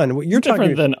fun. What you're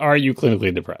different than Are You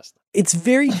Clinically Depressed? It's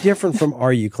very different from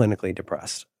Are You Clinically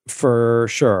Depressed? For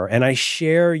sure. And I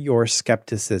share your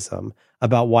skepticism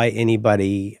about why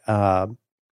anybody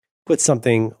put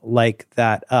something like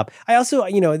that up. I also,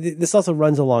 this also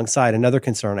runs alongside another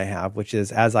concern I have, which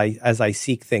is as I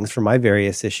seek things for my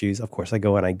various issues, of course I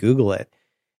go and I Google it.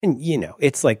 And,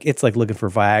 it's like looking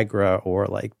for Viagra or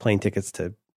like plane tickets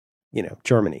to,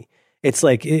 Germany. It's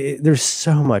like, there's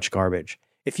so much garbage.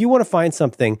 If you want to find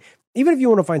something, even if you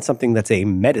want to find something that's a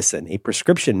medicine, a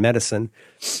prescription medicine,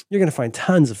 you're going to find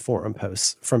tons of forum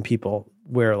posts from people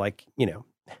where like,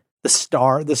 the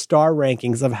star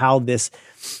rankings of how this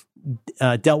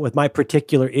dealt with my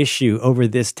particular issue over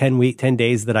this 10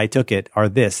 days that I took it are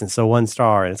this. And so 1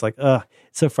 star. And it's like, it's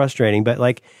so frustrating. But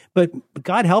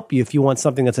God help you if you want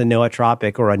something that's a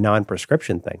nootropic or a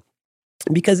non-prescription thing,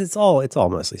 because it's all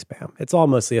mostly spam. It's all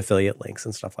mostly affiliate links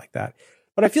and stuff like that.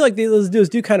 But I feel like those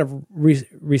do kind of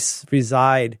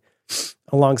reside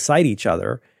alongside each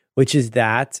other, which is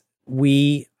that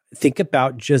we think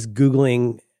about just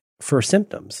Googling for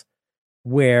symptoms.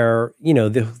 Where,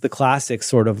 the classic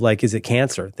sort of like, is it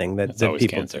cancer thing that always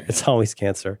people, cancer. It's always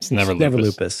cancer. It's never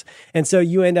lupus. And so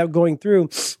you end up going through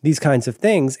these kinds of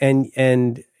things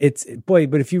and it's,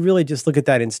 but if you really just look at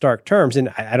that in stark terms, and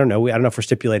I don't know if we're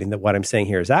stipulating that what I'm saying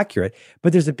here is accurate,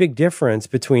 but there's a big difference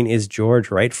between is George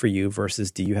right for you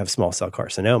versus do you have small cell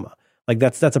carcinoma? Like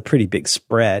that's a pretty big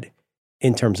spread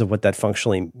in terms of what that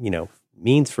functionally,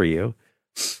 means for you.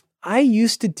 I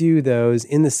used to do those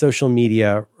in the social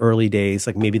media early days,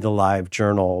 like maybe the Live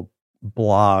Journal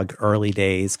blog early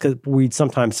days, because we'd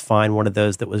sometimes find one of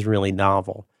those that was really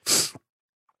novel.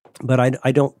 But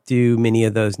I don't do many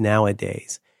of those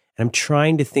nowadays. And I'm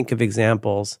trying to think of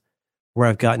examples where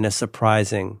I've gotten a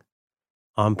surprising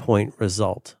on point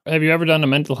result. Have you ever done a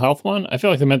mental health one? I feel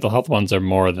like the mental health ones are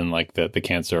more than like the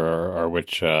cancer or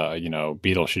which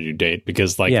beetle should you date,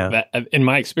 because like that, in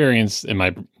my experience, in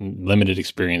my limited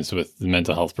experience with the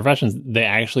mental health professions, they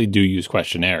actually do use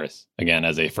questionnaires again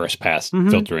as a first pass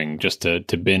filtering just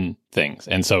to bin things.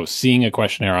 And so seeing a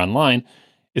questionnaire online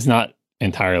is not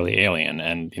entirely alien.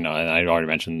 And, and I already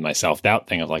mentioned my self-doubt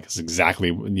thing of like, it's exactly,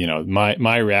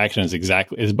 my reaction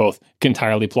is both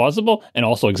entirely plausible and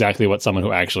also exactly what someone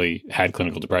who actually had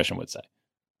clinical depression would say,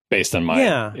 based on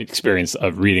my experience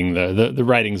of reading the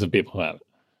writings of people who have it.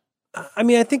 I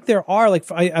mean, I think there are,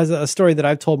 as a story that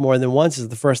I've told more than once is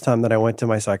the first time that I went to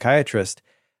my psychiatrist.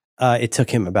 It took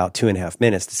him about 2.5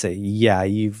 minutes to say, yeah,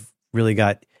 you've really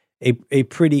got a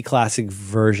pretty classic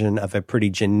version of a pretty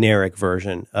generic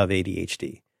version of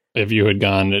ADHD. If you had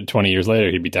gone 20 years later,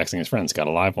 he'd be texting his friends, got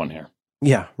a live one here.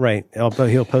 Yeah, right. He'll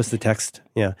post the text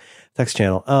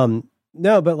channel.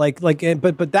 No,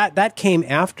 but that came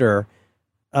after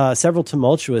several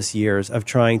tumultuous years of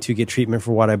trying to get treatment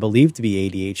for what I believed to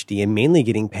be ADHD and mainly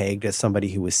getting pegged as somebody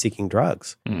who was seeking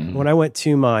drugs. Mm-hmm. When I went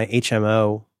to my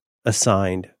HMO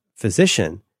assigned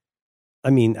physician, I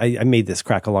mean, I made this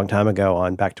crack a long time ago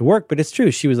on Back to Work, but it's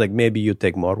true. She was like, maybe you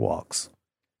take more walks.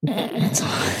 And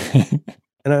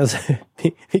I was,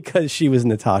 because she was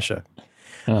Natasha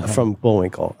from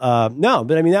Bullwinkle. No,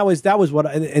 but I mean, that was what,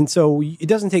 and so it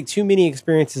doesn't take too many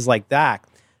experiences like that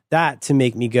to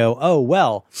make me go, oh,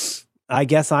 well, I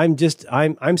guess I'm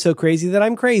so crazy that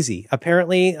I'm crazy.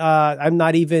 Apparently, I'm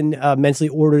not even mentally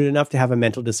ordered enough to have a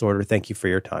mental disorder. Thank you for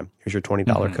your time. Here's your $20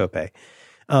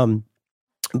 copay.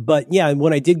 But yeah,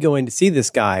 when I did go in to see this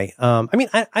guy, I mean,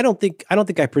 I don't think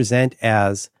I present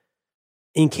as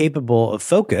incapable of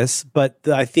focus, but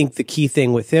I think the key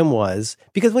thing with him was,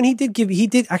 because when he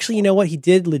did actually, you know what, he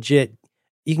did legit,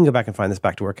 you can go back and find this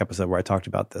Back to Work episode where I talked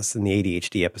about this in the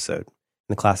ADHD episode in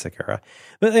the classic era.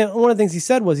 But one of the things he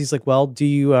said was, he's like, well, do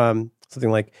you,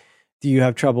 something like, do you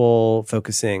have trouble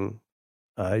focusing,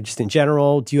 just in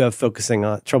general? Do you have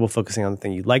trouble focusing on the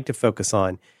thing you'd like to focus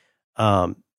on?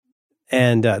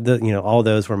 And all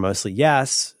those were mostly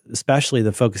yes, especially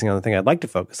the focusing on the thing I'd like to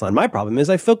focus on. My problem is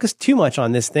I focus too much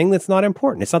on this thing that's not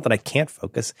important. It's not that I can't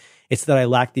focus. It's that I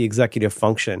lack the executive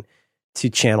function to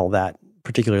channel that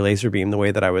particular laser beam the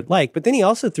way that I would like. But then he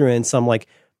also threw in some like,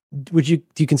 do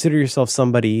you consider yourself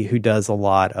somebody who does a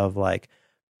lot of like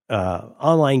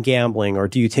online gambling, or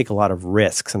do you take a lot of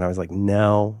risks? And I was like,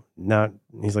 no, not.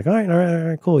 He's like, all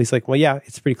right, cool. He's like, well, yeah,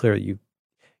 it's pretty clear that you've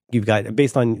got,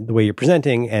 based on the way you're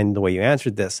presenting and the way you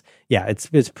answered this, yeah, it's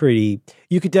pretty,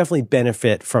 you could definitely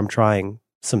benefit from trying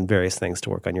some various things to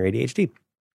work on your ADHD.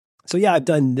 So yeah, I've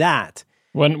done that.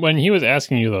 When he was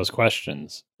asking you those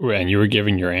questions and you were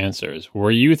giving your answers, were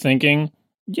you thinking,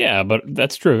 yeah, but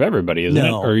that's true of everybody, isn't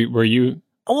it? Or were you?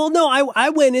 Well, no, I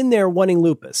went in there wanting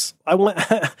lupus. I went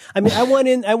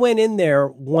in there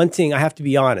wanting, I have to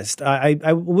be honest,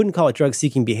 I wouldn't call it drug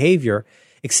seeking behavior,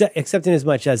 except in as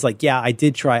much as like, yeah, I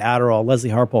did try Adderall. Leslie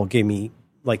Harpole gave me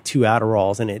like 2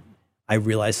 Adderalls, and I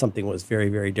realized something was very,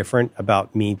 very different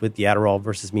about me with the Adderall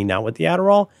versus me not with the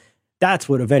Adderall. That's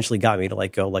what eventually got me to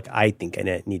like go, like, I think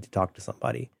I need to talk to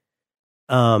somebody.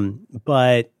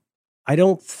 But I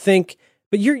don't think,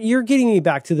 but you're getting me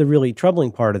back to the really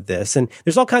troubling part of this. And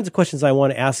there's all kinds of questions I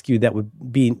want to ask you that would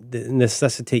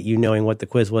necessitate you knowing what the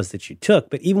quiz was that you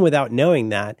took. But even without knowing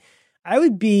that, I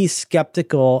would be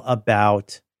skeptical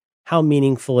about how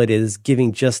meaningful it is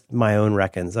giving just my own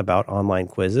reckons about online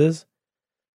quizzes.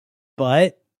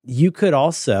 But you could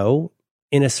also,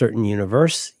 in a certain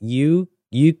universe, you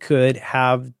could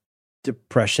have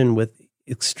depression with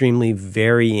extremely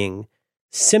varying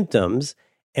symptoms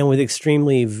and with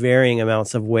extremely varying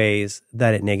amounts of ways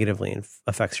that it negatively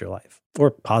affects your life, or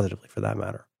positively for that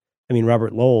matter. I mean,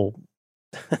 Robert Lowell,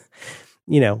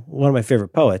 one of my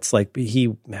favorite poets, like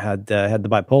he had the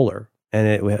bipolar, and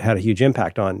it had a huge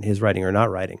impact on his writing or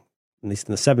not writing, at least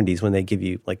in the 70s when they give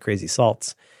you like crazy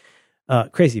salts.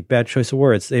 Crazy, bad choice of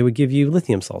words. They would give you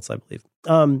lithium salts, I believe.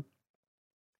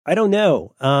 I don't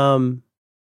know.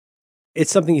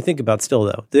 It's something you think about still,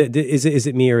 though. Is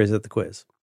it me or is it the quiz?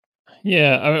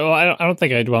 Yeah, I don't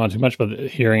think I dwell on too much, but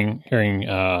hearing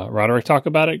Roderick talk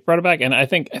about it brought it back, and I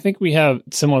think we have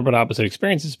similar but opposite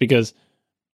experiences, because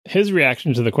his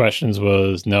reaction to the questions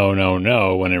was no, no,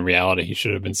 no, when in reality he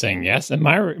should have been saying yes, and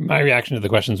my reaction to the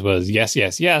questions was yes,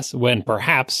 yes, yes, when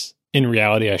perhaps in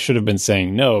reality I should have been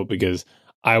saying no, because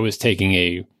I was taking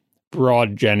a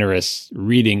broad, generous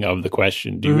reading of the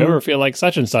question. Do you ever feel like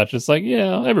such and such? It's like,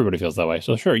 yeah, everybody feels that way.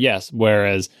 So sure, yes.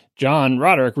 Whereas John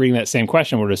Roderick reading that same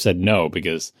question would have said no,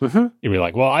 because you'd be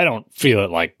like, well, I don't feel it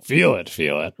like feel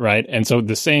it, right? And so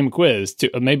the same quiz,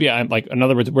 maybe I'm like, in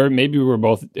other words, where maybe we were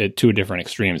both at two different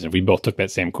extremes. If we both took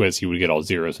that same quiz, he would get all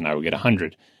zeros and I would get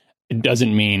 100. It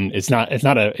doesn't mean it's not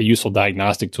a useful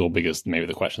diagnostic tool because maybe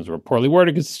the questions were poorly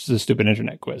worded because it's just a stupid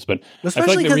internet quiz. But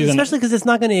especially because it's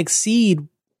not going to exceed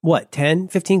what, 10,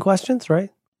 15 questions, right?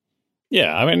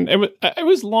 Yeah, I mean, it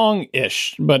was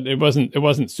long-ish, but it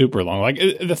wasn't super long. Like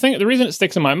the reason it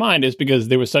sticks in my mind is because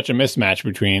there was such a mismatch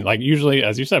between, like, usually,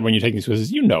 as you said, when you take these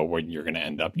quizzes, you know where you're going to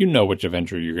end up, you know which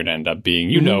adventure you're going to end up being,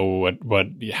 you know what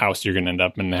house you're going to end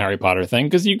up in the Harry Potter thing,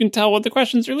 because you can tell what the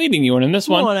questions are leading you. And in this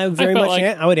one, I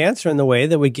would answer in the way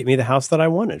that would get me the house that I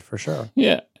wanted, for sure.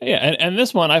 Yeah, and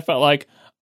this one, I felt like,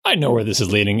 I know where this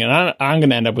is leading, and I'm going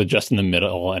to end up with just in the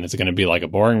middle, and it's going to be like a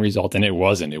boring result, and it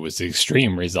wasn't. It was the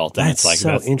extreme result, and it's like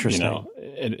that's interesting. You know,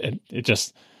 it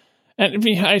just, and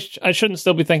I shouldn't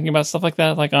still be thinking about stuff like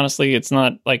that. Like, honestly, it's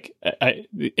not like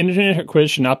the internet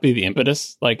quiz should not be the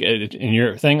impetus. Like in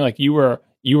your thing, like you were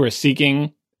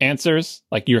seeking answers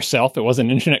like yourself. It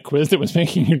wasn't an internet quiz that was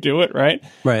making you do it, right?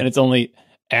 Right, and it's only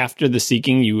after the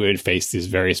seeking, you would face these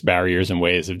various barriers and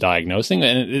ways of diagnosing.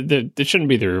 And it shouldn't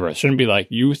be the reverse. It shouldn't be like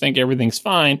you think everything's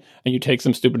fine and you take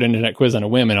some stupid internet quiz on a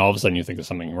whim and all of a sudden you think there's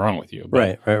something wrong with you.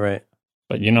 But, right.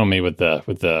 But you know me with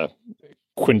the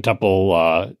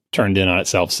quintuple turned in on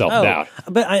itself self-doubt.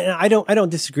 But I don't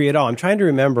disagree at all. I'm trying to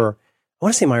remember. I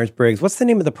want to say Myers-Briggs. What's the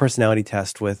name of the personality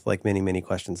test with like many, many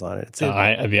questions on it? It's the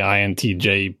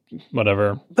INTJ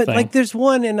whatever. But thing. Like there's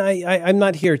one, and I'm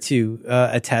not here to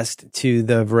attest to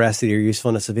the veracity or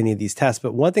usefulness of any of these tests.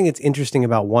 But one thing that's interesting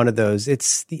about one of those, it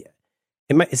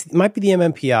might be the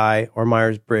MMPI or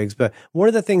Myers-Briggs. But one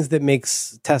of the things that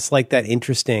makes tests like that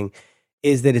interesting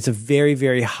is that it's a very,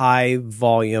 very high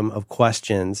volume of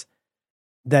questions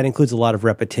that includes a lot of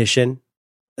repetition,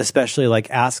 especially like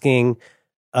asking.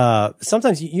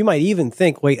 Sometimes you might even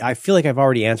think, wait, I feel like I've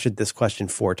already answered this question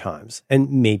 4 times,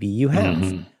 and maybe you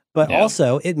have, but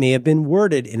also it may have been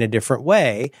worded in a different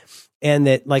way. And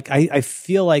that like, I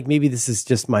feel like maybe this is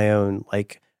just my own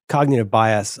like cognitive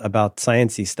bias about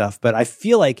sciencey stuff, but I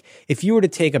feel like if you were to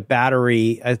take a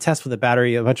test with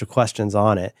a bunch of questions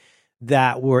on it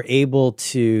that were able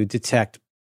to detect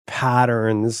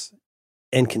patterns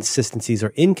and consistencies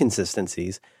or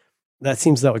inconsistencies, that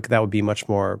seems that would be much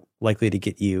more likely to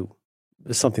get you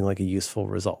something like a useful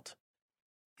result.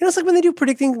 You know, it's like when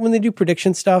they do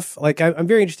prediction stuff, like I'm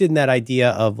very interested in that idea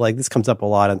of like, this comes up a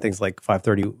lot on things like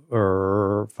 530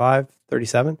 or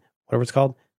 537, whatever it's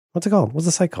called. What's it called? What's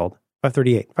the site called?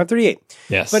 538.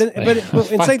 Yes. But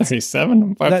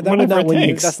 537?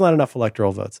 That's not enough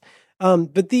electoral votes.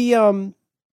 But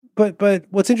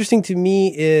what's interesting to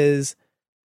me is,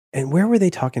 and where were they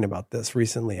talking about this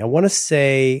recently? I want to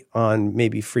say on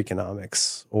maybe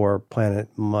Freakonomics or Planet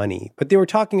Money, but they were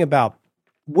talking about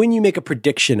when you make a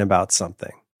prediction about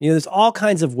something. You know, there's all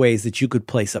kinds of ways that you could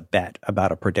place a bet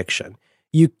about a prediction.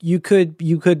 You could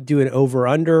do an over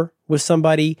under with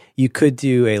somebody. You could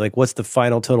do a like, what's the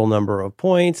final total number of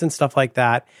points and stuff like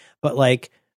that. But like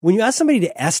when you ask somebody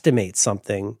to estimate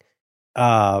something,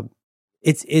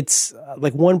 it's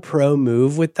like one pro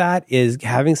move with that is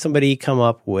having somebody come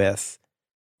up with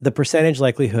the percentage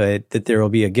likelihood that there will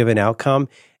be a given outcome.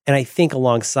 And I think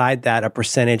alongside that, a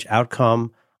percentage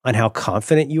outcome on how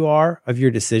confident you are of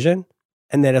your decision.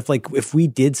 And then if we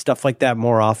did stuff like that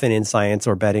more often in science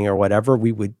or betting or whatever,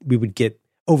 we would get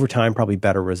over time probably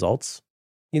better results.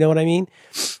 You know what I mean?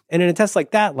 And in a test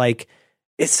like that, like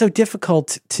it's so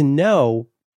difficult to know.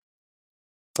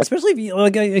 Especially if you,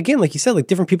 like, again, like you said, like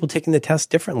different people taking the test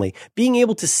differently. Being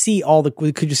able to see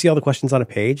could you see all the questions on a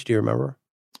page? Do you remember?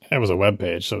 It was a web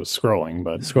page, so it was scrolling.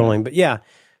 But yeah,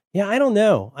 I don't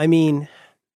know. I mean,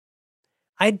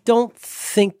 I don't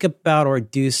think about or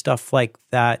do stuff like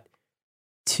that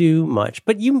too much,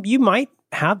 but you might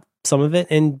have some of it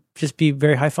and just be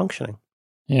very high functioning.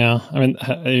 Yeah, I mean,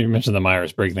 you mentioned the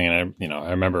Myers-Briggs thing, and I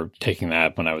remember taking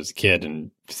that when I was a kid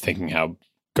and just thinking how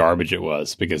garbage it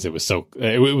was because it was so.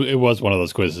 It was one of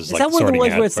those quizzes. Is like that one of the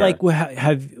ones where it's like,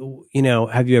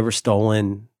 have you ever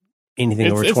stolen anything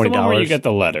over $20? It's the one where you get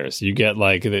the letters. You get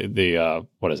like the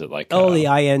what is it like? The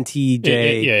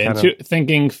INTJ.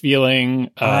 Thinking,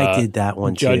 feeling. I did that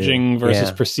one. Judging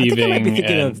versus perceiving. I think I might be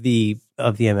thinking of the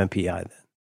MMPI then.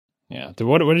 Yeah.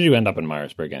 What did you end up in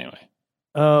Myers-Briggs anyway?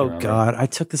 Oh God, I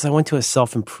took this. I went to a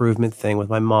self-improvement thing with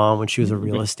my mom when she was a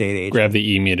real estate agent. Grab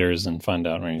the e-meters and find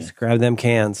out. Right? Just grab them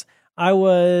cans. I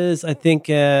think,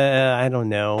 I don't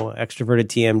know, extroverted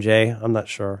TMJ. I'm not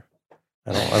sure.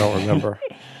 I don't remember.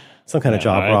 Some kind of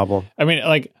job problem. I mean,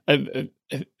 like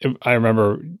I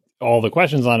remember all the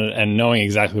questions on it and knowing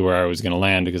exactly where I was going to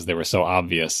land because they were so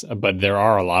obvious. But there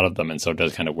are a lot of them, and so it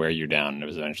does kind of wear you down. And it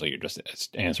was eventually you're just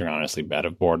answering honestly out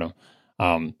of boredom.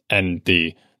 And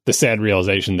the sad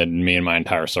realization that me and my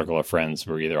entire circle of friends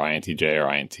were either INTJ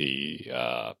or INT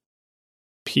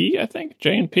P, I think,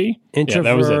 J and P.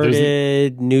 Introverted, that was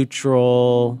it.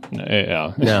 Neutral.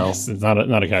 Yeah, no, it's not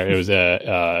a character. It was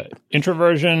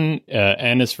introversion.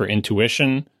 N is for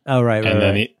intuition. Oh, right, and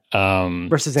then right.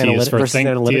 Versus analytical.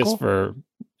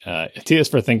 T is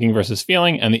for thinking versus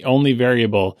feeling, and the only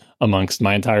variable amongst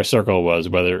my entire circle was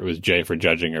whether it was J for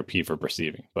judging or P for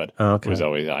perceiving. But it was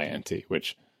always INT,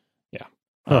 which, yeah.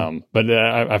 Huh. But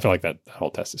I feel like that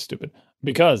whole test is stupid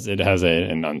because it has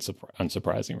an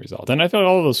unsurprising result. And I feel like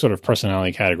all of those sort of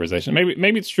personality categorization,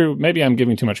 maybe it's true. Maybe I'm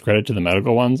giving too much credit to the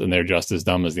medical ones, and they're just as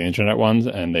dumb as the internet ones,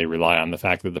 and they rely on the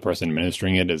fact that the person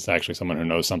administering it is actually someone who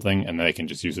knows something, and they can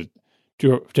just use it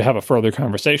to have a further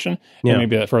conversation. Yeah. And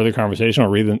maybe that further conversation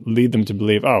will lead them to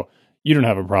believe, oh, you don't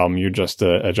have a problem. You're just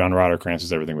a John Roderick who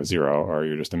answers everything with 0, or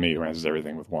you're just a me who answers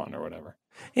everything with 1, or whatever.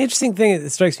 Interesting thing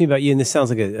that strikes me about you, and this sounds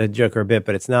like a joke or a bit,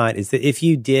 but it's not, is that if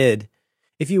you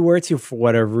were to, for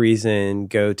whatever reason,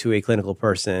 go to a clinical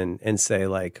person and say,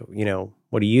 like, you know,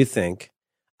 what do you think?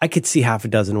 I could see half a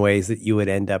dozen ways that you would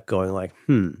end up going like,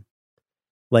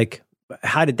 like,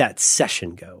 how did that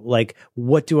session go? Like,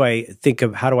 what do I think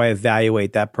of? How do I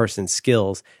evaluate that person's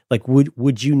skills? Like,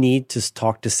 would you need to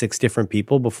talk to 6 different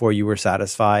people before you were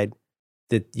satisfied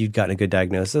that you'd gotten a good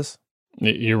diagnosis?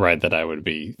 You're right that I would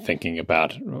be thinking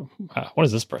about, what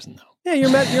does this person know? Yeah, you're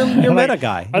meta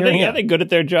guy. Are they good at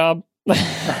their job?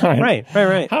 Right.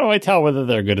 How do I tell whether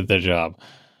they're good at their job?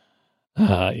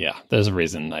 Yeah, there's a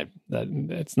reason that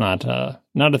it's not a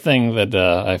thing that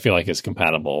I feel like is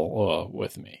compatible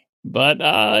with me. But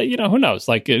who knows?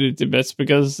 Like it's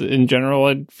because in general,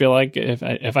 I feel like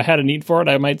if I had a need for it,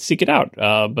 I might seek it out.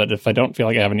 But if I don't feel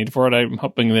like I have a need for it, I'm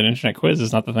hoping that internet quiz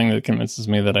is not the thing that convinces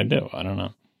me that I do. I don't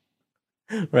know.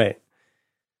 Right.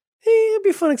 Hey, it'd be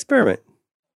a fun experiment.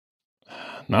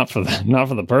 Not for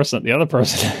the person. The other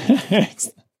person.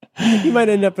 You might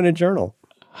end up in a journal.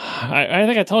 I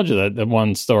think I told you that the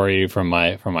one story from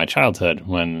my childhood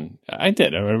when I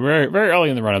did very very early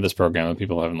in the run of this program, and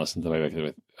people haven't listened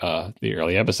to the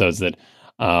early episodes, that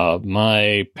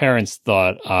my parents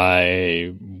thought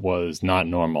I was not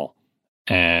normal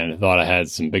and thought I had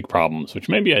some big problems, which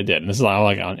maybe I did. And this is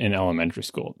like in elementary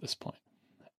school at this point.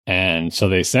 And so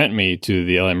they sent me to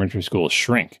the elementary school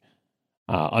shrink.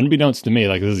 Unbeknownst to me,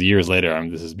 like this is years later,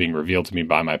 this is being revealed to me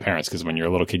by my parents, because when you're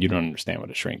a little kid, you don't understand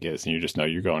what a shrink is. And you just know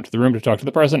you're going to the room to talk to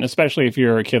the person, especially if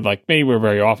you're a kid like me, where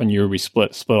very often you will be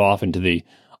split off into the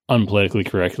unpolitically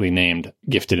correctly named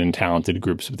gifted and talented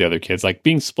groups with the other kids. Like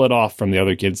being split off from the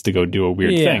other kids to go do a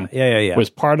weird thing was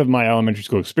part of my elementary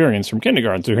school experience from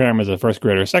kindergarten. So here I am as a first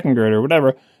grader, second grader,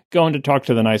 whatever, going to talk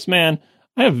to the nice man.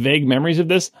 I have vague memories of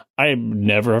this. I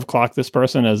never have clocked this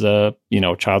person as a,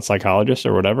 child psychologist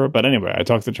or whatever. But anyway, I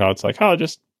talked to the child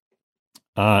psychologist,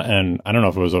 and I don't know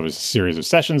if it was over a series of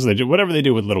sessions. They do whatever they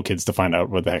do with little kids to find out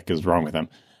what the heck is wrong with them.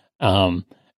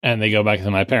 And they go back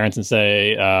to my parents and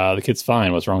say, the kid's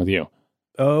fine. What's wrong with you?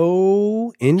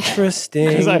 Oh, interesting.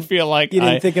 Because I feel like you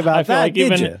didn't think about that,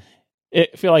 did you?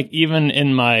 I feel like even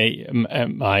in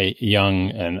my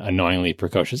young and annoyingly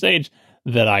precocious age,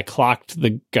 that I clocked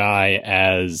the guy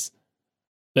as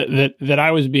that I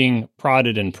was being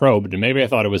prodded and probed. And maybe I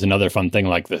thought it was another fun thing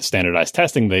like the standardized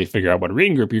testing. They figure out what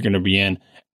reading group you're going to be in.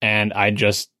 And I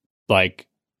just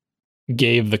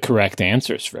gave the correct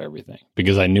answers for everything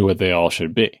because I knew what they all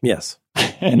should be. Yes.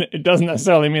 And it doesn't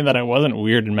necessarily mean that I wasn't a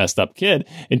weird and messed up kid.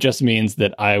 It just means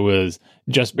that I was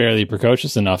just barely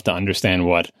precocious enough to understand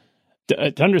what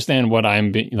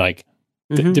I'm like.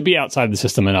 To be outside the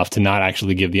system enough to not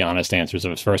actually give the honest answers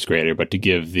of a first grader, but to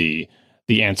give the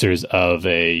answers of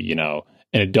an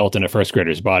adult in a first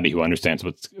grader's body who understands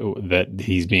that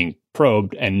he's being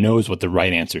probed and knows what the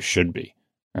right answer should be.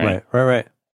 Right.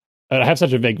 I have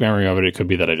such a vague memory of it. It could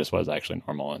be that I just was actually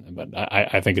normal, but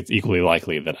I think it's equally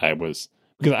likely that I was,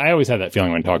 because I always had that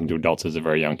feeling when talking to adults as a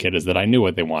very young kid, is that I knew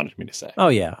what they wanted me to say. Oh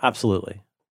yeah, absolutely.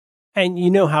 And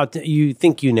you know you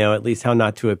think at least how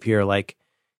not to appear like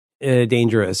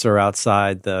dangerous or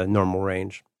outside the normal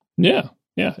range. Yeah.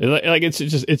 Like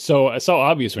it's so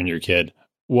obvious when you're a kid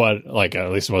what, like,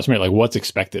 at least most me, like what's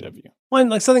expected of you. Well,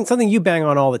 like something you bang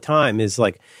on all the time is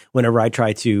like whenever I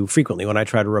try to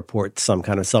report some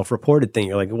kind of self-reported thing,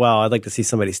 you're like, well, I'd like to see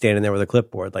somebody standing there with a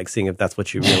clipboard, like seeing if that's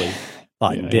what you really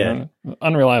thought you did.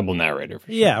 Unreliable narrator. For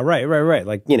sure. Yeah. Right.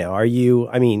 Like, are you?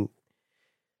 I mean,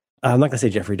 I'm not going to say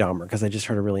Jeffrey Dahmer because I just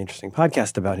heard a really interesting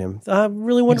podcast about him.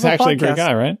 Really wonderful podcast. He's actually a great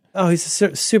guy, right? Oh, he's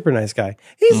a super nice guy.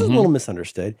 He's a little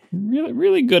misunderstood. Really,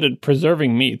 really good at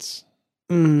preserving meats.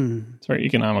 It's very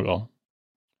economical.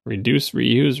 Reduce,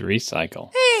 reuse,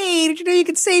 recycle. Hey, did you know you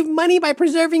could save money by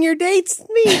preserving your dates?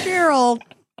 Me, Gerald.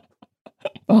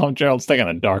 Oh, Gerald's taking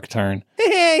a dark turn.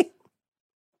 Hey,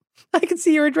 I can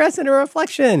see your address in a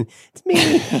reflection. It's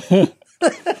me.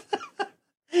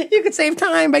 You could save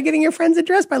time by getting your friend's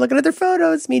address by looking at their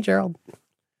photos. It's me, Gerald.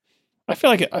 I feel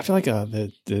like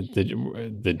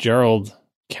the Gerald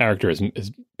character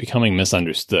is becoming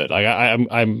misunderstood.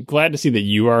 I'm glad to see that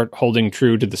you are holding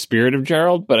true to the spirit of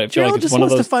Gerald, but I feel Gerald like it's just one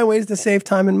wants of those. to find ways to save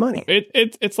time and money.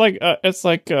 It's like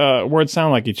words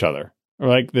sound like each other, or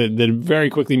like the very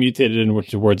quickly mutated in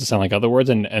which the words sound like other words,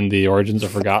 and the origins are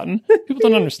forgotten. People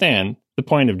don't understand the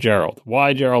point of Gerald.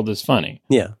 Why Gerald is funny.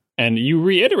 Yeah. And you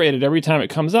reiterate it every time it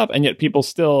comes up, and yet people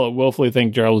still willfully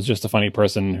think Gerald is just a funny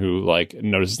person who like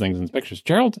notices things in his pictures.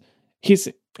 Gerald, you're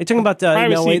talking about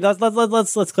no, wait,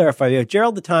 let's clarify.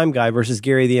 Gerald the time guy versus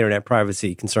Gary the internet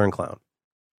privacy concern clown.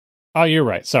 Oh, you're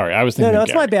right. Sorry, I was thinking. No,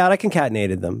 it's my bad. I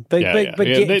concatenated them. But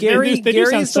Gary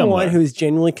is the one who's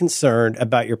genuinely concerned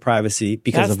about your privacy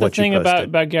because of what you posted. That's the thing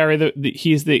about Gary.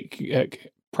 He's the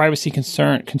privacy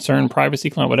concern privacy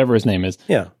clown, whatever his name is.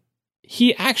 Yeah,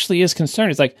 he actually is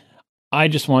concerned. It's like, I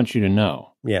just want you to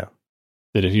know. Yeah.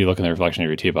 That if you look in the reflection of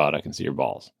your teapot, I can see your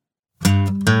balls.